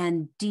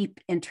and deep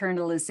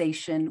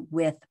internalization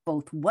with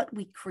both what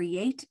we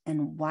create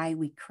and why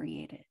we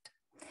create it.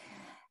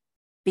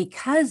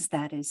 Because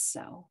that is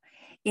so,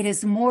 it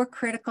is more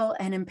critical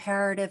and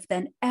imperative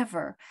than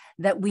ever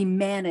that we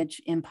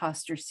manage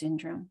imposter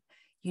syndrome,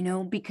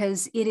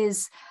 because it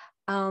is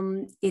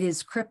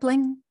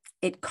crippling.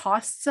 It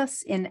costs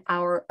us in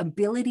our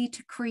ability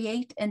to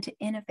create and to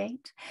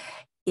innovate.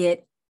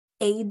 It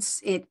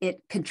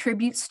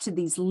contributes to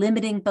these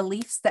limiting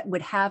beliefs that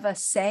would have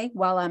us say,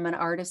 well, I'm an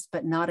artist,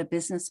 but not a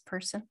business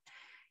person.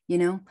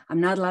 I'm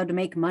not allowed to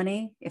make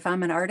money if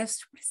I'm an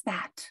artist. What is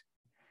that?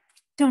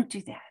 Don't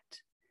do that.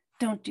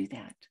 Don't do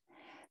that.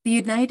 The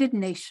United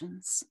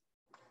Nations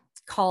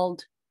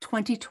called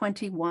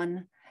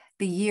 2021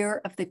 the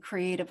year of the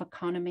creative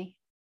economy,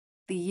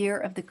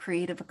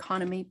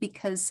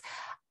 because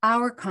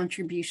our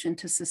contribution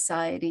to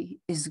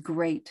society is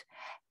great.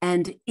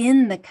 And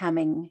in the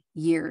coming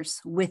years,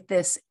 with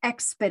this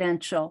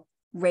exponential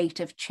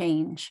rate of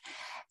change,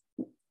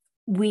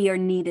 we are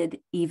needed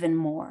even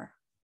more.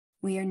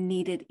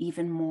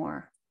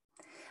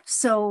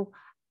 So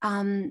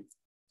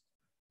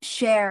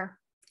share,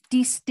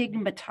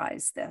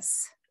 destigmatize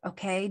this.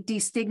 okay?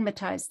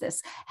 Destigmatize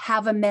this,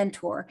 have a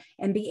mentor,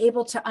 and be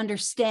able to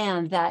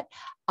understand that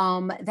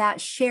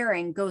that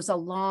sharing goes a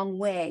long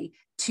way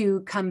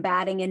to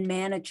combating and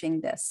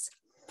managing this.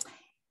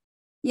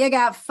 You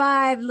got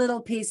 5 little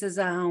pieces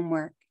of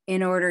homework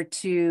in order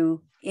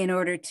to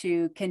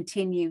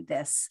continue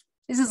this.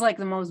 This is like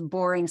the most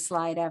boring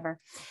slide ever.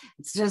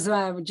 It's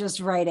just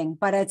writing,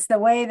 but it's the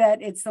way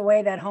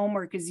that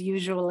homework is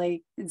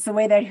usually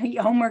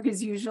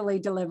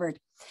delivered.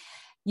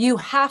 You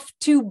have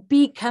to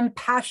be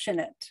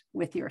compassionate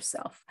with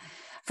yourself.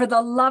 For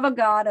the love of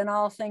God and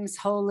all things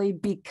holy,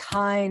 be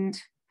kind.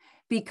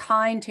 Be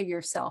kind to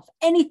yourself.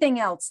 Anything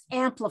else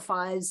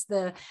amplifies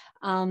the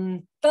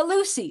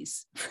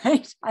Lucy's,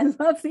 right? I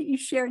love that you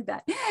shared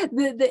that.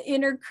 The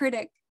inner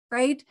critic,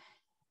 right?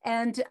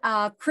 And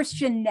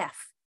Christian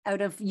Neff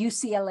out of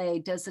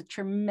UCLA does a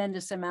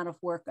tremendous amount of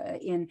work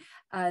in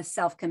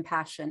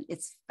self-compassion.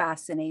 It's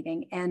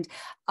fascinating. And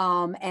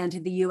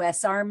the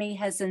US Army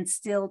has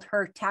instilled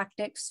her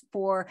tactics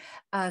for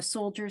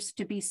soldiers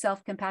to be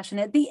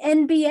self-compassionate. The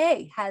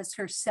NBA has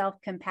her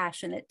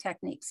self-compassionate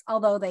techniques,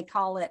 although they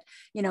call it,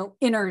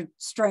 inner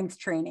strength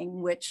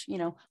training, which,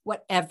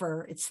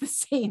 whatever, it's the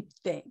same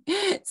thing.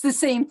 It's the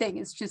same thing.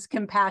 It's just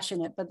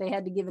compassionate, but they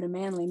had to give it a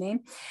manly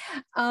name.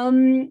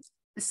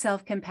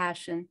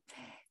 Self-compassion.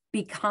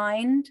 Be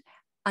kind,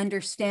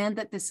 understand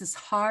that this is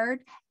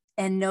hard,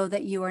 and know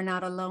that you are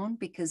not alone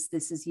because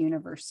this is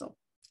universal.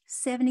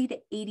 70 to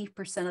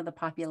 80% of the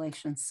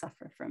population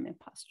suffer from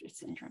imposter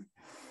syndrome.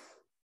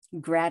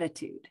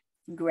 Gratitude.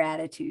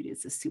 Gratitude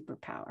is a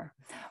superpower.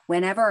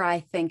 Whenever I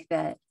think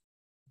that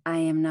I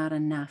am not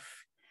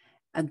enough,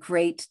 a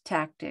great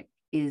tactic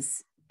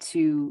is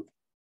to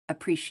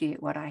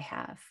appreciate what I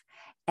have.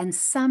 And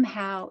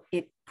somehow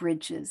it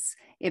bridges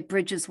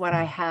what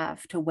I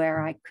have to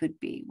where I could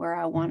be, where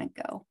I want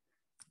to go.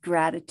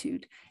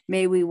 Gratitude.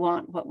 May we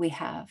want what we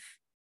have.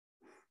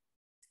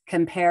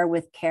 Compare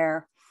with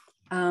care.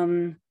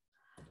 The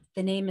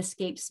name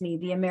escapes me.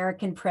 The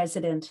American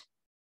president,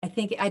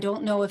 I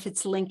don't know if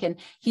it's Lincoln.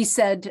 He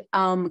said,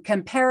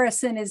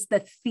 comparison is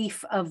the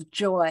thief of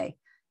joy.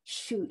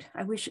 Shoot,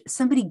 I wish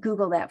somebody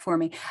Google that for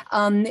me.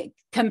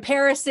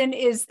 Comparison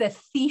is the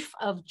thief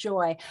of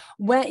joy.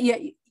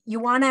 When you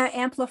want to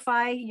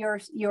amplify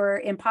your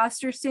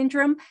imposter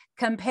syndrome,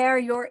 compare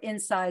your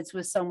insides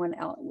with someone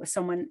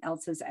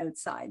else's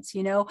outsides.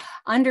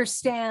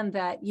 Understand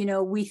that,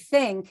 we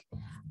think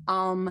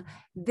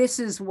this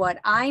is what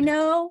I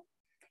know,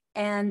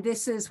 and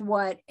this is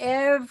what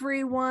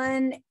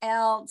everyone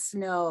else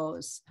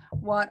knows.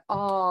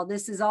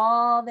 This is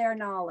all their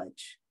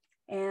knowledge.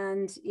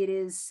 And it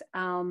is,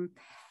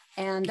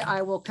 and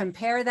I will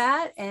compare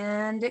that,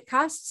 and it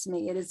costs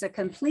me. It is a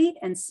complete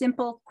and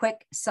simple,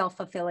 quick,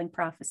 self-fulfilling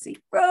prophecy.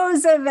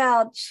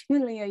 Roosevelt,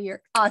 Julia,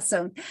 you're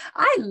awesome.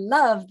 I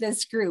love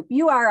this group.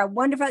 You are a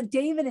wonderful,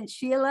 David and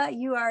Sheila,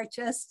 you are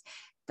just,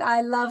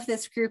 I love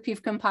this group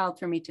you've compiled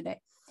for me today.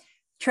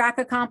 Track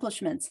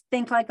accomplishments,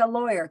 think like a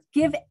lawyer,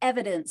 give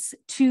evidence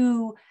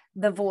to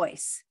the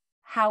voice.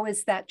 How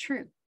is that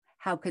true?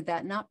 How could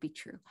that not be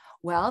true?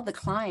 Well, the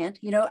client,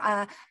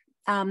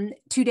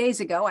 2 days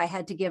ago, I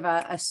had to give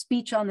a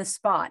speech on the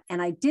spot, and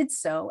I did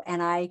so,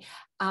 and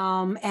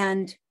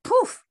and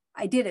poof,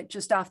 I did it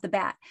just off the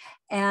bat.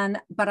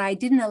 But I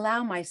didn't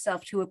allow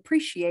myself to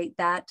appreciate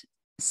that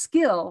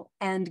skill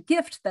and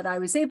gift that I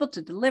was able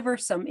to deliver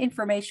some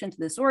information to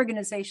this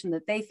organization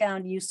that they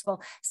found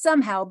useful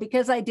somehow.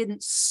 Because I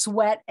didn't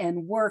sweat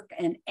and work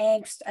and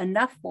angst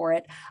enough for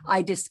it,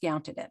 I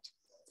discounted it.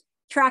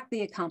 Track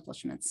the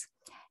accomplishments.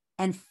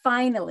 And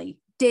finally,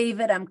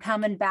 David, I'm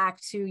coming back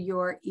to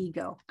your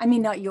ego. I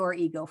mean, not your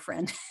ego,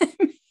 friend.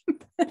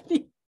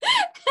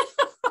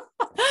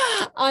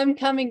 I'm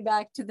coming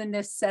back to the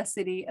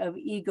necessity of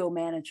ego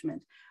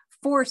management,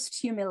 forced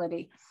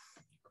humility.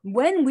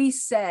 When we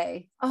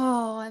say,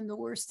 oh, I'm the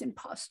worst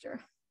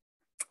imposter.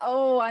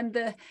 Oh, I'm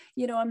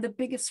the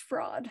biggest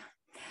fraud.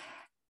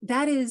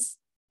 That is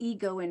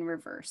ego in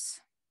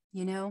reverse.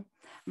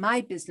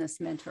 My business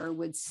mentor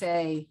would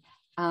say,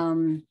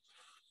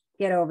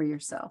 get over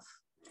yourself.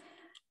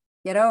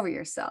 Get over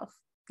yourself.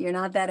 You're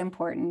not that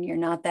important. You're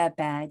not that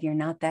bad. You're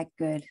not that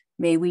good.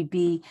 May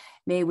we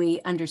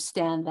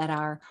understand that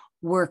our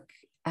work,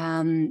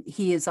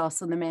 he is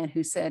also the man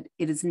who said,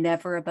 it is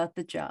never about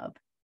the job.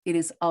 It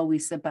is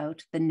always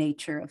about the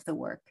nature of the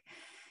work.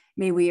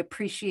 May we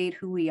appreciate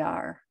who we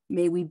are.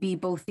 May we be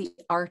both the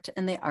art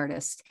and the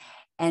artist.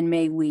 And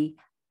may we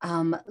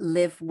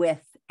live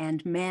with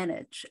and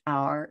manage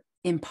our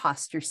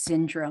imposter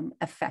syndrome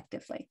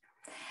effectively.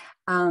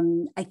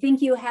 I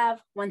think you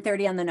have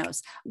 1:30 on the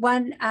nose.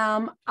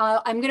 I'm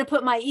going to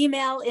put my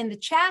email in the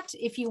chat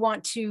if you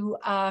want to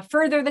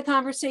further the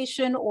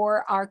conversation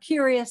or are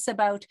curious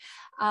about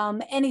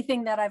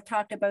anything that I've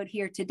talked about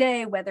here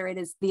today, whether it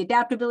is the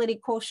adaptability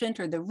quotient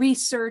or the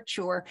research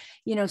or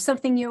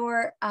something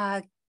you're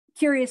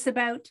curious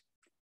about,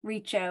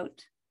 reach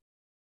out.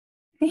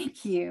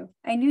 Thank you.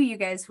 I knew you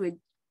guys would.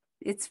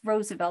 It's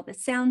Roosevelt. It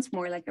sounds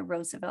more like a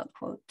Roosevelt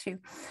quote too.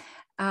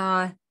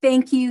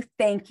 Thank you,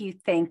 thank you,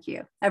 thank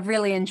you. I've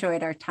really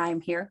enjoyed our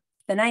time here.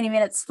 The 90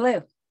 minutes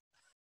flew.